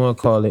 whatever you want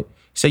to call it.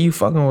 Say you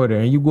fucking with her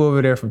and you go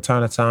over there from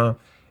time to time,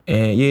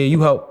 and yeah,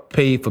 you help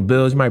pay for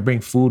bills. You might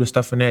bring food and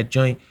stuff in that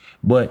joint,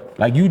 but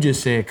like you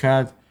just said,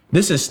 Kaz,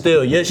 this is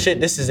still your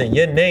shit. This is in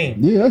your name.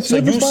 Yeah, that's so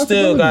your you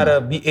still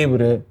gotta be able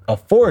to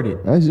afford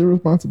it. That's your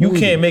responsibility.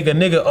 You can't make a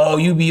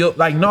nigga, you be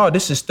like, no,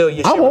 this is still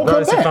your shit,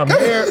 regardless if I'm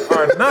here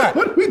or not.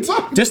 What are we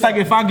talking? Just like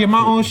if I get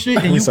my own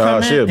shit and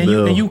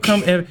you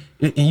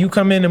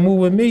come in and move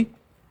with me,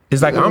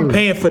 it's like I'm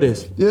paying for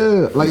this.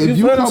 Yeah, like if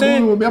you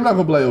come move with me, I'm not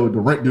gonna be like, the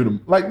rent due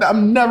them. Like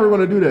I'm never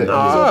gonna do that.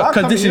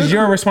 Because this is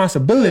your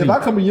responsibility. If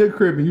I come in your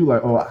crib and you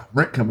like,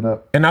 rent coming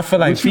up, and I feel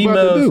like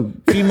females,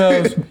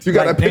 you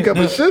gotta pick up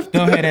a shift.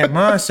 They'll have that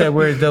mindset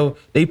where though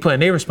they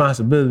putting their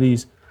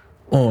responsibilities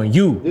on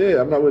you.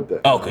 Yeah, I'm not with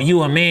that. Oh, cause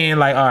you a man,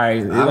 like, all right,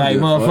 like,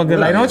 good, motherfucker, fuck.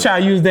 like, don't try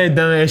to use that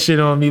dumb ass shit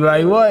on me.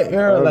 Like, what? I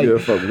Girl? don't Like, give a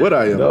fuck what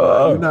I am.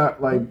 You're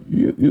not like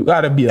you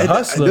gotta be a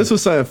hustler. This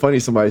was something funny.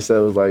 Somebody said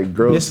was like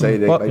girls Get some say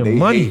they fucking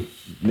money. hate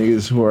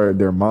niggas who are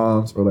their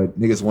moms, or like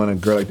niggas want a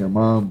girl like their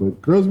mom,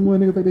 but girls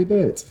want niggas like their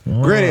dads.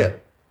 Granted,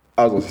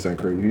 I was gonna say something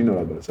crazy. You know what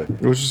I was gonna say.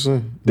 What you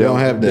say? They don't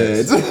have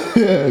dads.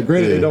 Yeah,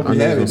 granted, they don't I'm be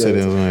not having gonna say they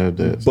dads. don't have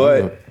dads.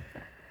 But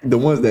the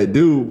ones that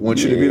do want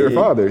you to be their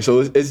father. So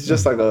it's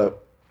just like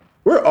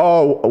we're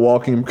all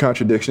walking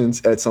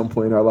contradictions at some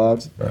point in our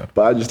lives.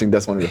 But I just think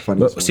that's one of the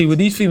funniest But see, ones. what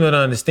these females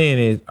don't understand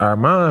is our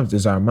moms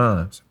is our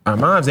moms. Our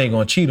moms ain't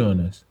gonna cheat on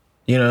us.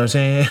 You know what I'm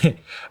saying?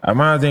 Our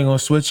moms ain't gonna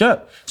switch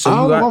up. So I you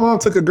don't know, got, my mom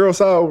took a girl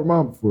side over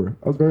mom before.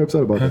 I was very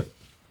upset about that.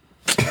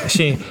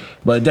 she,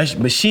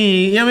 but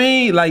she, you know what I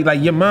mean?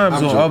 Like your mom's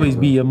gonna joking, always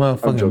bro. be your I'm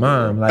motherfucking joking,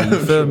 mom. Like, you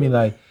feel me?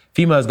 Like,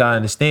 females gotta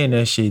understand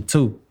that shit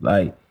too.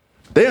 Like,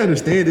 They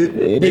understand it.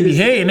 they be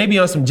hating, they be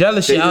on some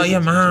jealous shit. they Oh, just-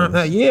 your mom,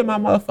 like, yeah, my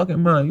motherfucking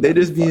mom. You They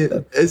just fucked being.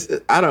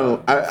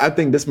 up. I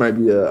think this might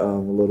be a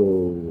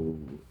little.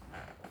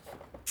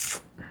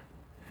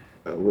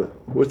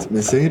 What's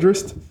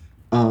misandrist?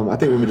 I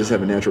think women just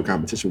have a natural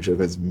competition with each other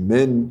because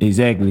men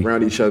Exactly.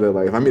 around each other.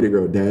 Like if I meet a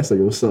girl dance, like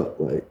what's up?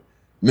 Like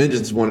men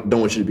just don't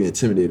want you to be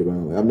intimidated by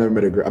them. Like, I've never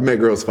met a girl. I've met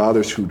girls'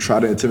 fathers who try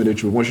to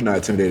intimidate you. But once you're not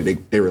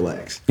intimidated, they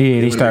relax. Yeah, they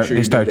wanna start- make sure they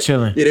you- start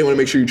chilling. Yeah, they want to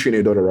make sure you treat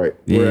their daughter right.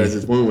 Yeah. Whereas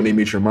it's women when they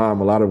meet your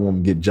mom, a lot of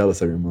them get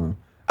jealous of your mom.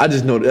 I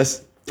just know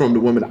that's from the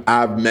women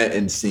I've met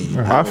and seen.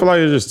 I feel like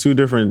it's just two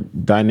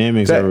different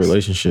dynamics of a Facts.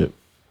 relationship.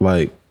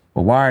 Like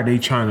But why are they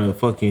trying to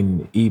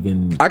fucking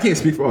even? I can't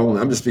speak for all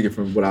women. I'm just speaking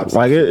from what I've seen.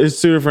 Like it's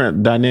two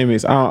different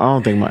dynamics. I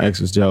don't think my ex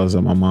was jealous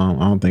of my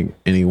mom. I don't think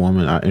any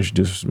woman I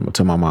introduced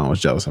to my mom was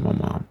jealous of my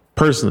mom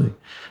personally.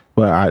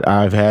 But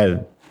I've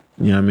had,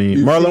 you know what I mean.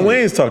 You've Marlon seen it.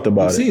 Wayans talked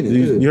about You've it. seen it,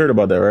 yeah. You heard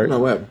about that, right? No,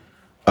 what?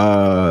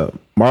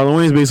 Marlon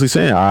Wayans basically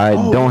saying I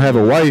don't have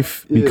a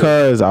wife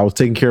because I was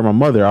taking care of my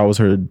mother. I was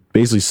her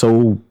basically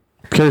sole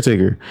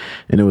caretaker,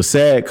 and it was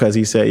sad because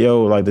he said,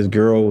 "Yo, like this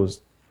girl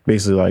was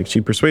basically like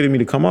she persuaded me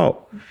to come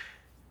out."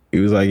 He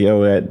was like,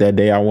 "Yo, that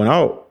day I went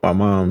out, my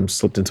mom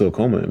slipped into a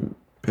coma and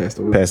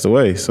Passed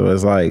away. So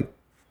it's like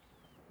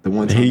The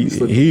one time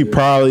he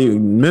probably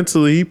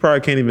mentally he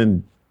probably can't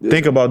even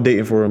think about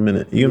dating for a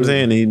minute. You know what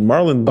I'm saying?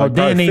 Marlon, Oh, like,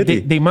 damn, probably 50.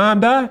 they mom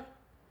died?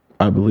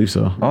 I believe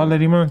so. All of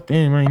them moms?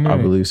 Damn, I ain't know I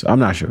that. believe so. I'm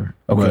not sure.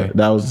 Okay. But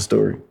that was the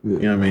story. You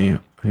know what I mean?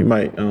 He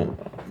might. I don't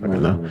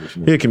fucking know.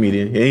 He's a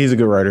comedian. Yeah, he's a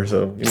good writer.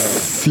 So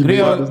you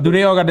know, Do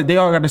they all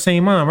got the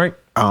same mom, right?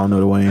 I don't know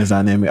the Wayans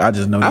dynamic. I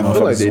just know the I feel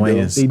like motherfuckers they do.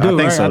 Wayans. They do, I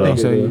think right? so. I Though. think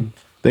so, yeah.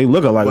 They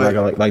look alike,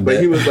 But like but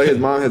that. he was like his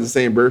mom has the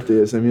same birthday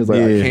as him. He was like,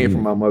 I Yeah. came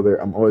from my mother.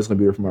 I'm always gonna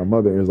be there for my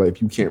mother. And it was like,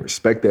 if you can't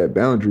respect that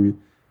boundary,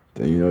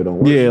 then it don't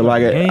work. Yeah,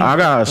 like Ain't- I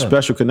got a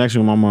special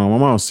connection with my mom. My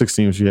mom was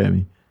 16 when she had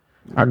me.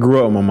 I grew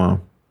up with my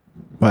mom.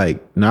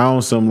 Like now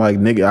on some like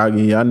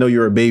nigga, I know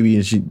you're a baby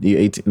and she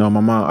 18. No, my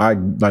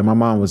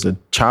mom was a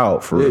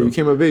child for Yeah, real. you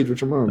came of age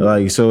with your mom.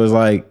 Like so it's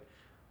like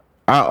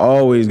I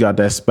always got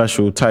that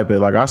special type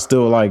of like I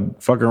still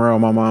like fucking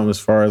around with my mom as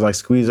far as like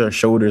squeeze her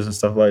shoulders and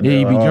stuff like that. Yeah,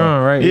 you be Like,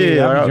 drawn, right?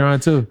 Yeah, I be drawn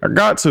too. I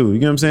got to, you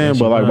know what I'm saying?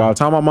 But like by the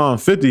time my mom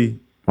 50,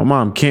 my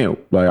mom can't.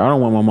 Like I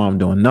don't want my mom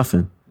doing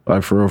nothing.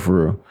 Like for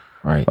real.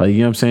 Right. Like you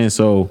know what I'm saying?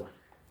 So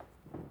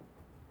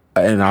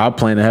and I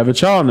plan to have a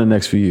child in the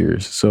next few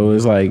years. So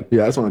it's like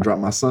Yeah, I just want to drop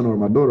my son or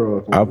my daughter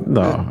off.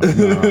 no.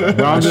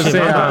 But I'm just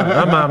saying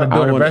My mom and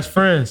daughter wanna- best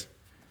friends.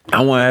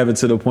 I want to have it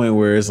to the point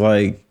where it's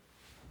like,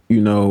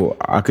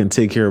 I can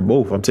take care of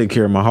both. I'm taking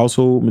care of my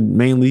household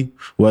mainly,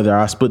 whether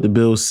I split the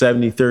bills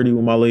 70-30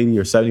 with my lady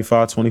or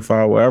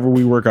 75-25, wherever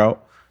we work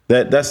out.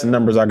 That's the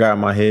numbers I got in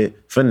my head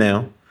for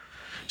now.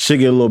 Should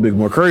get a little bit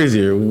more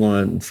crazier. We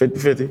going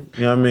 50-50,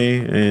 you know what I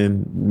mean?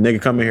 And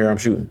nigga come in here, I'm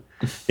shooting.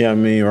 You know what I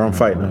mean? Or I'm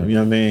fighting him, you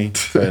know what I mean?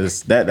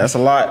 That's a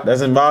lot.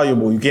 That's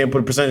invaluable. You can't put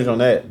a percentage on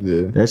that.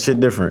 Yeah. That shit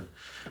different.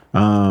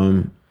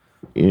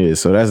 Yeah,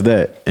 so that's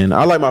that. And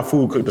I like my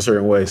food cooked a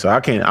certain way. So I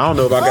don't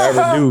know if I can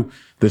ever do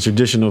the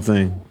traditional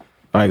thing.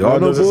 Like all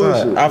no those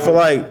aside, bullshit. I feel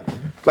like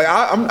Like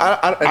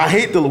I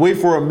hate to wait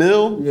for a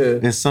meal Yeah.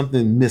 and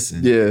something missing.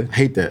 Yeah. I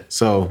hate that.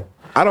 So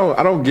I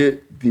don't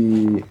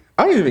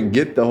even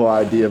get the whole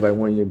idea of like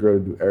wanting your girl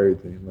to do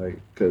everything. Like,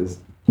 cause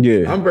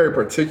yeah. I'm very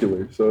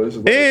particular. So it's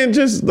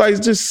just like,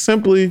 And just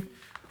simply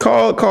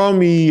call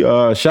me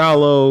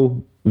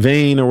shallow,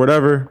 vain, or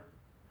whatever.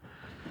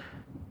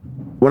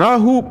 When I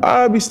hoop,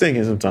 I'll be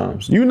stinking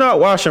sometimes. You not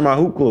washing my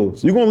hoop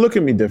clothes. You gonna look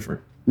at me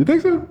different. you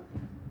think so?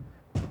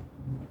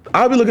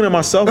 I'll be looking at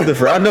myself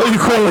different. I know you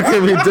gonna look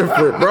at me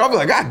different, bro. I'm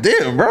like, God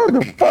damn, bro, what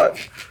the fuck?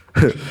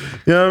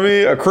 You know what I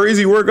mean? A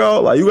crazy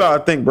workout, like you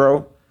gotta think,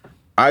 bro.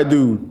 I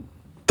do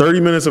 30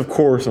 minutes of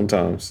core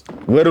sometimes.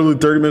 Literally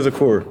 30 minutes of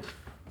core.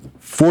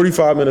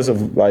 45 minutes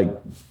of like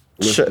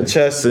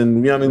chest and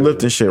you know what I mean,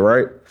 lifting shit,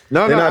 right?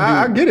 No,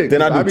 I get it,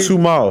 Then 'cause I I do be- 2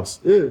 miles.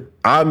 Yeah.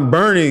 I'm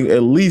burning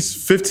at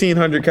least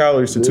 1,500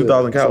 calories to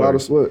 2,000 It's a lot of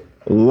calories. sweat.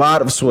 A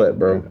lot of sweat,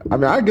 bro. I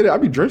mean, I get it. I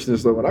be drenching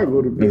this stuff when I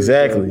go to bed.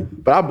 Exactly.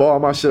 But I ball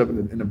my shit up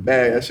in the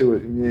bag. That shit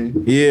was,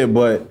 Yeah,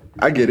 but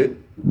I get it.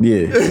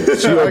 Yeah,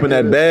 she opened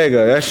that bag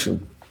up. That shit.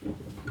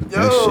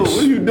 Yo, what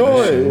are you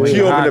doing? She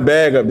opened the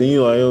bag up, then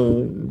you like,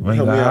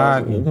 help me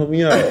out. Help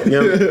me out.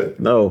 You know?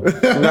 No,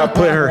 I'm not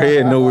putting her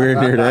head nowhere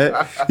near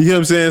that. You know what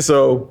I'm saying?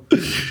 So,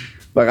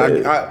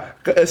 like,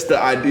 it's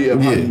the idea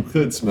of how you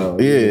could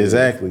smell. Yeah,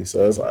 exactly.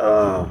 So it's like,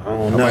 I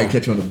don't know. I might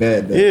catch you on the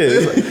bad day.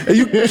 Yeah, and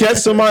you catch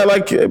somebody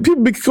like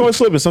people be caught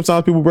slipping.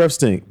 Sometimes people breath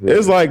stink.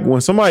 It's like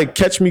when somebody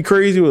catch me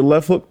crazy with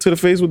left hook to the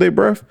face with their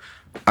breath.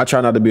 I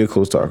try not to be a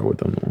close talker with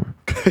them no more.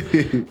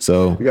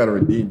 So you gotta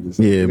redeem this.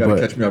 Yeah, you gotta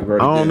but catch me off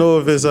guard. I don't know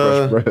if it's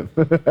I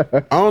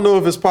don't know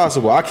if it's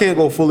possible. I can't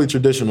go fully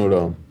traditional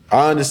though.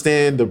 I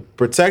understand the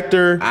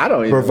protector,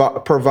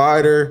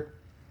 provider,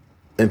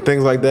 and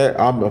things like that.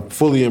 I'm a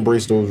fully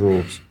embrace those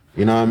rules.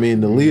 You know what I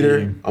mean? The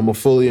leader, I'm a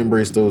fully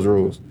embrace those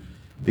rules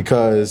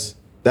because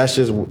that's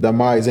just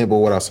my example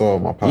of what I saw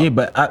in my pop. Yeah,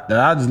 but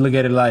I just look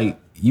at it like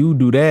you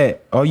do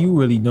that. All you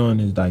really doing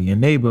is like your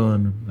neighbor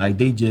and them. Like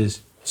they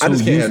just. I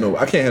just can't have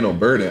no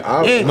burden.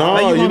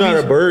 No, you're not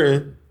a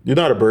burden. You're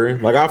not a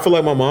burden. Like I feel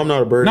like my mom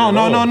not a burden. No.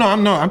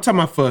 I'm talking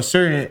about for a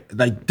certain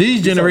like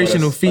these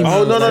generational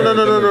females.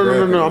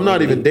 Oh no. I'm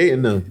not even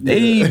dating them.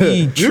 They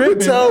be tripping. You can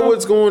tell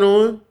what's going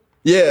on.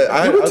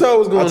 Yeah, you can tell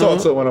what's going on. I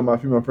talked to one of my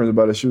female friends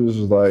about it. She was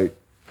just like,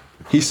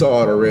 he saw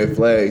all the red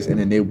flags and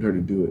enabled her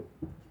to do it.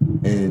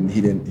 And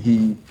he didn't.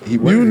 He.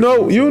 You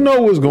know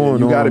what's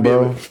going on,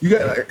 bro. You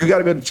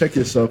gotta be able to check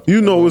yourself. You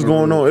know what's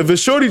going on. If a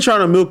shorty trying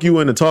to milk you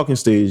in the talking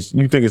stage,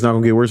 you think it's not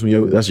gonna get worse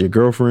when that's your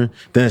girlfriend,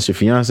 then that's your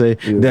fiance,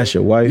 that's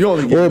your wife,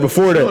 or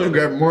before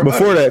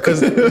that,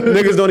 because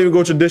niggas don't even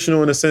go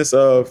traditional in the sense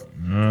of,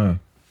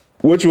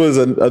 which was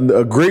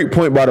a great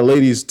point by the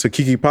ladies to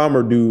Keke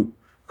Palmer dude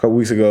a couple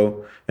weeks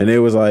ago, and they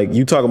was like,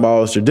 you talking about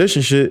all this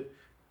tradition shit.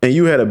 And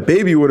you had a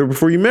baby with her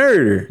before you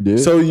married her,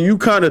 so you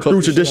kind of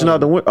threw tradition out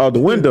the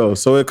window.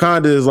 So it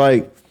kind of is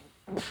like,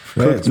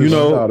 you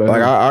know,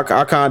 like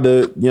I kind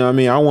of, you know what I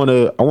mean. I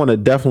want to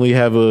definitely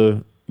have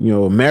a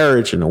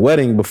marriage and a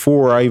wedding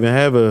before I even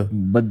have a.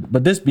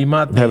 But this be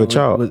my thing have a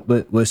child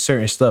with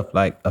certain stuff.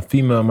 Like a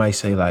female might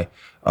say like,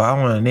 oh, I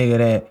want a nigga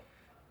that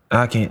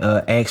I can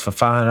ask for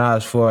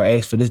 $500 for,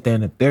 ask for this, that,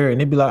 and the third, and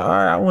they be like, all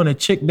right, I want a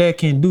chick that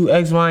can do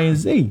X, Y, and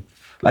Z.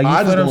 Like,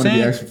 I just don't want to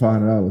be asked for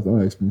 $500.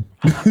 Don't ask me.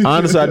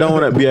 Honestly, I don't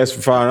want to be asked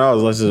for $500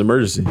 unless it's an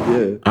emergency.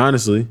 Yeah.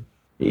 Honestly.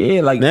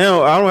 Yeah, like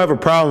now I don't have a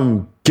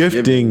problem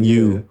gifting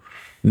you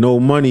no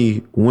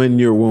money when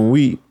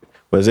we,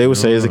 but as they would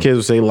say, as the kids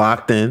would say,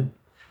 locked in,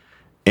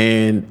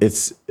 and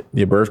it's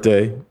your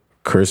birthday,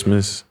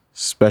 Christmas,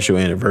 special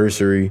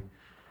anniversary,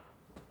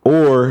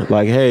 or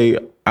like, hey,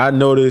 I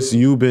noticed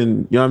you've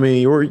been, you know what I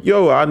mean,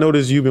 or I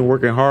noticed you've been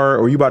working hard,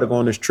 or you about to go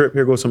on this trip.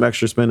 Here goes some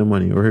extra spending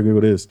money, or here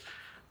go this.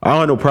 I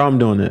don't have no problem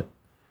doing that.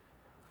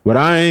 But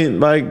I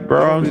ain't like,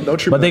 bro.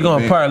 But they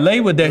gonna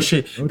parlay with that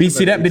shit.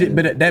 See, that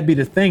be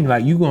the thing.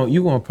 Like you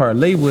gonna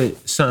parlay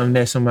with something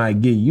that somebody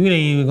give you. You ain't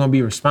even gonna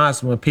be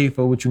responsible and pay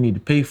for what you need to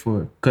pay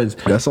for. Cause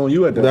that's on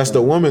you at that. That's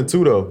the woman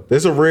too, though.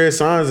 There's a red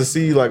signs to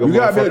see like a you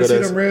gotta motherfucker. You gotta be able to see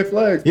them red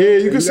flags. Yeah,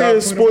 you can see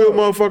a spoiled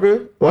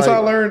motherfucker. Once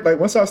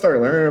I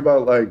started learning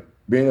about like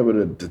being able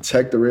to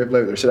detect the red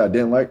flags or shit I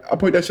didn't like, I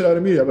point that shit out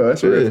of me. I'm like,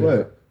 that's a red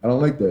flag. I don't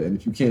like that, and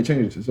if you can't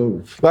change it, it's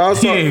over. Like, I was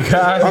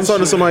talking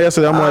to somebody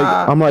yesterday.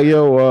 I'm like,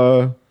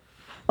 yo,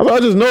 I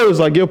just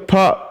noticed like your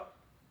pop,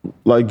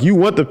 like you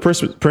want the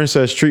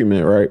princess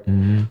treatment, right?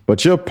 Mm-hmm.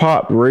 But your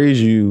pop raised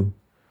you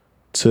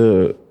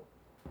to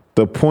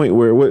the point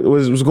where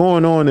what's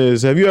going on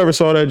is, have you ever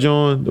saw that,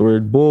 John, where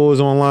Bull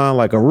is online,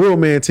 like a real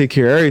man take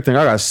care of everything.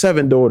 I got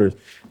 7 daughters.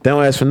 They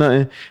don't ask for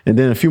nothing. And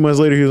then a few months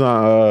later, he was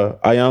on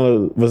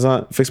Ayanna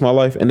Vazant, Fix My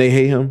Life, and they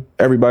hate him.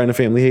 Everybody in the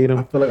family hate him.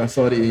 I feel like I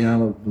saw the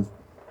Ayanna.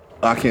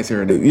 I can't say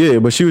her name. Yeah,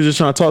 but she was just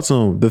trying to talk to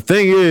him. The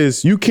thing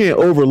is, you can't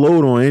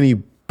overload on any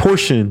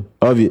portion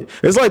of it.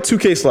 It's like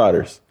 2K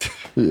sliders.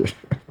 Yeah.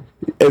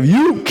 If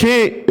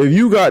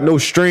you got no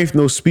strength,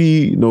 no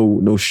speed,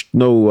 no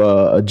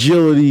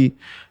agility,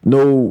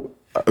 no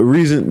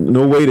reason,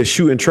 no way to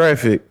shoot in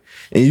traffic,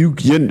 but your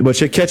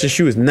catch and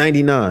shoot is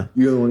 99.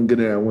 You're only good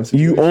at one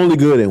situation. You only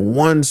good in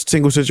one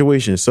single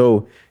situation.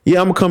 So yeah,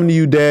 I'm gonna come to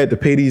you, Dad, to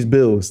pay these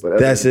bills.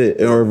 That's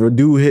it. Or if a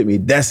dude hit me,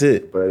 that's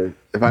it.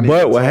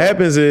 But what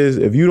happens is,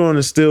 if you don't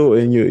instill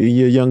in your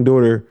young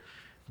daughter,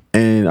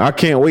 and I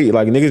can't wait,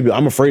 like niggas,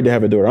 I'm afraid to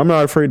have a daughter. I'm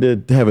not afraid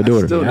to have a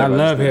daughter. I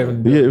love having a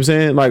daughter. You know what I'm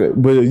saying? Like,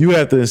 but you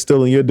have to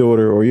instill in your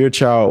daughter or your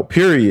child,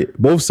 period,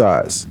 both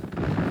sides.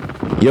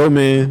 Yo,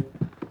 man,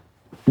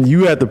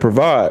 you have to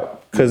provide.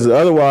 Because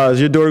otherwise,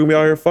 your daughter gonna be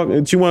out here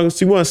fucking. She want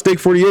steak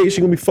 48. She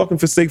gonna be fucking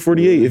for steak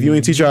 48 if you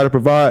ain't teach her how to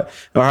provide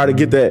or how to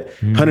get that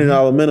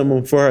 $100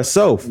 minimum for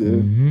herself.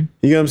 Mm-hmm.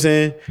 You know what I'm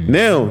saying? Mm-hmm.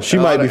 Now she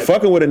might be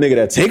fucking with a nigga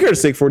that take her to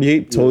steak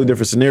 48. Totally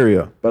different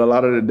scenario. But a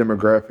lot of the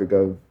demographic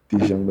of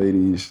these young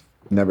ladies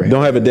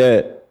don't have a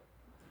dad.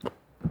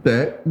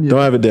 Don't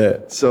have a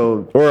dad.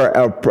 So what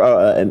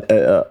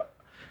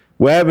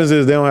happens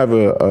is they don't have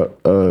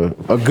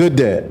a good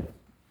dad.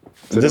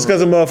 So just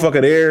because a motherfucker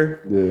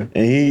there,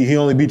 and he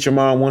only beat your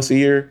mom once a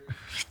year,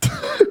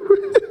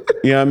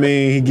 you know what I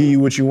mean? He give you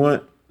what you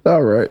want.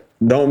 All right.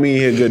 don't mean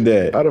he a good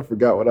dad. I done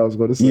forgot what I was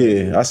going to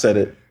say. Yeah, I said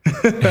it.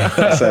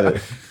 I said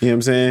it. You know what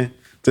I'm saying?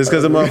 Just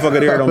because a motherfucker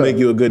there don't make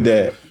you a good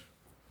dad.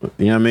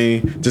 You know what I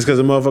mean? Just because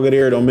a motherfucker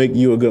there don't make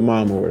you a good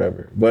mom or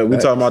whatever. But we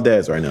talking about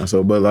dads right now.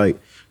 So, but like,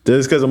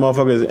 just because a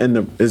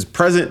motherfucker is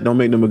present don't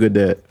make them a good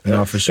dad.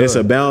 No, for sure. It's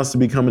a balance to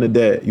becoming a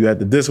dad. You have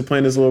to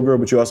discipline this little girl,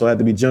 but you also have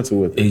to be gentle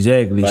with her.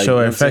 Exactly. Like, Show you know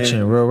her what I'm saying?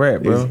 affection, real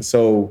rap, bro.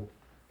 So,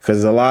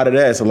 because a lot of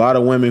that, it's a lot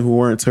of women who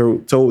weren't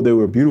told they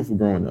were beautiful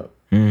growing up.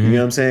 You know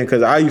what I'm saying?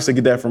 Because I used to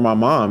get that from my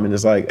mom, and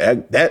it's like,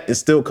 that is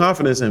still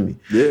confidence in me.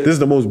 Yeah. This is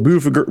the most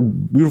beautiful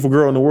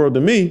girl in the world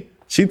to me.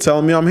 She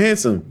telling me I'm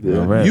handsome.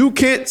 Yeah. Right. You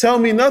can't tell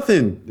me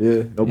nothing.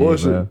 Yeah, no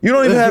bullshit. bro. You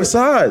don't even have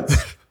sides.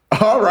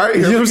 All right.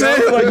 You know what I'm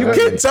saying? Like, you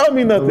can't tell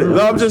me nothing. No,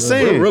 I'm just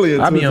saying. We're really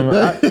into I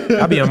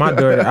be on my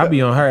daughter. I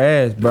be on her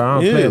ass, bro. I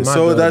don't play with my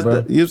so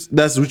daughter, bro.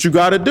 that's what you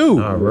got to do.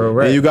 Nah, real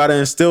rap. And you got to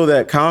instill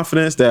that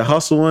confidence, that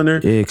hustle in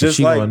her. Yeah, 'cause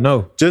she gonna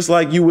know. Just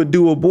like you would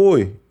do a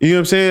boy. You know what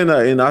I'm saying?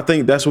 And I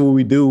think that's what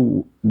we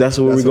do. That's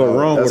where we go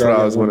wrong with That's our what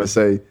I was going women. to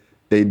say.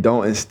 They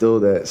don't instill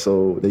that,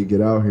 so they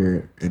get out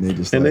here and they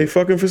just And they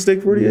fucking for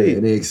stick 48.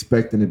 and they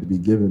expecting it to be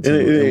given to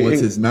And them. it- And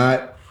once it- it's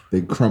not,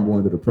 they crumble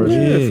under the pressure.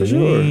 Yeah, for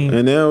sure. yeah.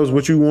 And that was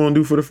what you want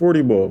to do for the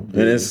 40 ball.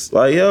 And it's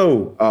like,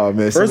 yo, Oh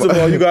man! first of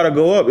all, you got to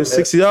go up. It's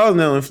 $60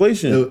 now,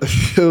 inflation.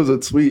 It was a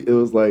tweet. It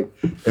was like,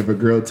 if a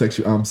girl texts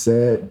you, "I'm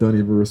sad," don't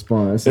even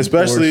respond. That's some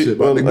Especially bullshit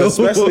about to go.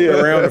 especially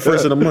around the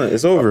first of the month.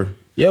 It's over.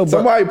 Yo, bro.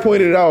 Somebody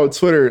pointed it out on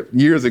Twitter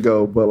years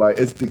ago, but like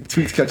it's the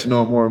tweets catching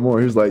on more and more.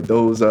 He was like,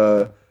 those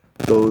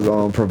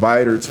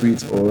provider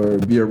tweets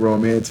or be a real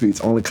man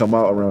tweets only come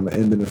out around the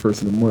end and the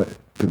first of the month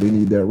because they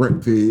need that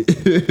rent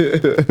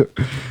paid.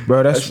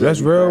 Bro, that's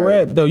real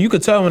rap though. You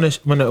could tell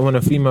when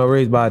a female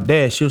raised by a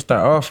dad, she'll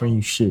start offering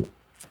you shit,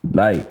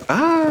 like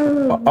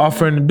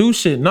offering to do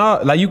shit. No,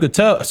 like you could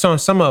tell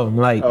some of them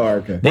like. Oh,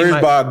 okay. they Raised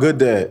might- by a good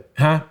dad.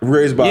 Huh?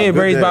 Raised by a good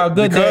raised dad. by a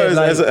good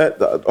because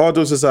dad. As all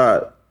jokes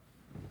aside,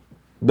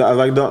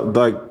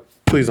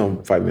 please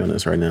don't fight me on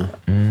this right now.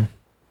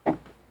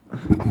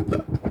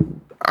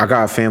 I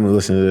got a family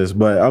listening to this,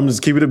 but I'm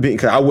just keeping it a beat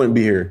because I wouldn't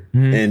be here,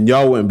 and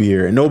y'all wouldn't be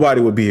here, and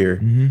nobody would be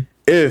here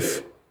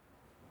if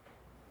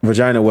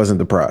vagina wasn't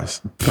the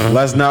prize.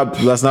 Let's not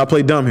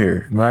play dumb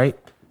here. Right,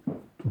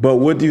 But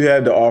what do you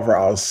have to offer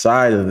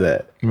outside of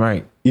that?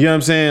 right. You know what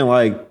I'm saying?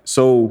 Like,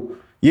 so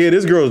yeah,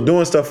 this girl's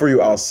doing stuff for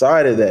you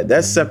outside of that.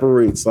 That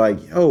separates like,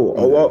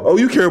 oh,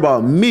 you care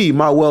about me,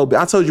 my well-being.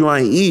 I told you I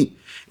ain't eat.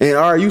 And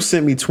all right, you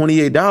sent me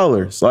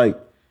 $28. Like,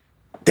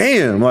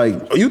 damn,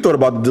 like you thought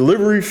about the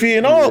delivery fee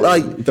and all.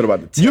 Like, You thought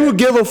about the you would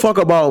give a fuck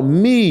about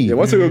me. Yeah,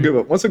 once a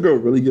girl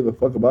really give a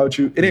fuck about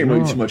you, it ain't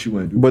really too much you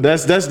want to do. But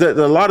that's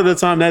a lot of the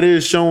time that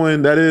is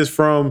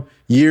from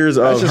years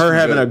of just her from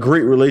having good. a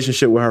great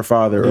relationship with her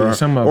father, Yeah,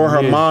 some of or them,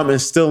 her yeah. mom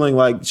instilling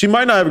like she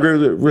might not have a great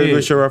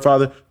relationship with her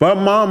father, but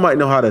her mom might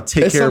know how to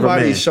take It's care of a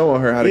somebody man.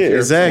 showing her how to Yeah, care.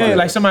 exactly. Yeah,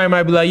 like somebody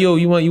might be like, yo,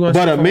 you want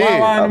But a some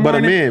Wawa in the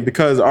morning? man,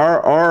 because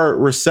our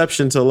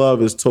reception to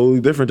love is totally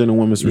different than a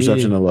woman's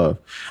reception to love.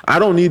 I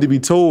don't need to be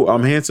told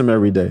I'm handsome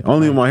every day.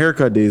 Only on my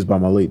haircut days by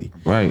my lady.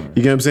 Right.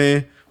 You get what I'm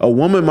saying? A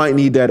woman might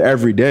need that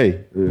every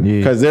day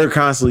because they're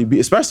constantly,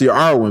 especially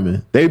our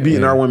women, they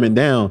beating our women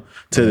down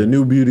to the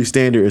new beauty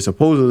standard is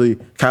supposedly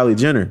Kylie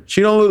Jenner.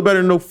 She don't look better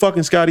than no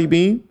fucking Scotty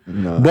Beam,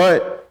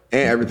 but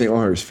And everything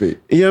on her is fake.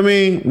 you know what I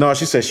mean? No,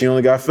 she said she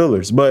only got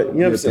fillers, but you know what I'm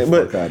Get the saying.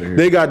 fuck But outta here.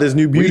 they got this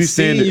new beauty We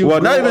seen standard. you Well,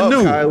 not grow even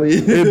up, new.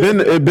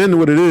 Kylie. it been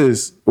what it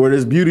is. Where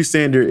this beauty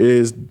standard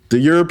is the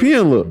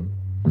European look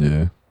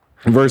Yeah.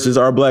 versus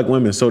our black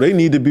women. So they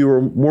need to be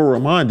more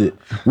reminded.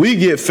 We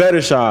get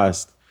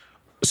fetishized,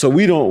 so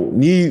we don't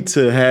need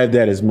to have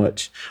that as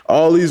much.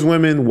 All these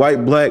women,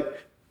 white, black,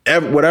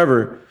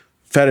 whatever,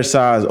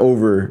 fetishize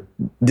over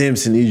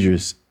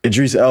Dempsey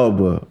Idris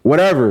Elba,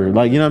 whatever.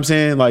 Like, you know what I'm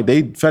saying? Like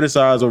they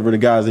fetishize over the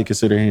guys they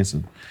consider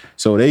handsome.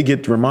 So they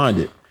get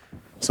reminded.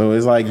 So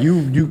it's like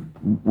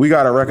we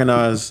gotta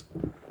recognize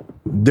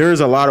there's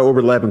a lot of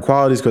overlapping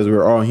qualities because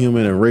we're all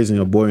human and raising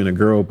a boy and a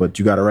girl, but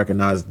you got to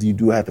recognize you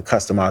do have to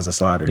customize the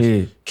sliders.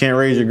 Yeah. Can't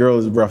raise your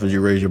girls as rough as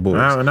you raise your boys.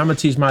 And I'm gonna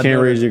teach my Can't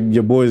daughter raise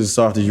your boys as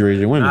soft as you raise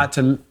your women. not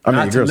to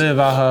girls. live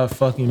out her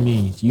fucking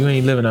means. You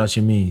ain't living out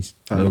your means,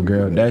 little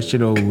girl. That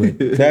shit over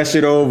with. That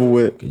shit over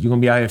with. You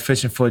gonna be out here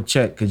fishing for a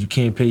check because you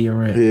can't pay your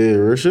rent. Yeah,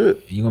 real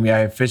shit. You gonna be out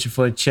here fishing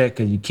for a check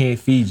because you can't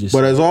feed yourself.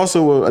 But there's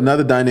also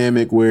another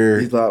dynamic where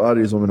A lot of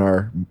these women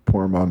are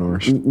poor and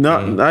malnourished.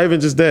 not even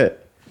just that.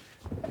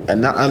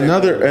 And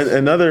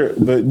another,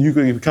 but you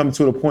could come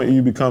to the point where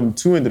you become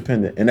too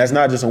independent, and that's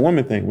not just a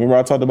woman thing. Remember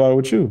I talked about it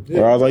with you,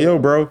 where I was like, "Yo,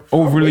 bro,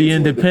 Overly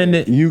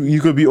independent. you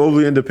could be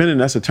overly independent.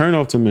 That's a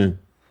turnoff to men.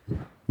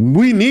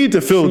 We need to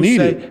feel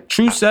needed.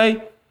 True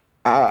say.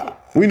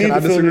 We need Can I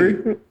to feel disagree?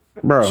 needed,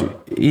 bro.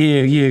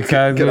 Yeah,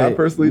 Kyle. Can I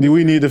personally?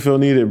 We need to feel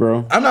needed,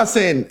 bro. I'm not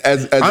saying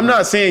as I'm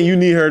not saying you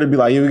need her to be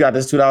like, "Yeah, we got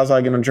this $2 so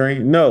I get on a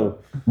drink." No,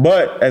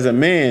 but as a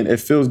man, it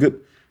feels good.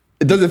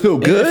 It doesn't feel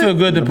good. It feel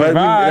good to But we-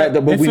 provide.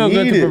 but It we feel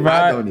good need to it. I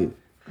provide. don't need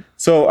it.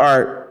 So, all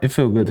right, It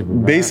feel good to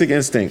provide. basic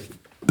instinct.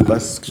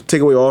 Let's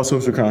take away all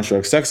social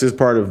constructs. Sex is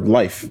part of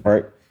life,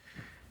 right?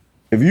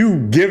 if you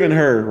giving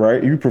her,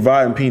 right, you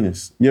providing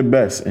penis, your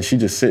best, and she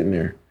just sitting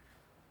there.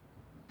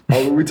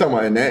 Oh, we talking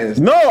about in that instance?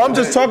 No, I'm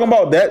just talking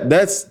about that.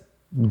 That's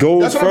what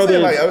I'm further.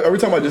 saying. Like, are we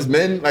talking about just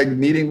men like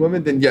needing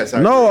women? Then yes.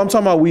 No, I'm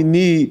talking about we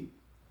need.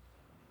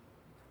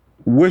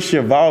 What's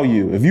your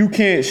value? If you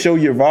can't show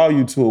your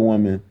value to a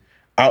woman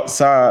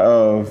outside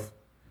of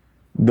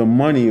the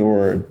money,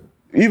 or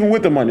even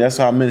with the money, that's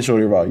how men show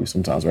their value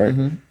sometimes, right?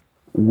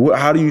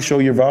 How do you show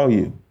your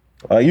value?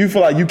 Like, you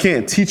feel like you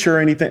can't teach her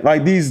anything.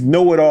 Like these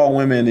know-it-all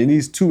women and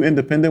these two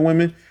independent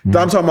women. I'm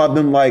talking about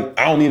them like,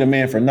 I don't need a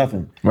man for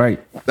nothing.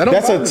 Right.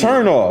 That's a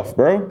turn off,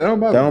 bro. That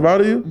don't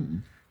bother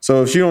you?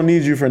 So if she don't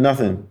need you for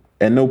nothing,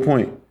 at no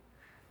point.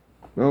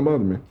 That don't bother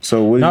me.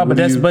 So what? No,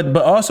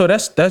 but also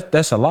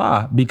that's a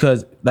lie,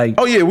 because like,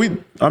 Oh yeah, we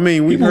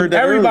heard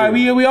that everybody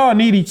earlier. we all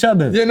need each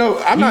other. Yeah, no,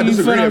 I'm not You feel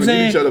disagreeing what I'm with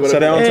saying? each other, but So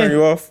that don't Yeah. turn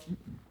you off?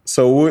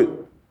 So what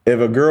if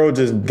a girl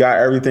just got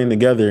everything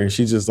together and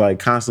she just like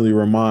constantly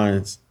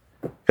reminds?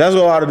 That's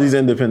what a lot of these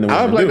independent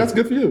women I'm like, do. that's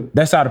good for you.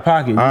 That's out of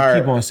pocket. You All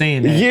right. keep on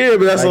saying that. Yeah,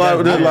 but that's Like, a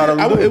lot. There's a lot of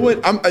them. It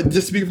wouldn't.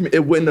 Just speaking for me,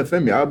 it wouldn't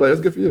offend me. I'd be like,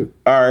 that's good for you.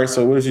 All right,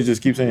 so what if you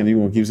just keep saying? You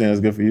gonna keep saying it's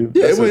good for you?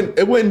 Yeah, That's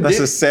it wouldn't. That's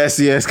a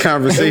sassy ass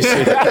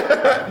conversation.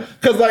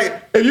 Because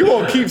like, if you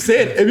won't keep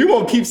saying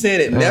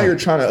it, now you're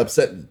trying to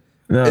upset me.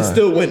 Nah. It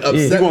still wouldn't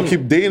upset You gonna me.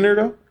 keep dating her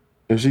though?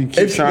 If she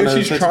keeps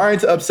If she's trying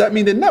to upset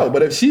me, then no.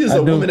 But if she is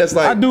a woman that's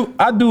like,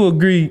 I do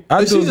agree.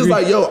 if she's just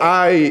like, yo,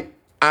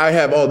 I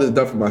have all this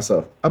done for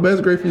myself. I bet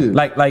it's great for you.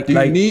 Do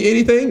you need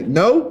anything?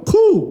 No,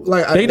 cool.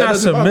 Like they that not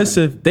doesn't bother me.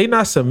 submissive. They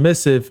not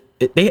submissive.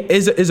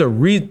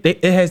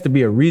 It has to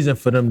be a reason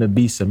for them to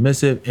be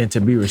submissive and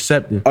to be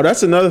receptive. Oh,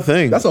 that's another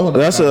thing. That's a whole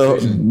nother That's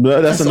conversation.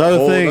 That's a another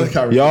whole thing. nother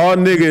conversation. Y'all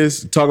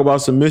niggas talk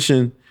about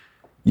submission.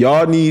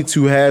 Y'all need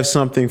to have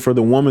something for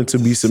the woman to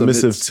be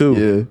submissive to.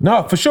 Yeah.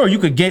 No, for sure. You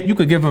could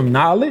give them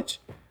knowledge.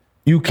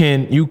 You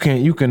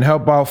can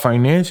help out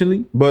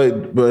financially. But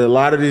a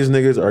lot of these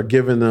niggas are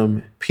giving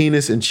them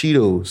penis and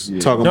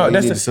Cheetos. Talking about you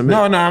need to submit.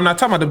 No, I'm not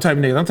talking about them type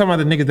of niggas. I'm talking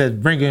about the niggas that's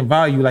bringing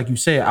value, like you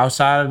said,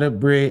 outside of the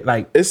bread.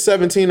 Like, It's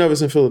 17 of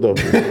us in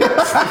Philadelphia.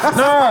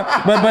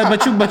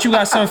 no, but you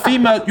got some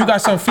females. You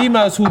got some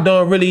females who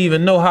don't really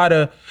even know how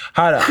to.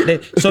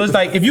 So it's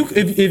like if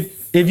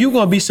you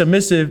gonna be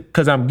submissive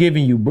because I'm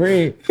giving you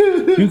bread,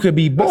 you could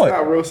be That's bought.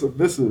 not real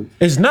submissive.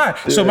 It's not.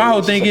 So my whole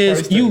it's thing just a is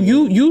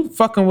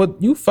price tag.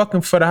 you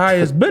fucking for the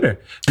highest bidder,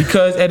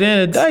 because at the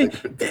end of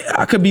the day,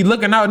 I could be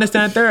looking out and this,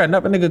 that, and third.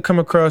 Another nigga come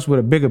across with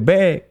a bigger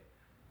bag,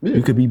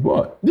 you could be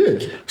bought. Yeah.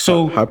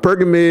 So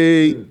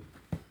Hypergamy.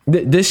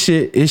 this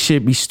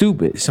shit be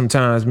stupid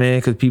sometimes, man,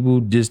 because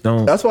people just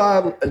don't. That's why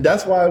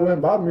it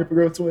wouldn't bother me if a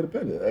girl's too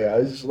independent. Like, I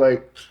was just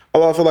like,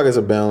 I feel like it's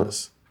a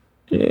balance.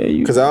 Yeah,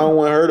 Because I don't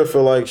want her to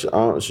feel like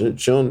I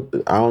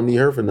don't need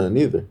her for nothing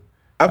either.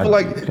 I feel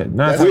like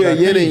Not We are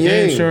yin and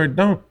yang. Sure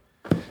don't.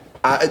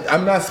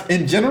 I'm not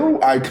in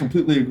general. I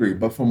completely agree,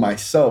 but for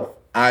myself,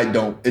 I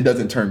don't. It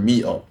doesn't turn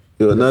me off.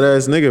 You're a nut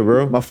ass nigga,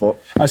 bro. My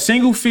fault. A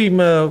single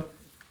female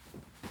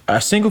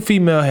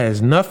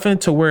has nothing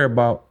to worry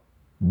about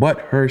but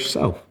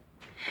herself.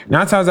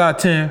 9 times out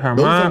of 10, her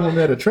Those are mom. women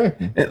that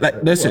attract me.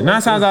 Like, listen,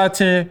 9 times out of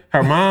 10,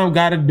 her mom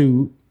got a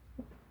dude.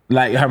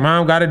 Like, her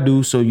mom got a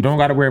dude, so you don't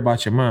got to worry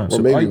about your mom. Or So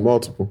maybe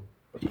multiple.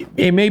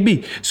 it may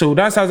be. So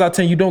 9 times out of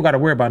 10, you don't got to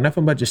worry about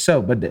nothing but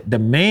yourself. But the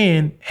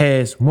man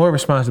has more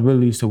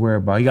responsibilities to worry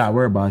about. You got to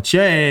worry about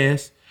your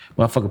ass.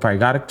 Motherfucker probably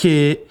got a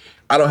kid.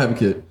 I don't have a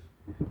kid.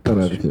 I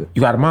don't have a kid.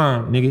 You got a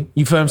mom, nigga.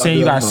 You feel what I'm saying?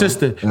 You do got a have a mom.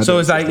 sister. I So do.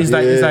 it's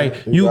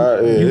like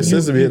you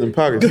sister be in them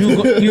pockets.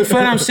 you feel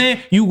what I'm saying?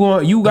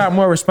 You got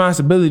more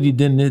responsibility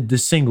than the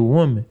single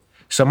woman.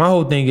 So my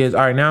whole thing is,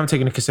 all right, now I'm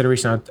taking into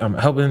consideration, I'm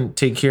helping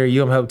take care of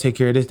you, I'm helping take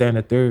care of this, that, and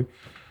the third.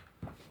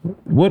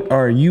 What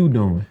are you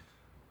doing?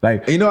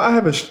 Like, You know, I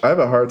have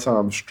a hard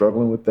time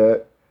struggling with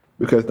that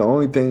because the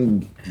only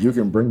thing you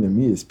can bring to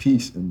me is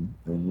peace and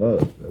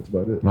love. That's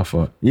about it. my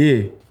fault.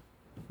 Yeah.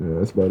 Yeah,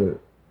 that's about it.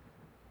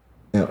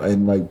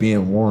 And like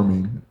being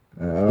warming.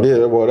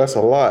 Yeah, well, that's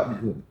a lot.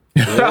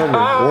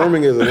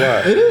 Warming is a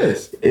lot. It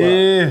is.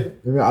 Yeah.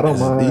 I mean, I don't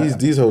mind.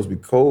 These hoes be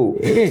cold.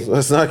 So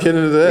let's not get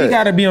into that. We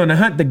gotta be on the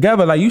hunt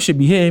together. Like, you should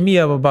be hitting me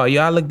up about,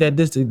 yo, I looked at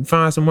this to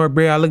find some more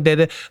bread. I looked at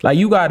that. Like,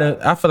 you gotta,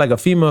 I feel like a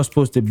female's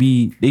supposed to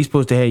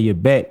have your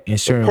back in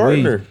certain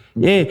partner. ways.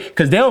 Yeah,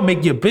 because they'll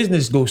make your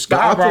business go I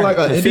skyrocket. feel like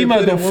The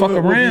females don't fuck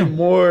woman would be around.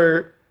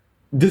 more.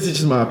 This is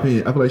just my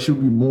opinion. I feel like she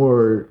would be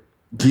more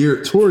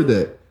geared toward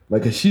that.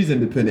 Like, if she's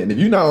independent, and if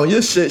you're not on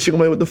your shit, she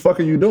gonna be like, what the fuck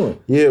are you doing?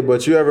 Yeah,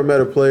 but you ever met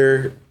a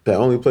player that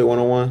only play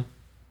one-on-one?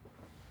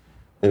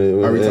 And it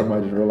was, Are we talking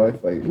about just real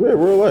life? Like, yeah,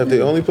 real life.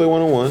 They only play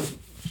one-on-one,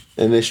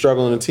 and they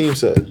struggle in a team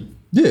set.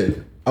 yeah,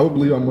 I would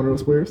believe I'm one of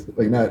those players.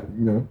 Like, not,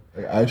 you know,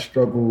 like I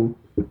struggle.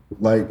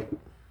 Like,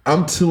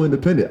 I'm too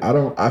independent.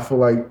 I feel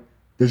like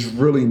there's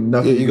really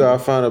nothing. Yeah, you gotta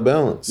find a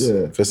balance.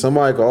 Yeah. Because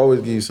somebody can always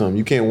give you something.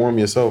 You can't warm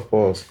yourself,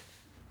 pause.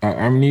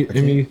 Let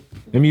me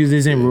use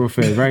this in real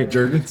fast, right?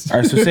 Jergens. All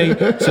right, so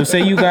say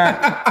you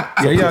got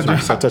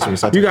Stop touching me.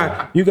 Stop touching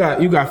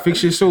me. you got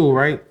fix your soul,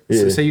 right?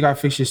 Yeah. So say you got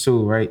fix your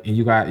soul, right? And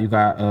you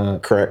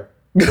got Crack.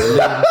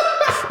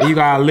 And you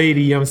got a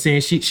lady, you know what I'm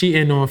saying? She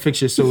in on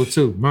Fix Your Soul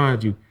too,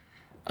 mind you.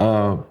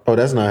 Oh,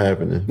 that's not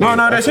happening. No,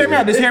 just hear me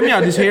out.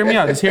 Just hear me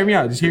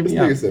out.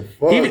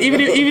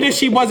 Even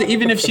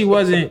if she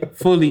wasn't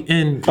fully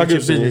in your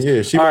business.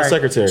 Yeah, she my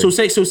secretary. So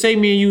say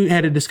me and you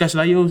had a discussion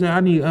like, yo, I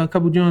need a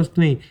couple joints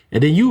clean.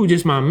 And then you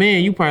just my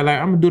man, you probably like,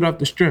 I'm gonna do it off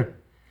the strip.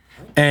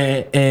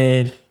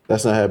 And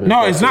that's not happening.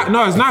 No, it's not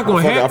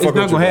gonna happen. It's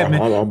not gonna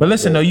happen. But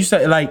listen though, you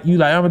say like I'm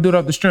gonna do it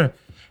off the strip.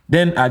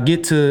 Then I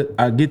get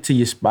to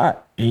your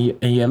spot and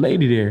your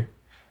lady there.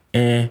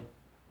 And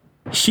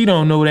she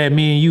don't know that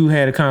me and you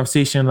had a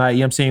conversation like, you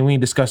know what I'm saying, we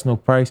ain't discussed no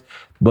price,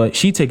 but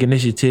she take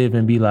initiative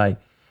and be like,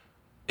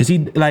 is he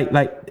like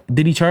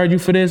did he charge you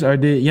for this or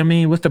did, you know what I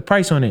mean, what's the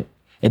price on it?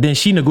 And then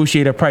she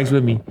negotiate a price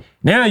with me.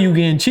 Now you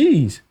getting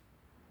cheese.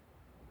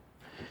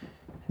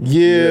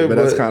 Yeah, but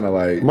that's kind of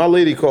like my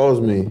lady calls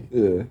me.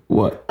 Yeah.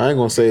 What? I ain't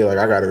gonna say like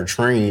I got her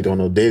trained on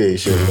no day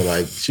shit, but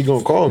like she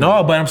gonna call me.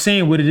 No, but I'm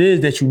saying what it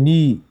is that you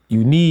need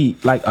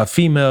like a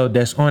female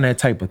that's on that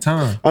type of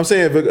time. I'm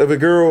saying if a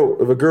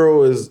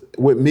girl is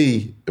with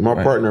me and my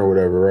Right. partner or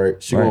whatever,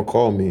 right? She Right. gonna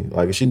call me.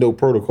 Like if she know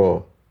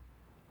protocol.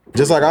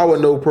 Just like I would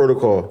know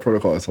protocol.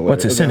 Protocol is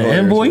hilarious. What, to send an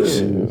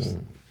invoice?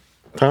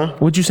 Huh?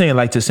 What you saying,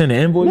 like to send an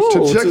invoice?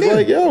 No, check it's in.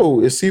 like, yo,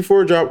 it's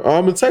C4 drop.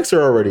 I'm gonna text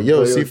her already.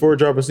 Yo, C4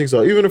 dropping sneaks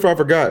off. Even if I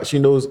forgot, she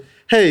knows,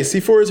 hey,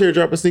 C4 is here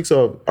dropping sneaks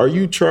off. Are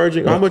you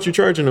charging? How much you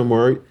charging them,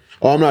 all right?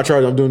 Oh, I'm not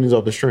charging. I'm doing these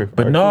off the stream.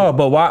 But no,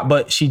 but why?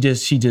 But she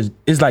just,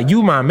 it's like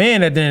you my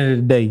man at the end of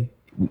the day.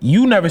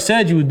 You never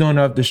said you was doing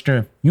it off the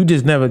strength. You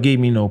just never gave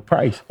me no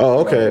price. Oh,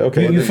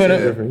 okay. You feel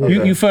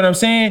what I'm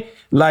saying?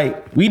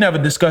 Like, we never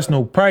discussed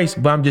no price,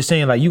 but I'm just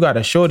saying, like, you got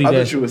a shorty I that.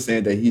 thought you were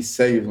saying that he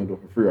said he was gonna do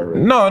it for free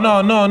already. No.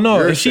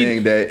 You're If she,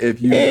 saying that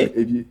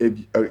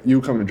if you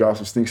come to drop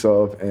some sneaks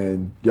off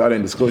and y'all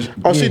didn't disclose.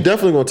 Oh, she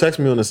definitely gonna text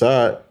me on the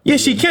side. yeah,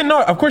 she can.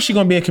 No, of course she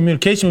gonna be in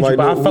communication with Like you,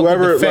 but I fuck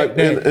whoever, with the fact like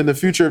that in the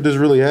future, if this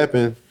really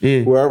happened, Yeah.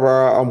 whoever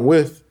I'm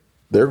with,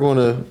 they're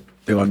gonna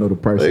know the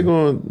price. not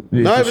for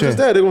even sure. just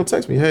that. They're gonna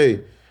text me,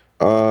 hey,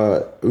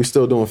 we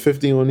still doing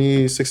 50 on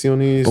these, 60 on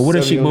these. But what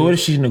if 70 she? on But what these?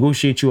 if she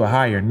negotiate you a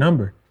higher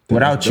number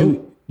without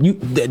you?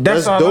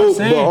 That's all I'm dope,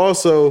 saying. but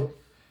also,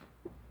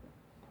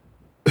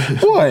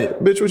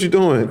 What? bitch, what you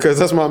doing? Because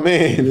that's my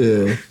man.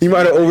 Yeah. You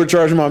might have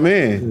overcharged my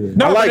man.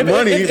 No, I like but if-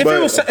 money, if it but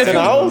was- if and it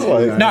I was-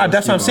 was like, No,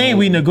 that's what I'm saying.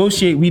 We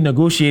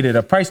negotiated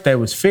a price that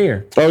was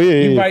fair. oh yeah,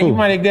 You cool.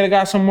 might have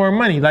got some more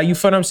money. Like, you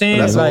feel what I'm saying?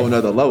 That's a Like, whole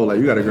nother level. Like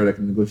you got a girl that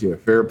can negotiate a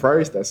fair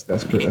price. That's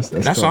that's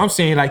what I'm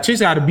saying. Like, chicks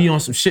got to be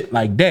on some shit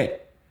like that.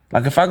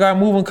 Like, if I got a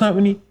moving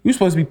company, you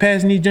supposed to be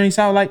passing these joints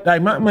out like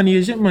my money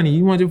is your money.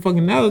 You want your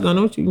fucking dollars, I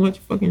know you want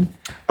your fucking.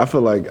 I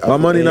feel like My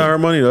money, not her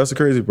money. That's the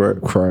crazy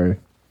part. cry.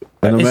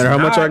 And no It's matter how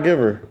much I not- give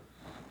her,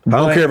 I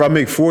don't care if I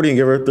make 40 and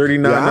give her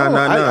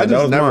 39.999. I That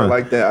just was never mine.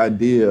 like that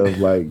idea of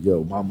like,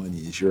 yo, my money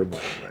is your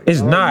money. Like,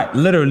 It's not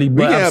literally, we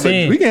but can I'm have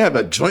saying we can have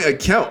a joint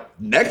account.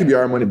 That could be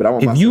our money, but I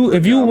want my if you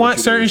separate account. I want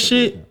you certain to-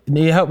 shit,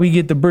 they help me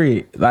get the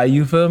bread. Like,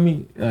 you feel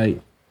me? Like,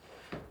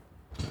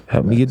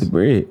 help me get the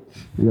bread.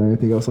 You got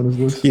anything else on this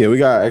list? Yeah, we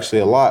got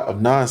actually a lot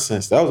of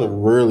nonsense. That was a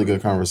really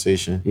good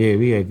conversation. Yeah,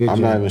 we had good. I'm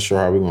not even sure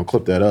how we're gonna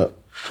clip that up.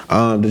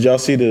 Did y'all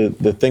see the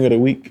thing of the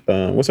week?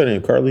 What's her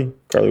name? Carlee?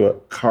 Carlee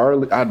what?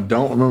 Carlee, I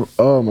don't remember.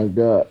 Oh my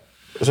god,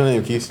 What's her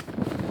name, Keith?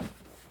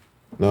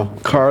 No?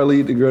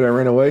 Carlee, the girl that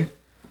ran away.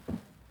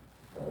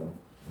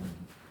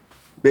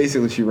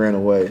 Basically, she ran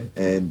away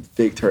and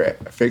faked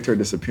her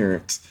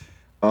disappearance.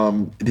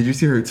 Did you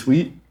see her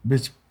tweet?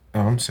 Bitch. Oh,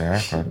 I'm sorry.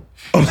 She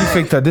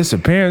faked her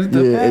disappearance.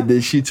 Yeah, and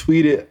then she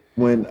tweeted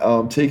when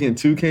Taken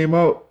 2 came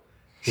out.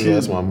 Yeah,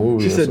 that's my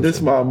movie. She That's said, what "This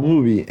she- my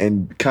movie,"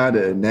 and kind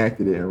of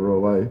enacted it in real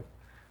life.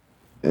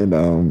 And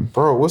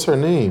Bro, what's her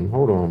name?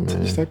 Hold on,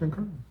 man. just type in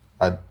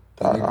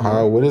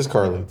Carlee. What is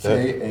Carlee?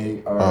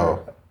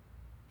 K-A-R-E-L-E.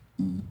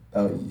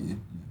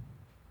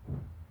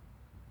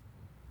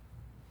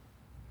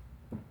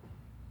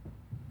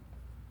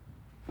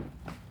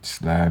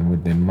 Sliding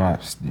with them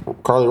mops.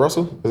 Carlee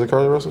Russell? Is it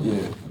Carlee Russell?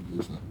 Yeah.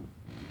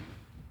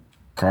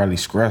 Carlee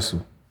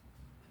Scrussel.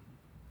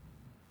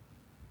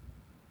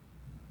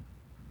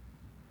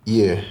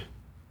 Yeah.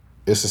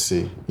 It's a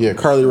C. Yeah,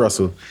 Carlee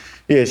Russell.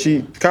 Yeah,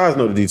 Kaz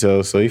know the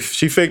details. So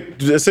she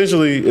faked,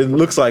 essentially, it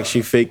looks like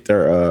she faked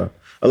her,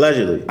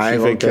 allegedly. I She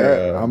ain't gonna faked her,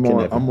 care.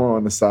 kidnapping. I'm more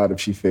on the side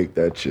if she faked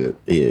that shit.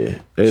 Yeah.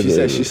 She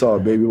said she saw a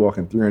baby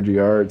walking 300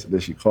 yards.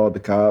 That she called the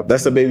cops.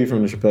 That's the baby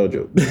from the Chappelle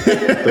joke.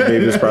 The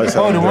baby was probably Oh,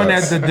 selling the one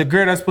drugs. that the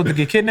girl that's supposed to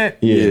get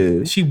kidnapped?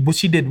 Yeah.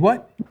 She did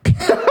what?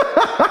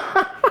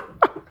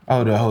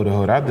 Hold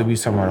on. I thought we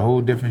talking about a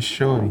whole different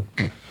shorty.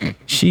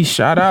 She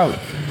shot out.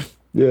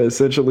 Yeah,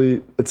 essentially,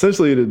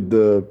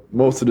 the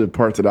most of the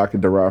parts that I can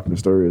derive from the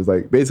story is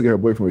like basically her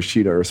boyfriend was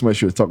cheating, or somebody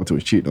she was talking to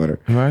was cheating on her.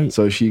 Right.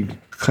 So she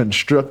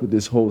constructed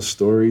this whole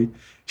story.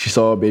 She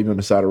saw a baby on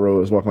the side of the road,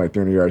 was walking like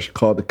 300 yards. She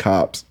called the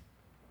cops.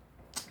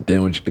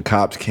 Then when the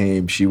cops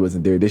came, she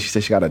wasn't there. Then she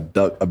said she got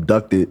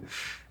abducted.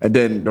 And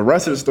then the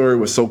rest of the story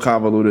was so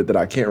convoluted that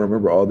I can't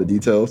remember all the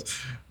details.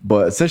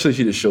 But essentially,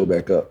 she just showed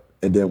back up.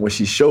 And then when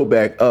she showed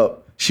back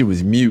up, she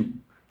was mute.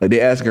 Like they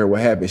asked her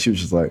what happened. She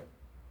was just like,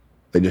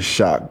 they just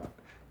shocked.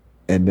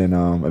 And then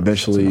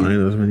eventually, I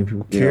know as many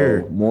people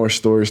care. More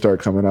stories start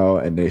coming out,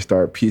 and they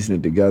start piecing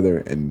it together.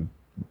 And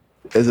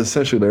it's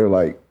essentially they're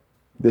like,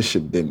 this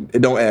shit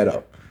it don't add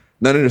up.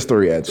 None of the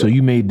story adds up. So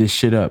you made this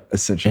shit up,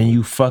 essentially, and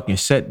you fucking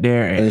sat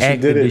there and she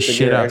acted did it this to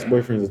shit get her up.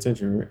 ex-boyfriend's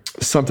attention, right?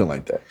 something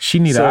like that. She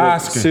need an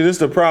Oscar. See, this is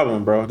the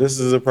problem, bro. This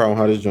is the problem.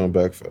 How this joint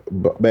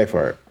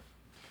backfired.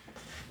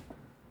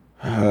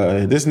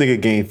 This nigga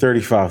gained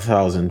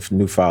 35,000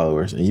 new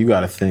followers, and you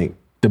got to think.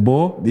 The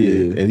boy?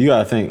 Yeah, and you got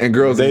to think. And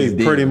girls they in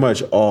his pretty DM.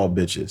 much all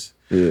bitches.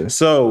 Yeah.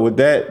 So what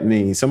that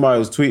means, somebody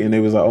was tweeting, they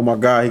was like, oh my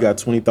God, he got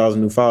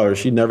 20,000 new followers.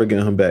 She never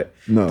getting him back.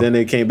 No. Then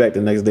they came back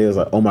the next day, it was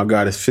like, oh my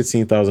God, it's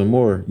 15,000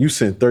 more. You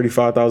sent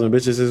 35,000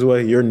 bitches his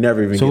way, you're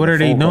never even So what are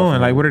they getting a phone call doing?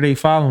 from Like, him. what are they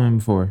following him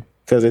for?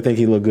 Because they think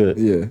he look good.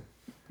 Yeah.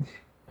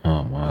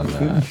 Oh my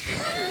God.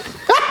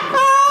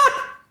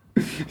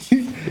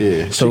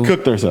 Yeah, she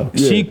cooked herself.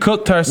 She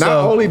cooked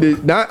herself.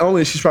 Not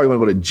only she's probably gonna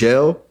go to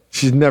jail,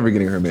 she's never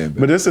getting her man back.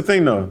 But that's the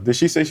thing though. Did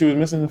she say she was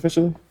missing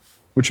officially?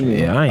 What you mean?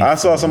 Yeah, I ain't. I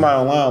saw somebody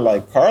online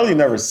like Carlee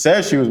never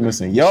said she was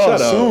missing. Y'all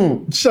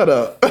assume. Shut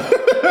up.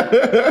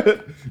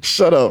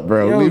 Shut up,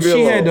 bro. Yo, Leave me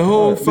she alone. had the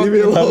whole Leave me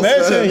fucking- alone.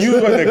 Imagine you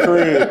at the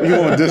crib, you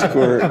on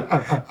Discord,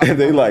 and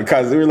they like,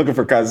 they were looking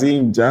for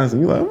Kazim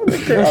Johnson. You like, what the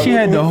crib? She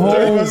had the whole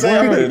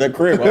I'm in the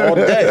crib all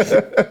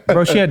day.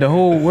 Bro, she had the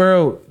whole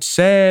world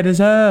sad as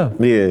hell.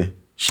 Yeah.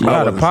 She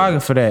got a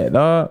pocket for that,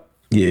 dog.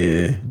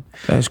 Yeah.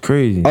 That's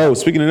crazy. Oh,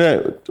 speaking of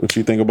that, what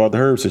you think about the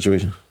Herb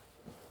situation?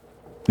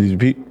 Did you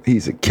repeat?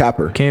 He's a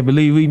capper. Can't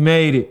believe we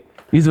made it.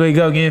 He's way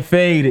go getting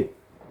faded.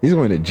 He's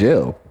going to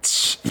jail.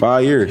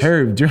 5 years.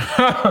 Herb.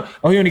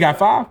 Oh, he only got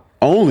 5?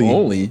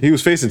 Only. He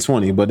was facing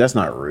 20, but that's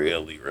not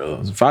really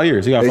real. It's 5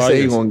 years. He got They 5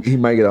 say years. he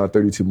might get out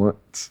 32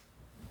 months.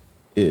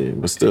 Yeah,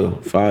 but still,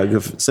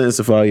 5 sentence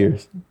to 5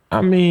 years.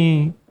 I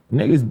mean,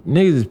 niggas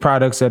is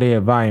products of their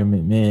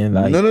environment, man.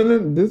 Like, No.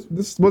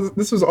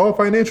 This was all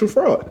financial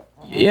fraud.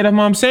 yeah, that's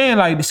what I'm saying.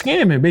 Like, the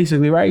scamming,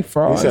 basically, right?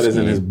 Fraud. He said it's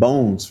in scam. his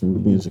bones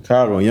from being in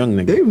Chicago, a young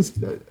nigga. They was.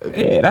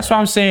 Yeah, that's what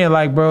I'm saying.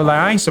 Like, bro, like,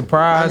 I ain't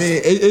surprised. I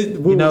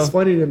mean, what you know? was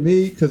funny to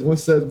me because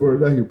once Seth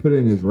brought it out, he put it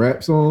in his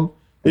rap song.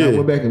 And I Yeah.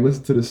 went back and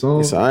listened to the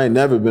song. So I ain't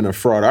never been a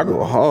fraud. I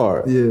go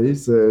hard. Yeah, he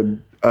said,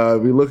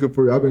 "We looking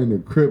for you. I've been in the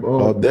crib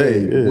all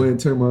day. yeah. Went and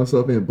turned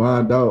myself in,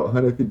 bond out,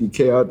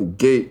 150K out the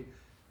gate.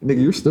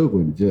 Nigga, you're still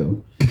going to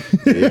jail."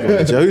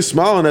 He was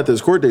smiling at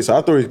this court date, so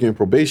I thought he was getting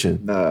probation.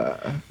 Nah.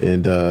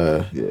 And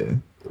Yeah.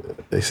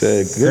 they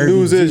said, good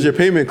news is your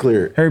payment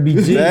cleared.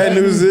 Herbie G. Bad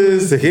news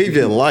is they gave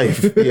you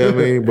life. You know what I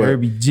mean? But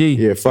Herbie G.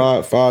 yeah,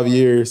 5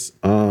 years.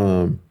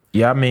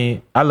 Yeah, I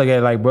mean, I look at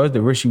it like, bro, it's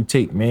the risk you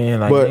take, man.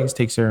 Like, But- niggas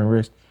take certain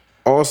risks.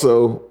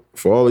 Also,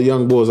 for all the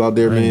young boys out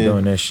there, I ain't man,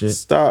 doing that shit.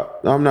 stop.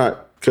 I'm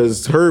not,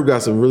 because Herb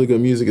got some really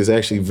good music. It's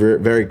actually very,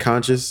 very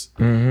conscious.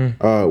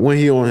 When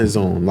he on his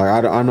own,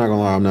 like I'm not gonna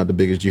lie, I'm not the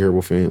biggest G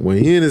Herbo fan. When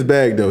he in his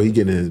bag though, he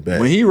getting in his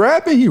bag. When he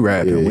rapping, he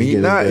rapping. Yeah, when he he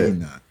getting not, his he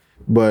bag. not.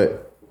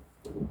 But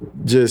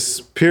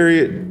just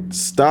period,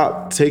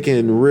 stop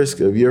taking risk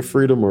of your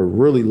freedom or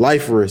really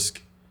life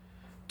risk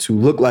to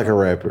look like a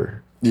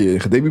rapper. Yeah,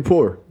 because they be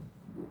poor.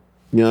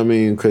 You know what I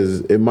mean?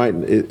 Because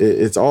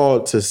it's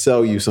all to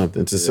sell you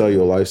something, to sell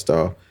you a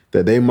lifestyle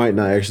that they might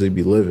not actually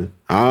be living.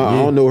 I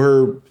don't know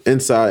her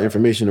inside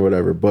information or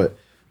whatever, but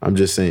I'm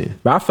just saying.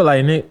 But I feel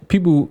like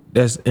people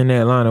that's in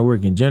that line of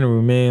work in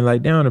general, man,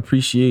 like they don't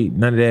appreciate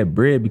none of that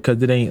bread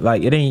because it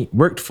ain't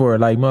worked for it.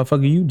 Like,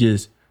 motherfucker, you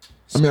just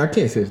I mean, I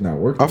can't say it's not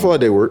working. I feel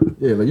like they work.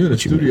 Yeah, like you're in the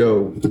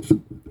studio.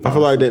 I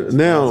feel like that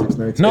now.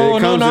 No, it no,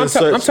 comes no. in I'm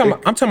such-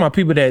 talking about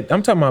people that They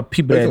do talking about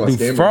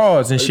scammers.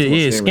 frauds and They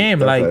shit. talking Yeah, about scam.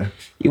 scammers. Like Okay.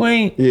 you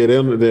ain't. Yeah,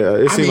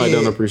 it seems like they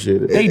mean, don't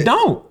appreciate it. They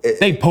don't.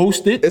 They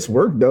post it. It's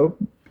work though.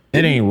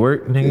 It ain't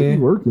work, nigga. It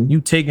working. You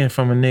taking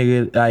from a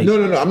nigga like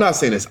No. I'm not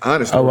saying it's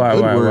honest. Oh, or right,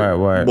 good right, work,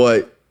 right.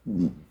 But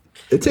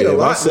it take Yeah, a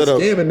lot I to set up-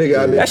 scam a nigga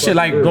out there. that shit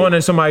like going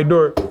to somebody's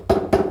door.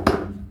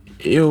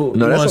 You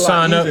No, that's want a to lot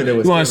sign up? easier than You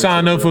with want to scamming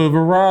sign shit, up for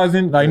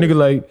Verizon? Like nigga,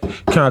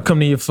 like can I come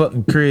to your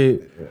fucking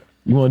crib?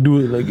 You want to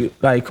do it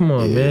like come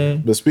on,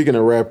 man. But speaking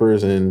of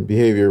rappers and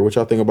behavior, what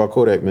y'all think about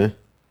Kodak, man?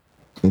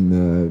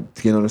 And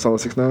getting on the song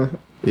 6ix9ine.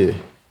 Yeah,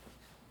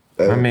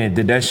 My man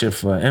did that shit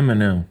for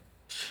Eminem.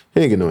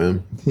 he ain't get no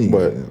M,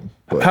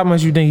 but How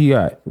much you think he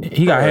got?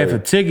 He got half a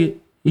ticket.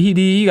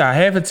 He got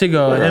half a ticket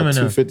on Eminem.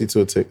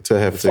 $250 to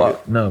half a ticket.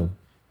 Fuck no.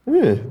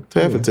 Yeah,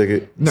 to half a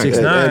ticket. At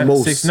 6ix9ine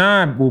most.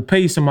 6ix9ine will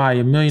pay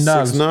somebody $1 million.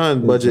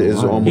 6ix9ine budget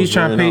is almost. He's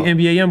trying to pay ran out.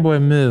 NBA YoungBoy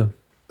 $1 million.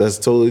 That's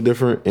totally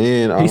different,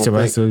 and I He's don't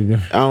think totally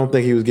different. I don't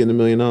think he was getting $1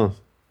 million.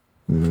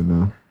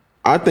 No.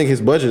 I think his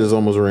budget is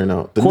almost ran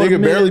out. The $250,000.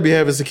 nigga barely be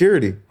having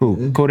security.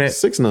 Who? Kodak?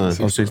 6ix9ine.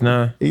 Oh,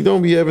 6ix9ine. He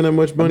don't be having that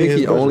much I money. think in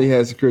he his budget. only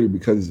has security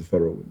because he's a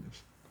federal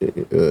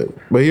witness.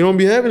 But he don't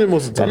be having it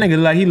most of the That time.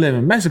 nigga like he live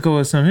in Mexico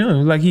or something. He don't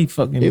look like he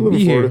fucking He live in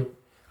be Florida. here.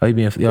 Oh, he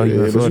been in Yeah,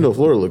 Florida. but you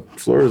know,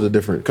 Florida's a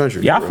different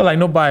country. Yeah, I bro.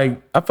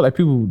 feel like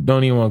people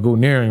don't even want to go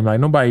near him. Like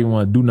nobody even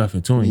want to do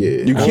nothing to him. Yeah.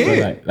 You I feel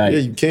can't. Like, yeah,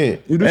 you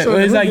can't. You do it's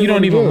something like you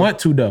don't even good. want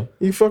to though.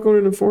 You fucking with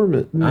an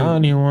informant. I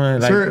don't even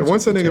want like.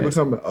 Once a nigga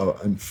become an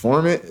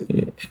informant,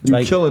 you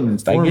like- killing an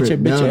it's like, informant. get your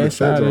bitch now the ass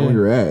feds out are of on here.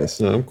 your ass.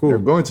 No, I'm cool. They're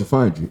going to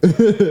find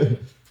you.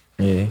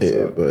 Yeah.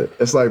 Yeah, but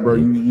It's like, bro,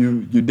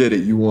 you did it.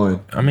 You won.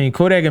 I mean,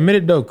 Kodak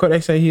admitted though.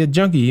 Kodak said he a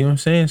junkie. You know what I'm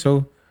saying?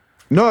 So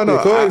No,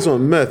 Kodak's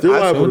on meth. You're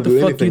liable what to the do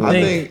fuck anything. you I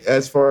think? think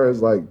as far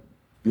as like,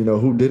 you know,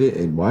 who did it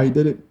and why he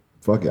did it,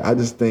 fuck it. I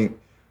just think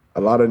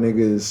a lot of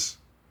niggas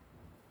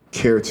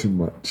care too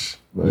much.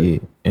 Like, yeah,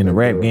 and the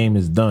rap game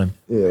is done.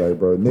 yeah, like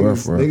bro,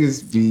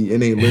 niggas be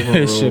in a living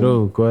room. Shit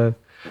old, Quad.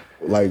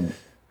 Like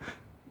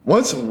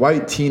once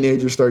white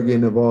teenagers start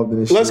getting involved in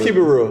this, Let's shit, keep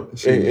it real.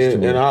 shit is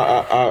too And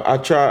much. I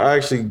try. I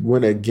actually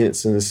went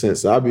against in a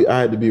sense. I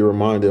had to be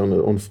reminded on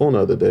the phone the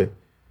other day.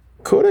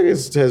 Kodak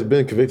has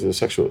been convicted of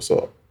sexual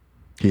assault.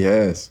 He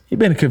has. He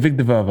been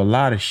convicted of a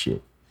lot of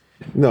shit.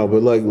 No,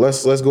 but like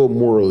let's go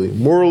morally.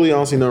 Morally, I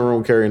don't see nothing wrong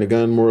with carrying a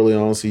gun. Morally, I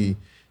don't see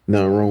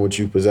nothing wrong with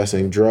you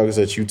possessing drugs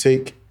that you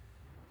take.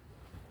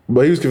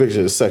 But he was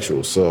convicted of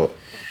sexual assault.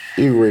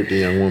 He raped a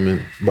young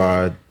woman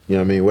by, you know what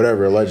I mean,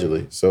 whatever,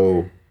 allegedly.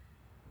 So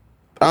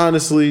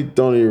honestly,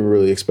 don't even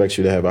really expect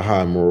you to have a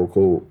high moral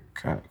code.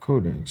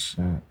 Kodak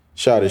shot.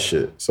 Shot his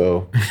shit.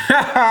 So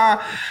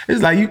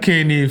It's like you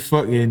can't even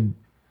fucking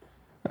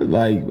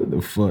like what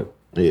the fuck.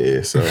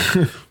 yeah, so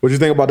what you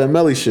think about that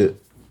Melly shit?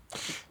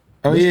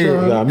 Oh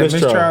yeah, Nah, the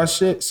mistrial. mistrial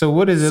shit. So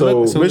what is it?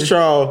 So, look,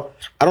 mistrial,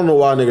 I don't know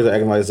why niggas are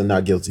acting like they're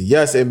not guilty.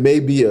 Yes, it may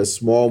be a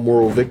small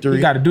moral victory,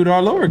 you got to do it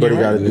all over but again.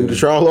 you got to Right? do the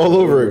trial all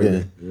over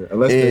again. Yeah,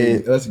 unless And-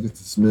 it gets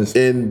dismissed.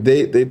 And they're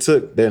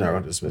not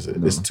going to dismiss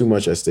it. It's too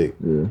much at stake.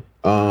 Yeah.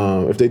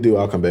 If they do,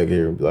 I'll come back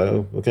here and be like,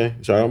 oh, okay,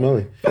 try out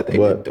Melly. They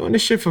been doing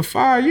this shit for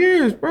 5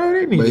 years, bro.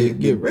 They need But to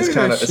get rid of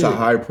that shit. it's a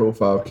high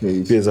profile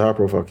case. It's a high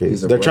profile case.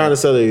 He's a They're brat. trying to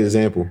set an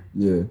example.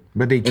 Yeah.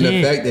 But they And the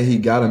can't. fact that he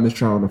got a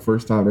mistrial on the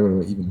first time, they're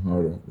gonna go even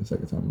harder the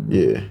second time around.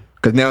 Yeah.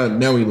 Because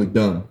now he look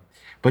dumb.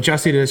 But y'all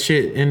see the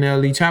shit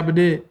NLE Chopper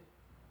did?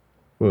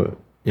 What?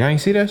 Y'all ain't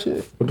see that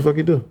shit? What the fuck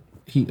you do?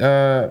 He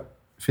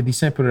 50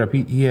 Cent put it up.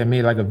 He had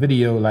made like a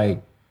video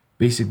like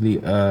basically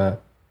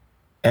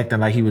acting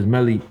like he was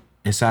Melly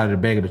inside of the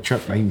back of the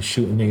truck, like he was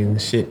shooting niggas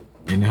and shit,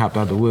 and hopped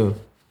out the wheel.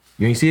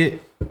 You ain't see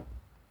it?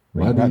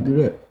 Why did he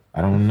do that? I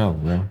don't know,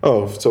 bro.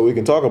 Oh, so we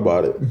can talk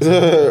about it.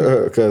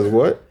 Because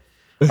what?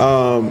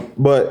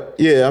 But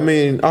yeah, I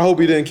mean, I hope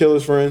he didn't kill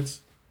his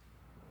friends.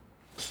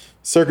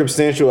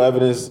 Circumstantial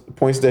evidence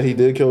points that he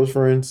did kill his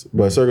friends,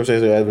 but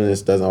circumstantial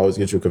evidence doesn't always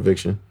get you a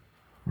conviction.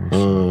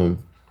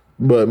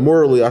 But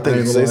morally, I think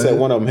ain't they gonna said lie.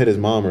 one of them hit his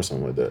mom or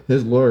something like that.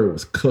 His lawyer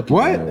was cooking.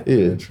 What? that Yeah,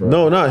 in the trial.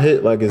 no, not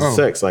hit like it's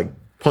sex, like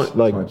punch,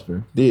 like Punched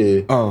her.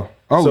 yeah. Oh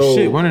So,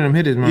 shit! One of them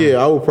hit his mom. Yeah,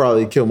 I would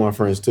probably kill my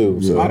friends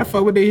too. So Why the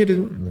fuck would they hit his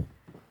mom?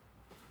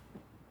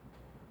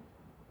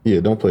 yeah,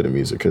 don't play the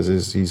music because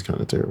he's kind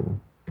of terrible.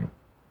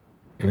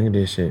 Look at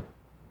this shit.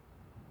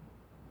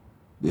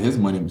 Yeah, his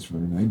money was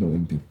running. I ain't doing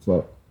anything for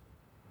clout.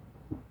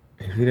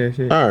 You see that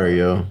shit? All right,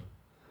 yo.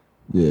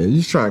 Yeah,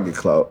 he's trying to get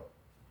clout.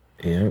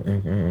 Yeah,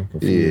 I'm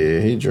confused. Yeah,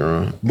 he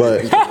drunk,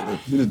 but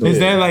He just doing Is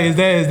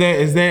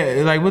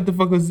that like what the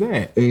fuck was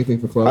that? anything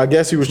for clout. I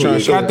guess he was trying to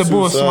show Got the two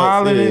boy sides.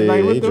 smiling Yeah, it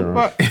like he what the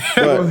drunk. fuck?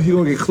 Well, he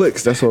gonna get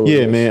clicks. That's all.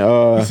 Yeah,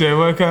 man. You said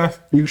what, cuz?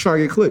 He was trying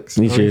to get clicks.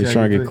 He should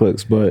try to get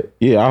clicks, but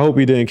yeah, I hope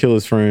he didn't kill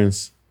his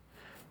friends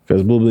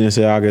because Blue Blue and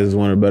Saga is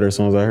one of the better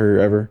songs I heard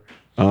ever.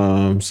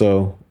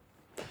 So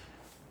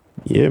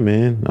yeah,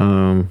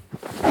 man.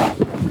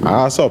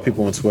 I saw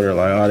people on Twitter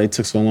like, oh, they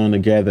took so long to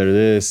gather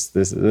this,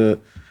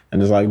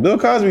 and it's like Bill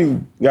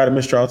Cosby got a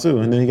mistrial too,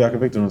 and then he got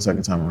convicted on the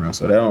second time around.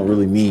 So that don't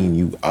really mean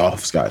you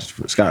off scot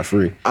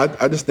free.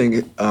 I just think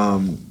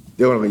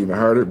they would have even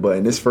heard it, but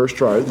in this first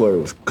trial, his lawyer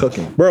was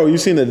cooking. Bro, you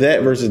seen the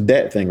that versus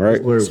that thing,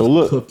 right? lawyer So was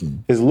look,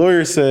 cooking. his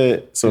lawyer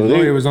said. So The they-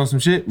 lawyer was on some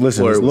shit.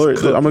 Listen, Lawyer his was lawyer,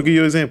 cooking. I'm gonna give you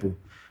an example.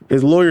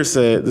 His lawyer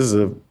said, this is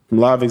a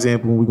live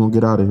example, and we're gonna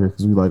get out of here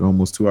because we like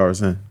almost 2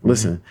 hours in.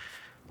 Listen,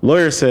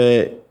 lawyer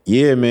said,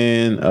 yeah,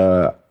 man,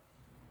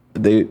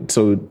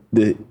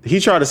 he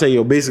tried to say,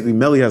 yo, basically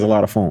Melly has a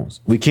lot of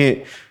phones. We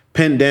can't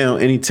pin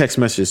down any text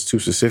message to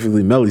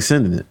specifically Melly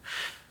sending it.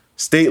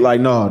 State like,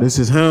 no, this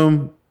is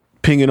him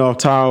pinging off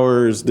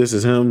towers. This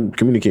is him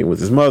communicating with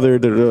his mother,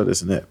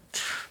 this and that.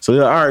 So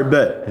they're like, all right,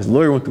 bet. His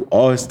lawyer went through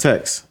all his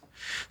texts.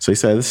 So he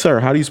said, sir,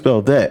 how do you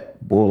spell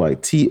that? Boy,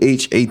 like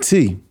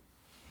THAT.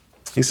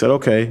 He said,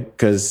 okay,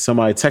 because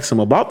somebody texted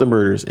him about the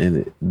murders,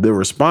 and the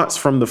response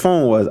from the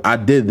phone was, I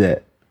did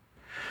that.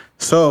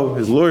 So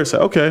his lawyer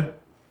said, okay,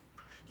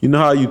 you know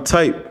how you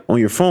type on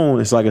your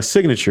phone? It's like a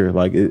signature.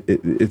 Like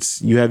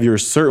it's you have your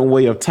certain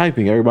way of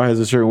typing. Everybody has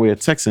a certain way of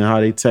texting, how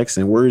they text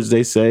and words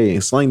they say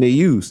and slang they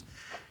use.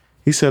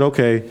 He said,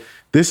 okay,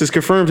 this is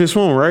confirmed his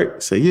phone, right? I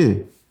said, yeah.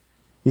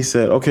 He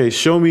said, okay,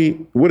 show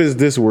me, what does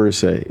this word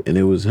say? And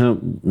it was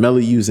him,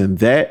 Melly using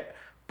that,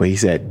 but he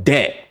said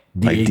dat,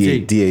 like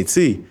D-A-T.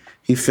 D-A-T.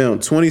 He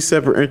found 20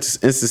 separate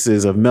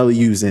instances of Melly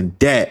using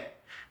dat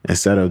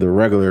instead of the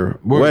regular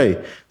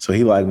way. So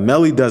he like,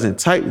 Melly doesn't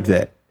type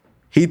that.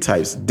 He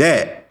types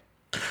that.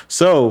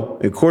 So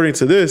according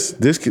to this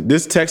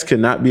text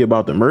cannot be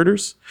about the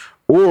murders,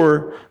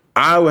 or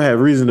I would have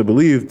reason to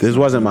believe this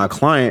wasn't my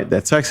client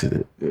that texted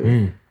it.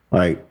 Yeah.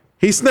 Like,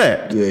 he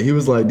snapped. Yeah, he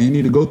was like, "Do you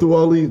need to go through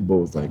all these?" Bo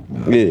was like,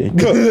 "Nah."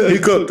 Yeah, he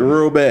cooked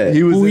real bad.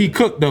 Who he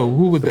cooked though?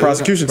 Who was the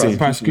prosecution team?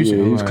 Prosecution.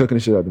 Yeah, he was cooking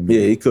the shit out of me.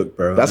 Yeah, he cooked,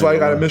 bro. That's why he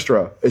got a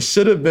mistrial. It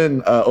should have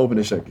been open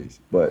and shut case,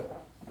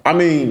 but I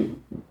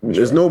mean,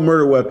 there's no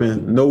murder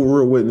weapon, no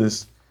real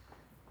witness,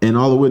 and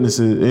all the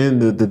witnesses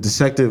and the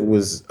detective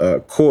was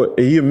caught.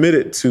 He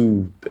admitted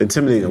to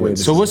intimidating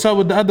witnesses. So what's up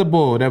with the other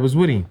boy that was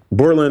with him?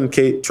 Borland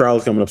Kate trial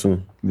is coming up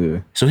soon. yeah,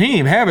 So he didn't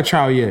even have a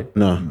trial yet.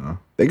 No.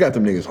 they got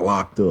them niggas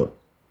locked up.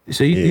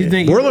 So you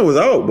think Borland was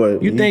out,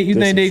 but you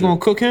think they gonna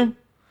cook him?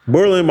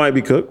 Borland might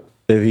be cooked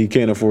if he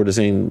can't afford the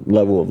same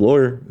level of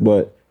lawyer,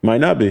 but might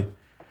not be.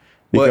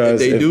 But if Because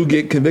they do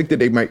get convicted,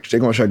 they're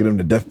gonna try to get them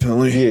the death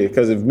penalty. Yeah,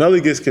 because if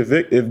Melly gets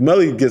convicted, if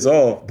Melly gets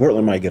off,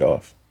 Borland might get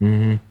off.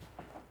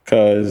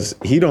 Because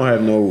he don't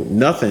have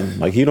nothing.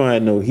 Like he don't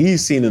have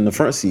he's seen in the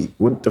front seat.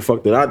 What the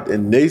fuck did I?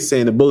 And they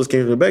saying the bullets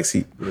came from the back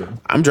seat. Yeah.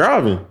 I'm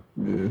driving.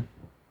 Yeah.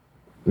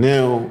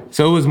 Now,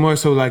 So it was more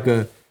so like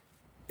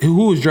who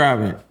was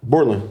driving?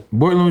 Borland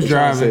Was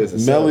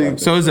driving. Melly.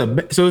 So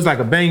it's like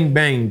a bang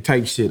bang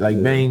type shit,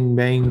 like bang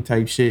bang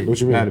type shit. What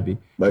you mean? Gotta be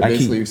Like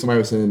basically, somebody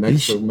was sitting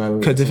next to him.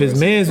 because if his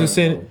man's was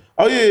sitting,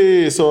 Oh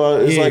yeah. So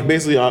it's Yeah. like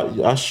basically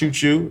I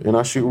shoot you and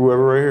I shoot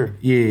whoever right here.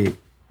 yeah,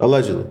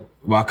 Allegedly,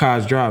 while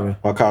Kyle's driving.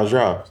 while Kyle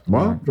drives.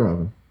 Why I'm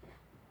driving?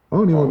 I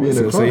don't even want to be in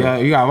the car. So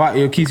you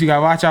gotta Keith, you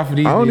gotta watch out for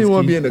these. I don't these even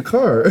want to be Keith. in the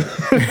car.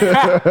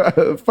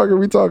 The fuck are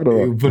we talking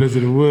You about? put us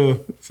in the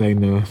wheel. Say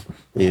no.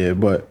 Yeah,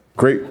 but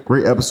great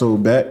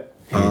episode back.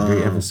 Yeah,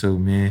 great episode,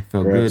 man.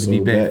 Felt Great good to be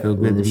episode back. Felt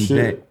good to Real be shit.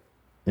 back.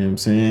 You know what I'm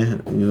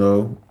saying?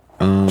 You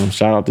know,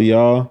 shout out to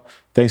y'all.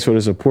 Thanks for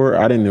the support.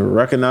 I didn't even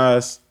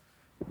recognize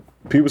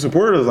people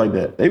supported us like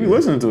that. They be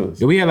listening to us.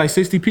 Yeah, we had like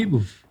 60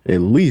 people. At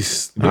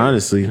least,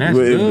 honestly. And that's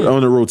good.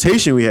 On the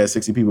rotation, we had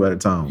 60 people at a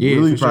time. Yeah,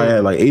 Really for probably sure.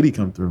 had like 80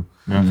 come through.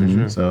 Yeah, for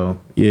sure. So,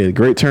 yeah,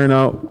 great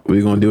turnout.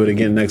 We're going to do it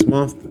again next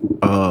month.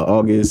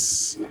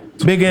 August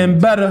Bigger and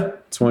better.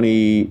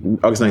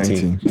 August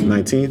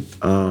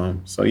 19th.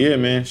 So, yeah,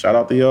 man, shout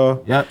out to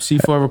y'all. Yep.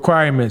 C4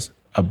 requirements: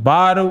 a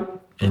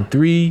bottle and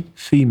 3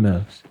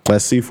 females.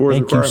 Let's see for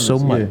Thank you so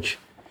much.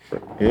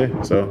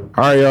 Yeah, so,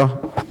 all right, y'all.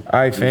 All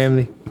right,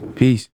 family. Peace.